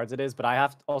remember what cards it is, but I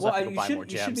have to also have to go buy more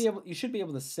gems. You should be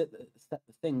able to set the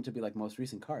thing to be like most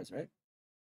recent cards, right?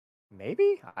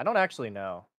 Maybe? I don't actually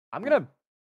know. I'm gonna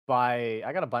buy.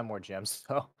 I gotta buy more gems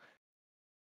though.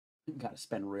 You gotta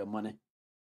spend real money.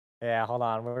 Yeah, hold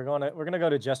on. We're gonna go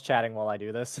to just chatting while I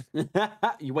do this.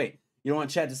 You wait. You don't want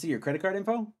Chad to see your credit card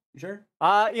info? You sure?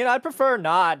 I'd prefer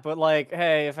not, but like,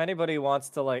 hey, if anybody wants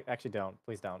to like, actually, don't.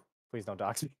 Please don't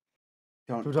dox me.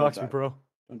 Don't Dox me, bro.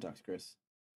 Don't dox Chris.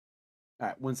 All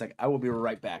right, 1 second. I will be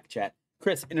right back, chat.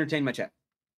 Chris, entertain my chat.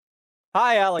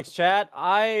 Hi, Alex chat.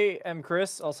 I am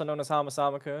Chris, also known as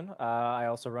Hamasama-kun. I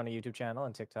also run a YouTube channel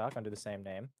and TikTok under the same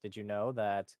name. Did you know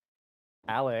that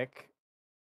Alec,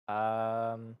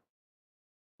 well,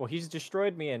 he's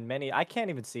destroyed me in many. I can't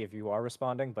even see if you are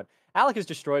responding, but Alec has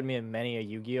destroyed me in many a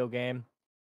Yu-Gi-Oh game.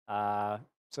 So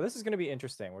this is gonna be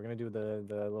interesting. We're gonna do the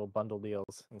little bundle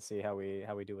deals and see how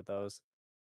we do with those.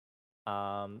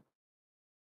 We're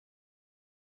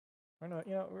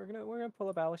gonna pull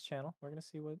up Alec's channel. We're gonna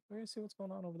see what's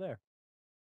going on over there.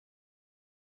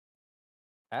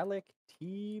 Alec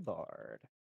T Bard.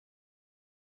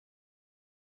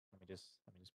 Let me just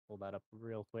pull that up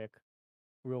real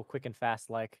quick and fast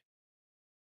like.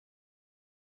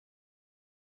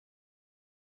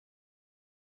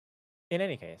 In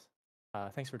any case,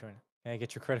 Thanks for joining. Can I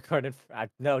get your credit card?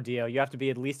 No, Dio. You have to be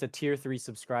at least a tier 3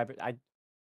 subscriber. Did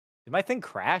my thing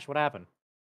crash? What happened?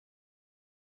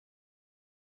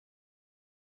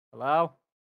 Hello?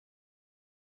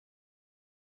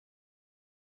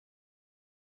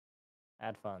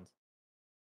 Add funds.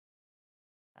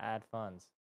 Add funds.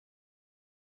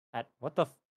 What the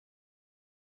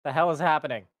hell is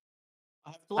happening? I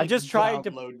have to I'm just trying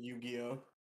to download Yu-Gi-Oh.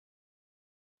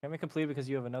 Payment complete because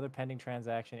you have another pending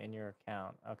transaction in your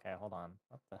account. Okay, hold on.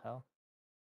 What the hell?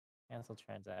 Cancel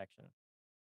transaction.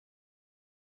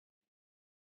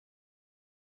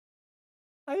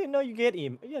 I didn't know you get I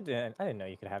didn't know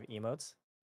you could have emotes.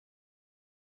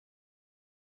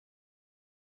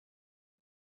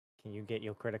 Can you get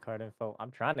your credit card info? I'm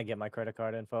trying to get my credit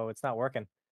card info. It's not working.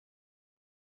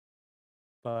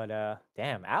 But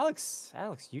damn, Alex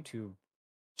YouTube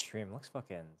stream looks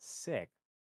fucking sick.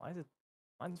 Why is it?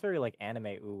 Mine's very like anime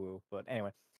ooh. But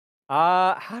anyway,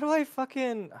 how do I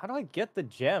get the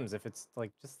gems if it's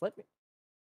like just let me?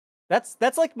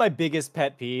 That's like my biggest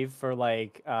pet peeve for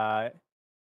like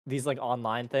these like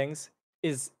online things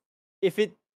is if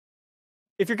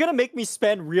you're gonna make me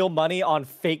spend real money on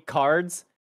fake cards,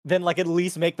 then like at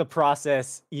least make the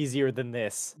process easier than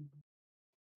this.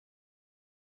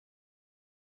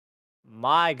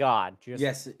 My God.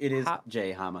 Yes, it is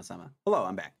Jay Hama-sama. Hello,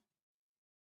 I'm back.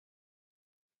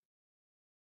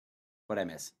 What'd I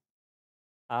miss?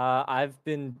 I've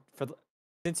been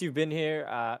since you've been here.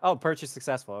 Oh, purchase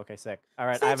successful. Okay, sick. All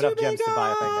right, I have enough gems to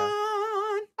buy a thing now.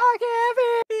 I can't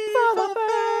be for the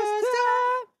first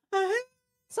time.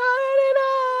 Saturday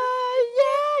night,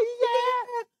 yeah.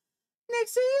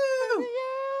 Next to you.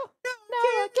 No,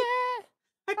 I can't.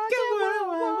 I get what I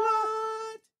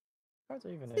want. Cards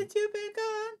are even in. Since you've been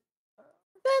gone.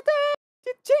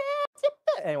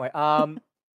 Anyway,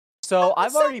 so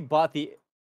I've already bought the.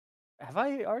 Have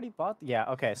I already bought? Yeah.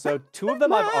 Okay. So 2 of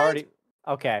them I've already.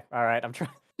 Okay. All right. I'm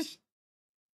trying.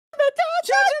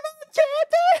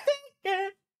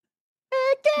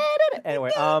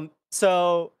 Anyway,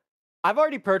 so I've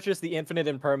already purchased the Infinite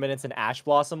Impermanence and Ash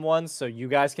Blossom ones, so you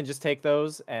guys can just take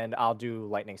those, and I'll do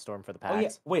Lightning Storm for the packs. Oh yeah.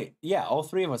 Wait. Yeah. All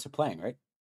 3 of us are playing, right?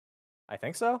 I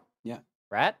think so. Yeah.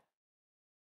 Rat,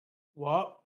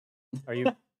 What? are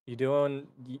you doing?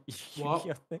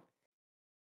 What?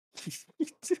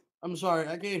 I'm sorry,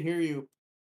 I can't hear you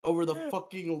over the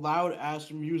fucking loud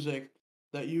ass music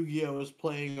that Yu-Gi-Oh is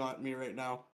playing on me right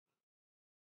now.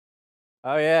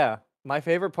 Oh yeah. My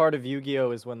favorite part of Yu-Gi-Oh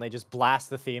is when they just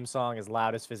blast the theme song as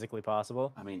loud as physically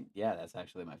possible. I mean, yeah, that's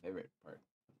actually my favorite part of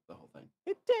the whole thing.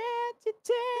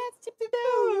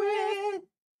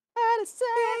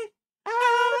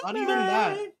 Not even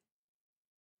that.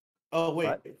 Oh wait,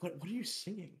 What? what are you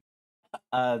singing?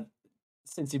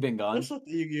 Since you've been gone. That's not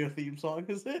the Yu-Gi-Oh theme song,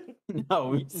 is it?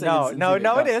 No,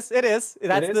 no, it is. It is.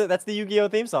 That's the Yu-Gi-Oh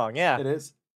theme song. Yeah. It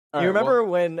is. You remember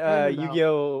when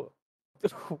Yu-Gi-Oh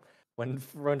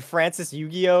when Francis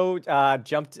Yu-Gi-Oh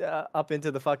jumped up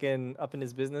into the fucking up in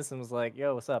his business and was like,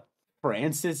 "Yo, what's up?"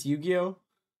 Francis Yu-Gi-Oh?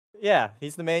 Yeah,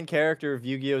 he's the main character of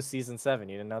Yu-Gi-Oh season 7.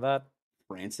 You didn't know that?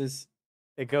 Francis?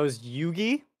 It goes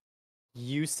Yugi,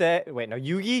 Yugi,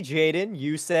 Jaden,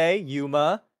 Yusei,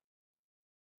 Yuma,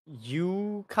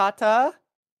 Yukata,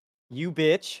 you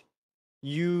bitch,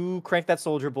 you crank that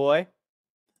soldier boy,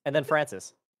 and then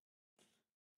Francis.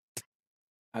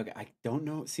 Okay, I don't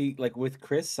know. See, like with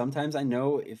Chris, sometimes I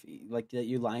know if like that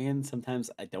you lying.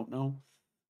 Sometimes I don't know.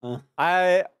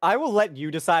 I will let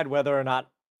you decide whether or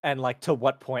not and like to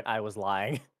what point I was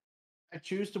lying. I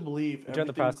choose to believe During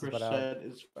the everything process, Chris but, said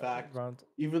is fact,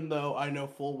 even though I know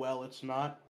full well it's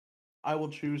not. I will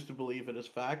choose to believe it is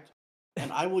fact,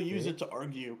 and I will use it to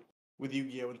argue with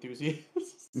Yu-Gi-Oh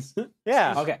enthusiasts.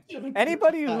 Yeah. Okay.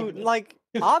 Anybody who like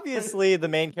obviously the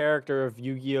main character of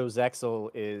Yu-Gi-Oh! Zexal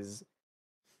is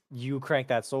you crank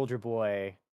that soldier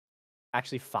boy.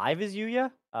 Actually, 5 is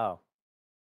Yuya? Oh.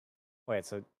 Wait,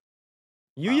 so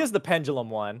Yuya's the pendulum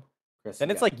one. Chris,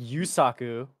 Then it's like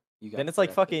Yusaku. Then it's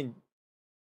like fucking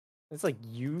it's like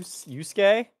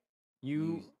Yusuke.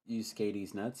 You skate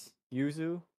these nuts.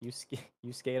 Yuzu.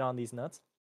 You skate on these nuts.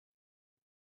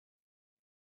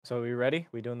 So are we ready?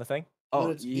 We doing the thing? Oh,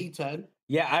 it's E10.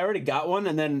 Yeah, I already got one,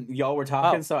 and then y'all were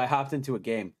talking, so I hopped into a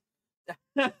game.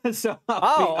 So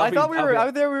I thought we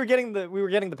were getting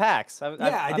the packs.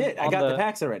 I did. I got the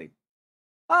packs already.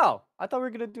 Oh, I thought we were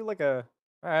gonna do like a.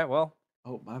 All right, well.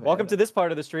 Oh my bad. Welcome to this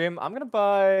part of the stream. I'm gonna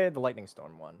buy the Lightning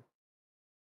Storm one.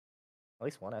 At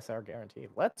least one SR guaranteed.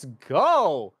 Let's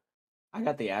go. I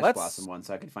got the Ash Blossom one,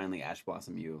 so I could finally Ash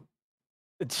Blossom you.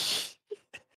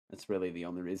 That's really the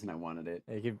only reason I wanted it.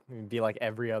 You could be like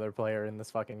every other player in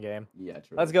this fucking game. Yeah,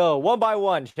 true. Let's go 1 by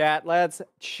 1, chat. Let's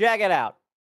check it out.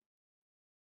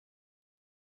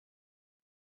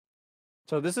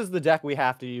 So this is the deck we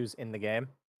have to use in the game.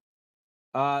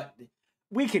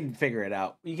 We can figure it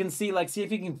out. You can see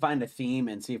if you can find a theme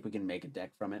and see if we can make a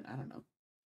deck from it. I don't know.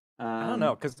 I don't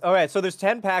know, because all right, so there's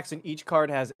 10 packs and each card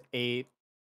has 8,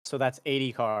 so that's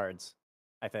 80 cards,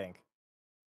 I think.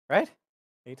 Right?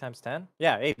 8 times 10?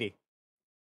 Yeah, 80.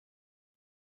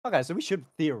 Okay, so we should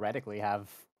theoretically have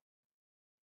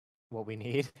what we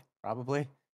need, probably.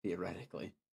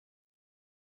 Theoretically.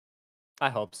 I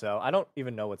hope so. I don't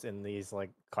even know what's in these like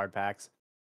card packs.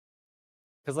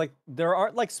 Because like there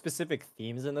aren't like specific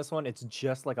themes in this one. It's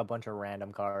just like a bunch of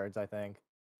random cards, I think.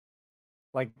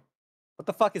 Like, what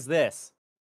the fuck is this?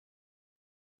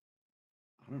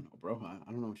 I don't know, bro. I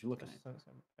don't know what you're looking at.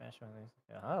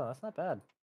 Oh, that's not bad.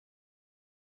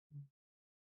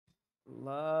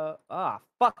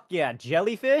 Fuck yeah,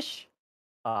 jellyfish?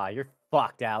 You're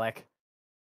fucked, Alec.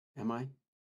 Am I?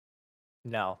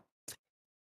 No.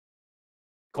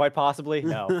 Quite possibly,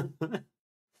 no. So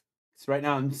right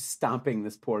now I'm stomping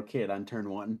this poor kid on turn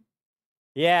 1.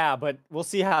 Yeah, but we'll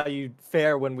see how you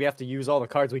fare when we have to use all the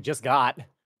cards we just got.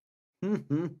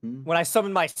 When I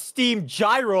summon my Steam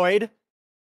Gyroid.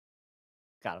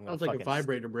 God, I'm gonna Sounds like a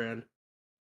vibrator brand.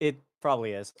 It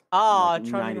probably is. Like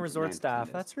Charming 99% Resort Staff.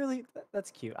 is. That's really,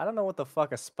 that's cute. I don't know what the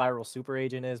fuck a Spiral Super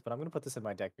Agent is, but I'm gonna put this in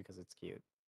my deck because it's cute.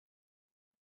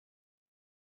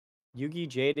 Yugi,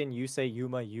 Jaden, Yusei,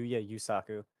 Yuma, Yuya,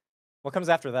 Yusaku. What comes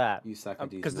after that? Yusaku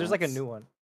Because there's like a new one.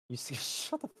 You see,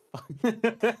 shut the fuck.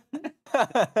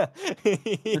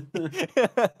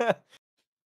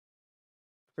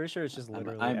 Pretty sure it's just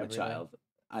literally. I'm a everything. child.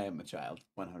 I am a child.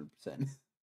 100%.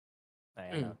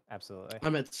 I know, absolutely.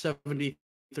 I'm at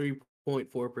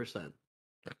 73.4%.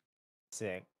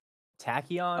 Sick.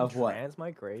 Tachyon Of what?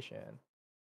 Transmigration.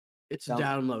 It's Down-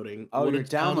 downloading. Oh, What you're it's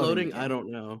downloading the I game. don't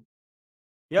know.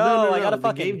 Yo, No, I got a the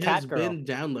fucking game cat has girl. been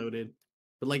downloaded,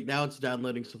 but like now it's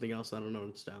downloading something else. I don't know what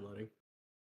it's downloading.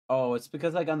 Oh, it's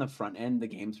because like on the front end the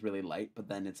game's really light, but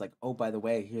then it's like, oh, by the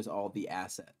way, here's all the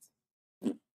assets.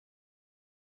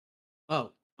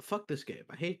 Oh, fuck this game.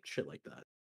 I hate shit like that.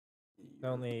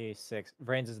 Only 6.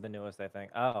 Brains is the newest, I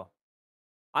think. Oh.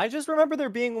 I just remember there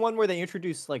being one where they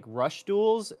introduced like rush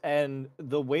duels, and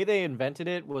the way they invented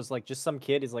it was like just some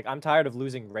kid is like, I'm tired of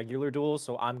losing regular duels,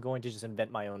 so I'm going to just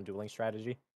invent my own dueling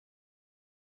strategy.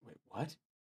 Wait, what?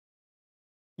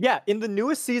 Yeah, in the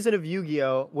newest season of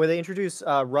Yu-Gi-Oh, where they introduce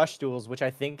rush duels, which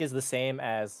I think is the same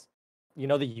as, you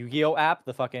know, the Yu-Gi-Oh app,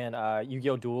 the fucking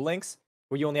Yu-Gi-Oh Duel Links,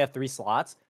 where you only have 3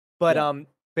 slots. But Yeah.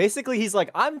 basically he's like,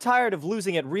 I'm tired of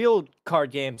losing at real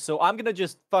card games, so I'm gonna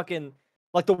just fucking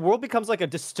like the world becomes like a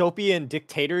dystopian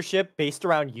dictatorship based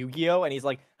around Yu-Gi-Oh, and he's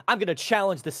like, I'm gonna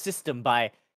challenge the system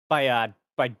by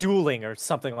dueling or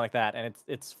something like that, and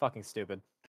it's fucking stupid.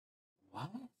 What?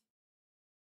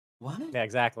 What? Yeah,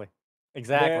 exactly.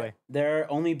 Exactly. There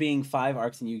only being 5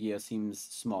 arcs in Yu-Gi-Oh seems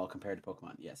small compared to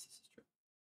Pokemon. Yes, this is true.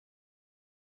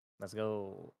 Let's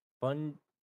go.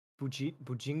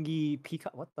 Bujingi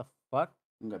Peacock. What the fuck?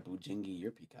 I'm gonna Bujingi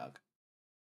your peacock.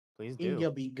 Please do.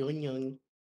 You'll be going.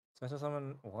 Special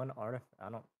summon 1 artifact. I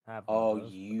don't have. Oh, one of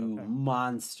those, but you okay.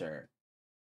 monster.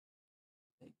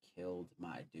 They killed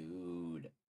my dude.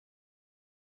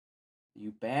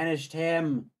 You banished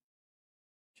him.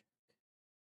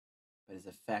 But his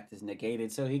effect is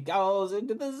negated, so he goes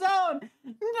into the zone.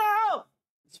 No!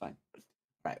 It's fine. All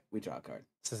right, we draw a card.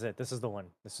 This is it. This is the one.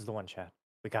 This is the one, chat.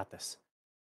 We got this.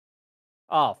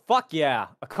 Oh, fuck yeah.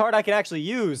 A card I can actually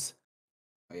use.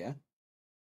 Oh, yeah?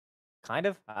 Kind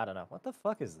of. I don't know. What the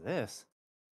fuck is this?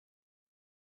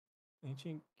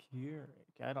 Ancient Cure.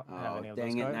 I don't have Oh, any of those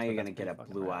dang it. cards, Now but you're that's going to get pretty a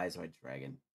fucking blue rad. eyes white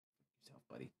dragon. Yourself,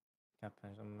 buddy.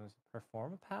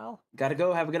 Perform a pal? Gotta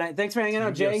go. Have a good night. Thanks for hanging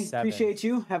out, Yu-Gi-Oh! Jay. 7 Appreciate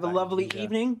you. Have a by lovely Ninja.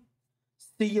 evening.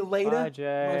 See you later, Bye,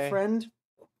 Jay. my friend.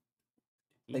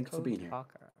 Thanks for Eco being here.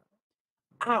 Talker.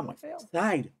 Ow, my Fail.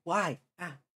 side. Why?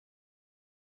 Ah.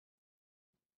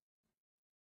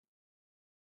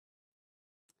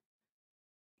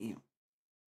 Ew.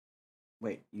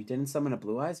 Wait, you didn't summon a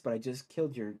blue eyes, but I just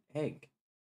killed your egg.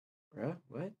 Bruh,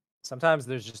 what? Sometimes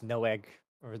there's just no egg,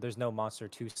 or there's no monster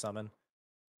to summon.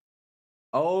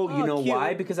 Oh, you Oh, know why?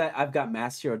 cute. Because I've got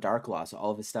Master Hero Dark Law, so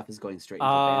all of his stuff is going straight into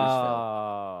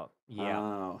Banishville. Yeah.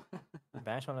 Oh.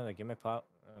 Banish one of the gimmick pot.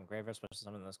 Graveyard special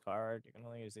summon this card. You can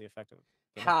only use the effect of.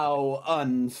 How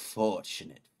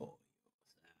unfortunate for you,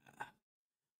 sir.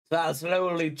 So I'll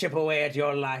slowly chip away at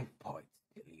your life points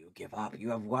till you give up. You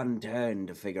have 1 turn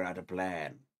to figure out a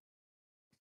plan.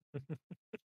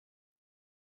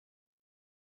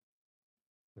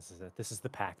 This is it. This is the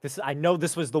pack. I know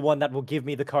this was the one that will give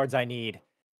me the cards I need.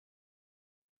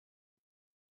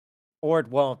 Or it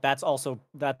won't. That's also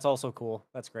cool.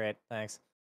 That's great. Thanks.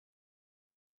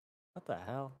 What the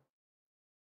hell?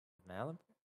 Malibu?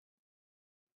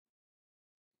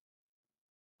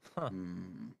 Huh.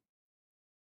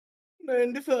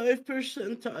 95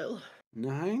 percentile.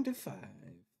 95.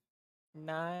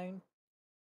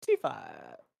 95.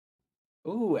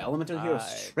 Ooh, elemental hero I-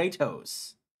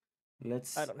 Stratos.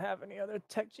 Let's. I don't have any other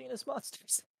tech genus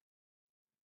monsters.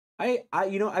 I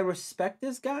respect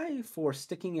this guy for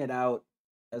sticking it out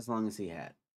as long as he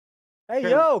had. Hey, Sure.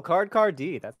 yo, card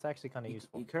D. That's actually kind of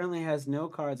useful. He currently has no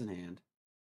cards in hand.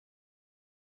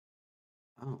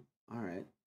 Oh, all right.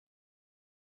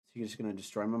 So you're just gonna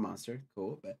destroy my monster.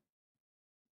 Cool, but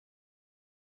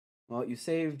well, you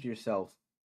saved yourself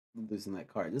losing that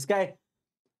card. This guy,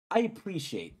 I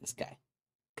appreciate this guy,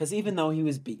 because even though he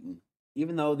was beaten,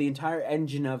 even though the entire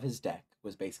engine of his deck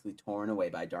was basically torn away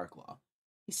by Dark Law,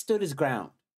 he stood his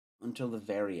ground until the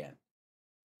very end,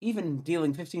 even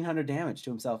dealing 1,500 damage to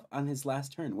himself on his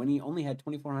last turn when he only had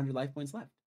 2,400 life points left.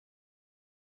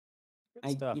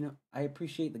 Good stuff. I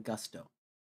appreciate the gusto,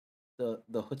 the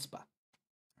chutzpah,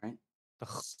 right? The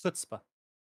chutzpah.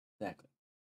 Exactly.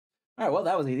 All right, well,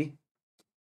 that was easy.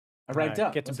 I ranked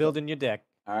up. Get to Let's build go. in your deck.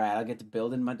 All right, I'll get to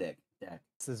build in my deck.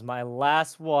 This is my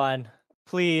last one.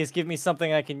 Please give me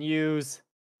something I can use.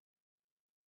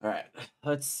 All right,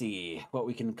 let's see what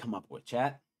we can come up with,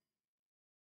 chat.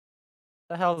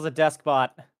 The hell is a desk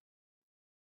bot?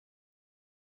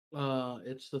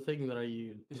 It's the thing that I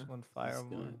use. This one fire, Just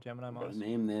gonna- one Gemini I'm gonna monster.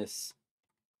 name this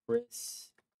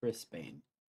Chris Bane.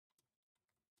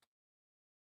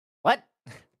 What?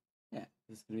 Yeah,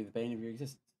 this is gonna be the bane of your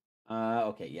existence.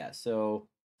 Okay, yeah. So,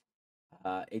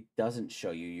 it doesn't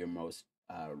show you your most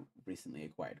recently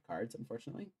acquired cards,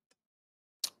 unfortunately.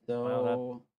 So,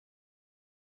 Well,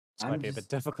 This I'm might be a just-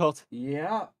 bit difficult.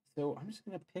 yeah. So I'm just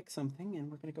gonna pick something,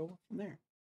 and we're gonna go from there.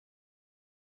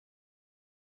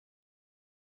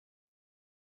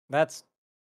 That's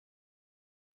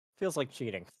feels like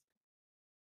cheating.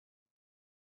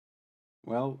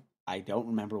 Well, I don't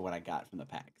remember what I got from the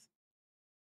packs.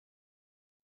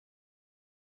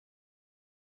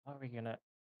 How are we gonna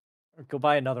go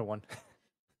buy another one?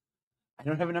 I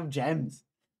don't have enough gems.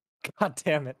 God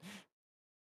damn it!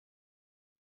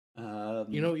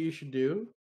 You know what you should do?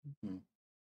 Hmm.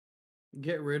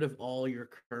 Get rid of all your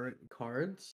current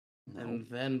cards no, and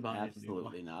then buy a new one.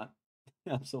 absolutely not.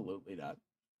 Absolutely not.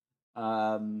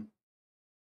 Um,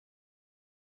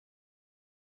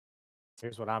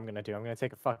 Here's what I'm gonna do. I'm gonna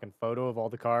take a fucking photo of all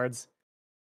the cards,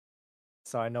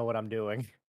 so I know what I'm doing.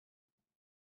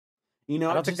 you know,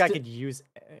 I don't think just I to- could use.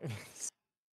 see.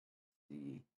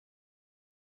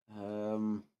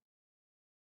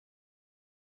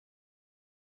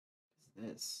 What's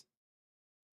this?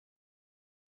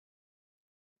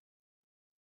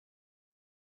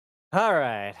 All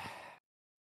right,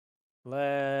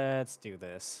 let's do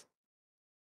this.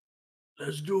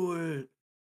 Let's do it.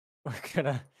 We're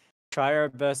gonna try our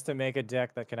best to make a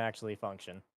deck that can actually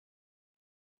function.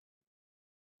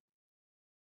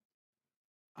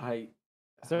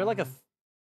 Is there like a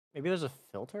maybe there's a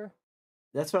filter?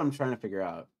 That's what I'm trying to figure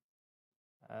out.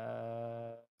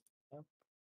 Yep.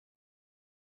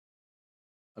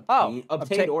 Obtained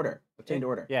obtain- order. Obtained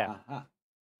order. yeah. Aha.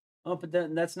 Oh, but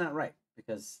then that's not right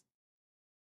because.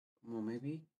 Well,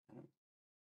 maybe I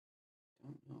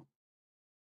don't know.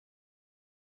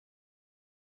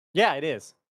 Yeah, it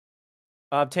is.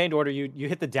 Obtained order. You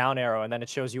hit the down arrow and then it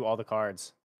shows you all the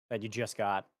cards that you just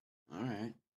got. All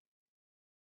right.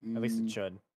 At least it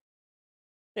should.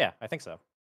 Yeah, I think so.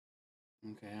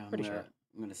 Okay, Pretty sure.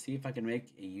 I'm gonna see if I can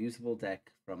make a usable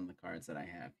deck from the cards that I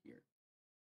have here.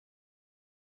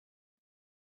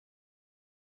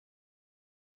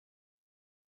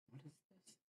 What is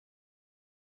this?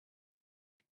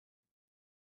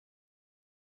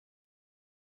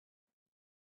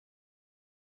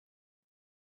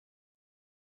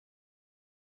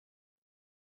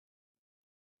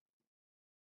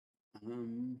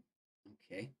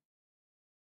 Okay.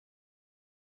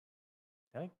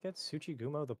 Did I get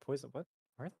Tsuchigumo the poison? What?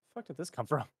 Where the fuck did this come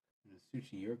from?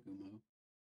 Sushi your Gumo.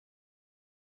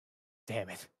 Damn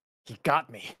it. He got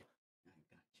me. I got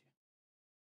you.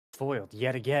 Foiled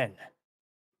yet again.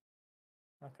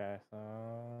 Okay, so.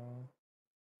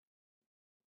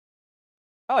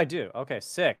 Oh, I do. Okay,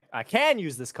 sick. I can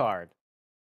use this card.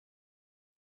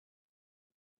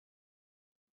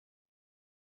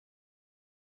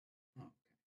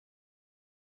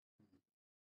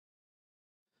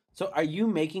 So, are you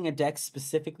making a deck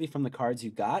specifically from the cards you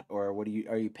got, or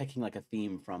are you picking like a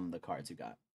theme from the cards you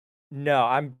got?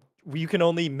 No, you can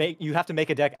only you have to make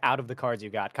a deck out of the cards you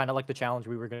got, kind of like the challenge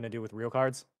we were going to do with real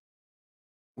cards.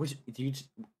 Which do you just,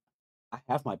 I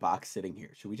have my box sitting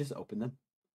here. Should we just open them?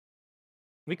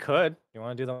 We could. You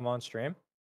want to do them on stream?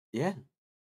 Yeah.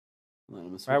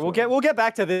 All right, we'll get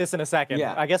back to this in a second.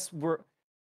 Yeah. I guess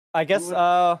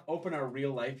open our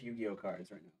real life Yu-Gi-Oh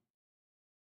cards right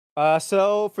now.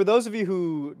 So for those of you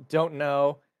who don't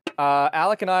know,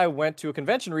 Alec and I went to a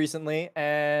convention recently,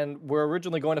 and we're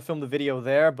originally going to film the video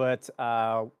there, but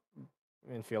I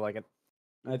didn't feel like it.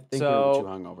 I think we were too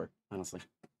hungover, honestly.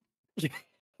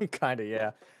 Kinda,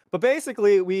 yeah. But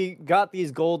basically, we got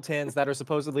these gold tins that are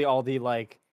supposedly all the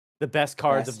best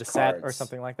cards of the set or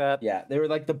something like that. Yeah, they were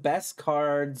like the best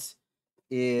cards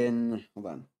in. Hold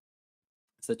on.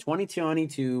 It's the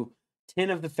 2022 Tin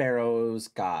of the Pharaoh's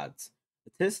Gods.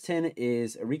 This tin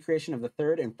is a recreation of the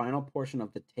third and final portion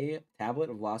of the Tablet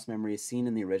of Lost Memories seen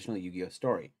in the original Yu-Gi-Oh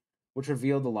story, which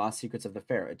revealed the lost secrets of the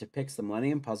Pharaoh. It depicts the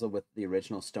Millennium Puzzle with the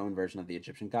original stone version of the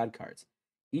Egyptian god cards.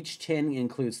 Each tin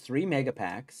includes 3 mega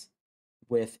packs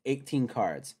with 18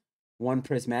 cards. 1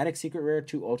 prismatic secret rare,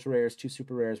 2 ultra rares, 2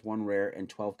 super rares, 1 rare, and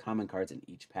 12 common cards in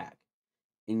each pack,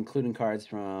 including cards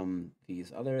from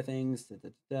these other things,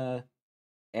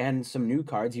 and some new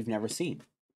cards you've never seen.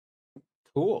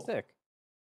 Cool. Sick.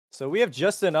 So we have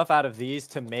just enough out of these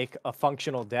to make a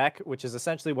functional deck, which is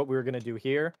essentially what we were going to do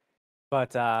here.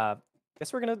 But I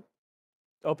guess we're going to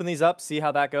open these up, see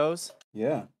how that goes.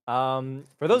 Yeah.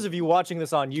 For those of you watching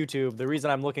this on YouTube, the reason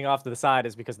I'm looking off to the side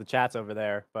is because the chat's over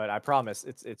there. But I promise,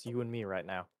 it's you and me right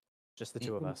now, just the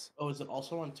two of us. Oh, is it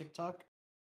also on TikTok?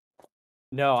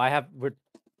 No, we're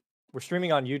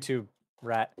streaming on YouTube.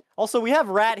 Rat. Also, we have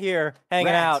Rat here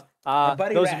hanging out.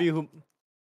 Those Rat.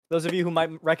 of you who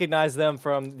might recognize them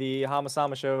from the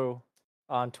Hamasama show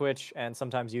on Twitch and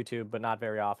sometimes YouTube, but not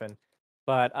very often.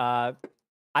 But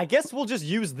I guess we'll just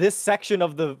use this section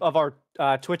of our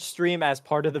Twitch stream as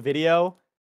part of the video.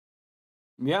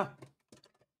 Yeah.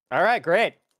 All right,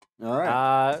 great. All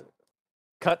right.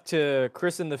 Cut to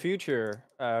Chris in the future,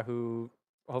 who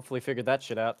hopefully figured that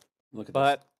shit out. Look at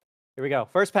this. Here we go.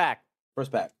 First pack.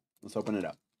 First pack. Let's open it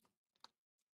up.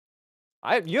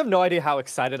 You have no idea how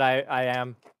excited I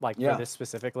am for Yeah. this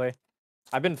specifically.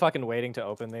 I've been fucking waiting to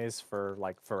open these for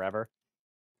forever.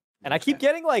 And I keep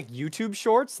getting YouTube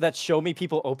shorts that show me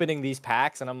people opening these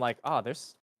packs, and I'm like, oh,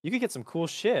 you could get some cool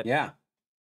shit. Yeah.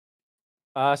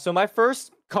 So my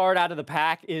first card out of the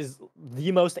pack is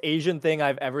the most Asian thing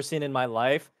I've ever seen in my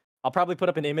life. I'll probably put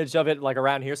up an image of it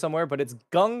around here somewhere, but it's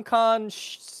Gungkan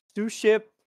Suship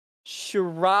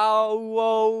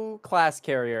Shirawo class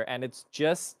carrier, and it's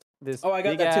just this I got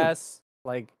big that too. ass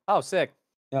oh, sick.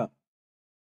 Yeah.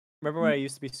 Remember when I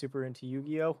used to be super into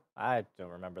Yu-Gi-Oh? I don't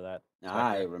remember that.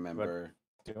 I remember.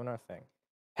 Doing our thing.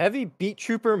 Heavy Beat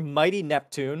Trooper Mighty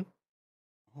Neptune,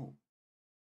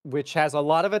 which has a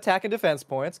lot of attack and defense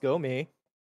points. Go me.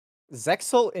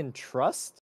 Zexal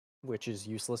Entrust, which is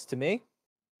useless to me.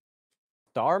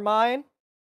 Star Mine.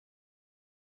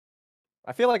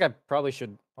 I feel like I probably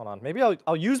should. Hold on. Maybe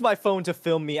I'll use my phone to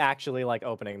film me actually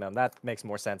opening them. That makes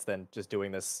more sense than just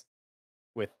doing this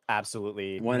with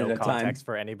absolutely no context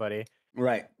for anybody.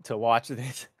 Right. To watch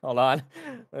this. Hold on.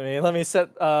 Let me set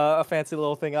a fancy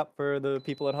little thing up for the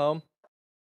people at home.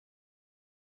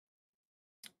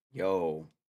 Yo.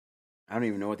 I don't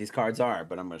even know what these cards are,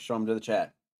 but I'm going to show them to the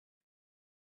chat.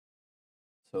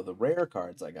 So the rare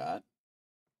cards I got.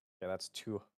 Yeah, that's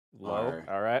too low.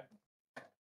 All right.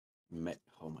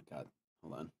 Oh my god.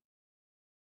 Hold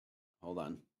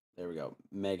on. There we go.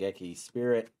 Megeki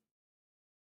Spirit.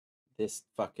 This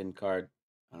fucking card.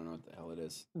 I don't know what the hell it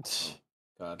is. Oh,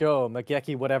 god. Go,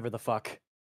 Megeki, whatever the fuck.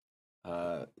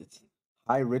 It's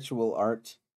High Ritual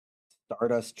Art,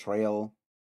 Stardust Trail,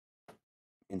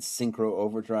 and Synchro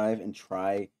Overdrive, and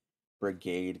Tri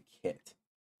Brigade Kit.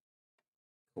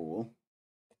 Cool.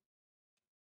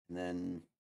 And then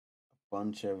a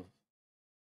bunch of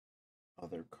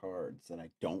other cards that I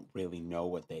don't really know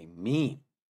what they mean,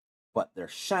 but they're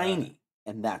shiny,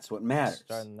 and that's what matters.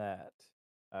 Starting that.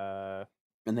 And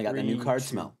they got the new card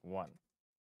smell. 1.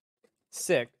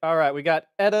 Sick. All right, we got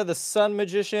Edda the Sun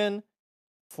Magician,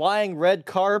 Flying Red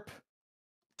Carp,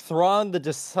 Thrawn the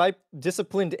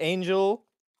Disciplined Angel,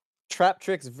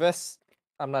 Traptrix Vest.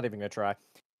 I'm not even gonna try.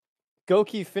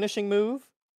 Goki Finishing Move,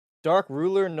 Dark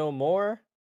Ruler No More.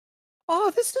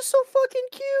 Oh, this is so fucking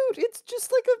cute. It's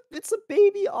just it's a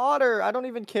baby otter. I don't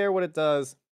even care what it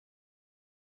does.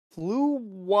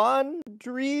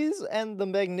 Fluwandries and the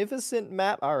Magnificent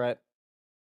Map. All right.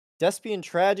 Despian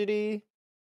Tragedy,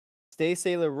 Stay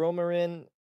Sailor Romarin,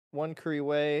 One Curry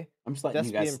Way. I'm just letting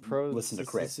you guys listen to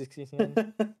Chris.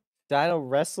 Dino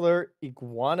Wrestler,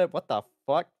 Iguana. What the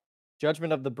fuck?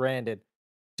 Judgment of the Branded.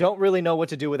 Don't really know what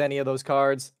to do with any of those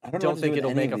cards. I don't know what to do think with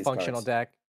it'll any make of a these functional cards.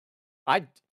 deck.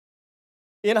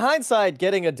 In hindsight,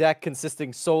 getting a deck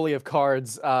consisting solely of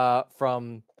cards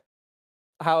from,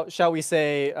 how shall we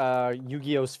say,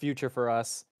 Yu-Gi-Oh's future for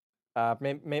us,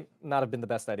 may not have been the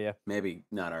best idea. Maybe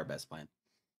not our best plan.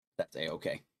 That's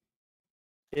a-okay.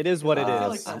 It is what it I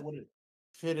feel is. like that wouldn't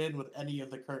fit in with any of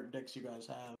the current decks you guys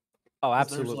have. Oh, 'Cause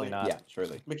there's, absolutely like, not. Yeah,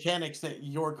 surely. Mechanics that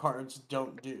your cards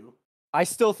don't do. I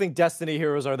still think Destiny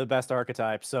Heroes are the best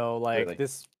archetype, so like Really?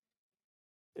 this,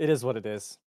 it is what it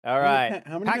is. All How many right,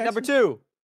 how many pack packs number are- 2.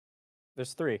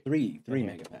 There's 3. Three here.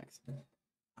 mega packs.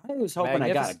 I was hoping I got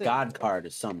a Magnificent- god card or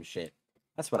some shit.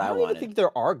 That's what I don't even wanted. think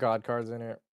there are god cards in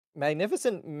here.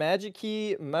 Magnificent Magic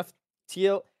Key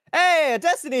Meftiel. Hey, a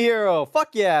Destiny Hero! Fuck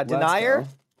yeah! Let's Denier,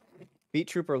 go. Beat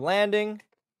Trooper Landing,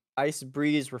 Ice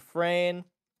Breeze Refrain,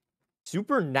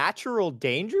 Supernatural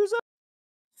Danger Zone.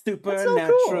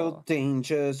 Supernatural cool.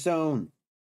 Danger Zone.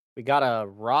 We got a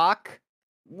Rock.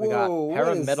 We got Whoa, what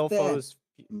is that? Parametalfoes.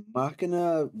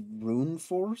 Machina Rune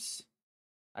Force?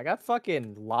 I got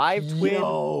fucking Live Twin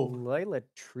Yo. Layla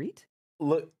Treat.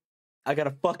 Look, I got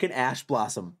a fucking Ash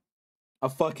Blossom. A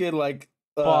fucking, like,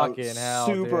 Fucking hell,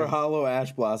 super dude. hollow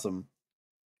Ash Blossom.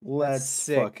 Let's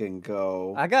sick. fucking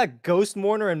go. I got Ghost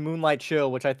Mourner and Moonlight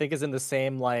Chill, which I think is in the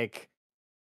same like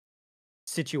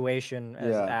situation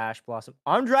as Yeah. Ash Blossom.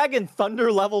 Arm Dragon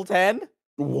Thunder level 10.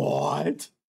 What?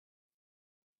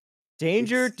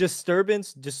 Danger, It's-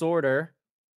 Disturbance, Disorder.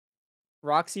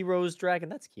 Roxy Rose Dragon,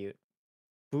 that's cute.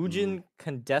 Fujin Mm.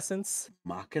 Condescence.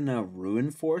 Machina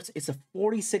Ruin Force? It's a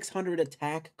 4600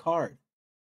 attack card.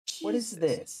 What is Jesus.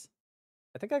 this?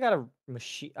 I think I got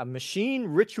a machine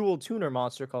ritual tuner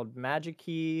monster called Magic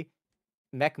Key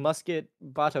Mech Musket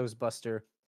Batos Buster.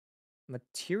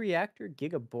 Materiactor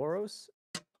Gigaboros.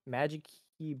 Magic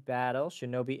Key Battle,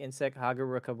 Shinobi Insect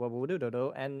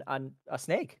Hagaruka and a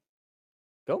snake.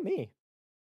 Go me.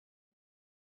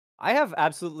 I have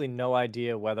absolutely no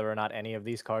idea whether or not any of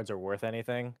these cards are worth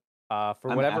anything. For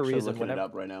I'm whatever actually reason, looking it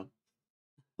up right now.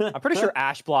 I'm pretty sure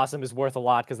Ash Blossom is worth a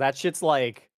lot because that shit's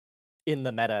like in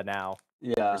the meta now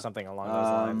Yeah. or something along those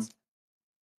lines.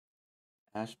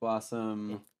 Ash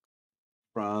Blossom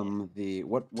from the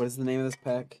what is the name of this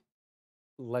pack?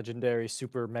 Legendary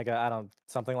Super Mega, I don't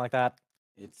something like that.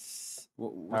 It's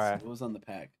Alright. what was on the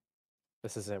pack?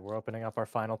 This is it. We're opening up our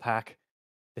final pack.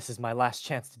 This is my last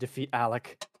chance to defeat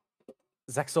Alec.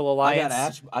 Zexal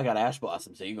Alliance. I got Ash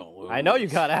Blossom, so you gonna lose. I know you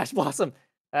got Ash Blossom.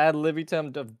 Add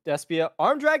Libitum of Despia.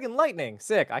 Arm Dragon Lightning.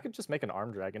 Sick. I could just make an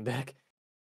Arm Dragon deck.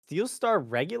 Steel Star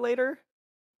Regulator.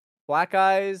 Black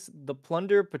Eyes. The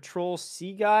Plunder Patrol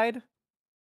Sea Guide.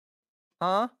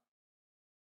 Huh?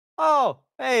 Oh,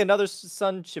 hey, another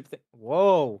Sunship thing.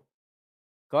 Whoa.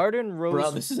 Garden Rose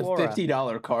Bro, this is a Flora.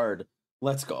 $50 card.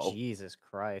 Let's go. Jesus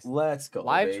Christ. Let's go,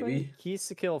 Live baby. Twin, Keys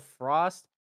to Kill Frost,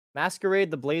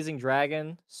 Masquerade the Blazing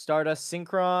Dragon, Stardust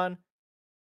Synchron,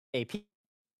 AP.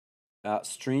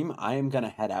 Stream, I am gonna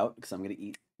head out because I'm gonna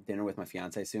eat dinner with my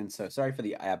fiance soon. So sorry for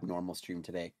the abnormal stream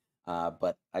today.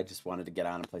 But I just wanted to get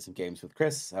on and play some games with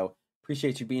Chris. So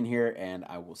appreciate you being here, and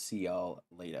I will see y'all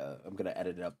later. I'm gonna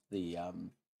edit up the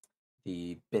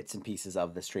bits and pieces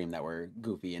of the stream that were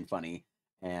goofy and funny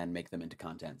and make them into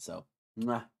content. So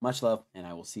much love, and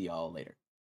I will see y'all later.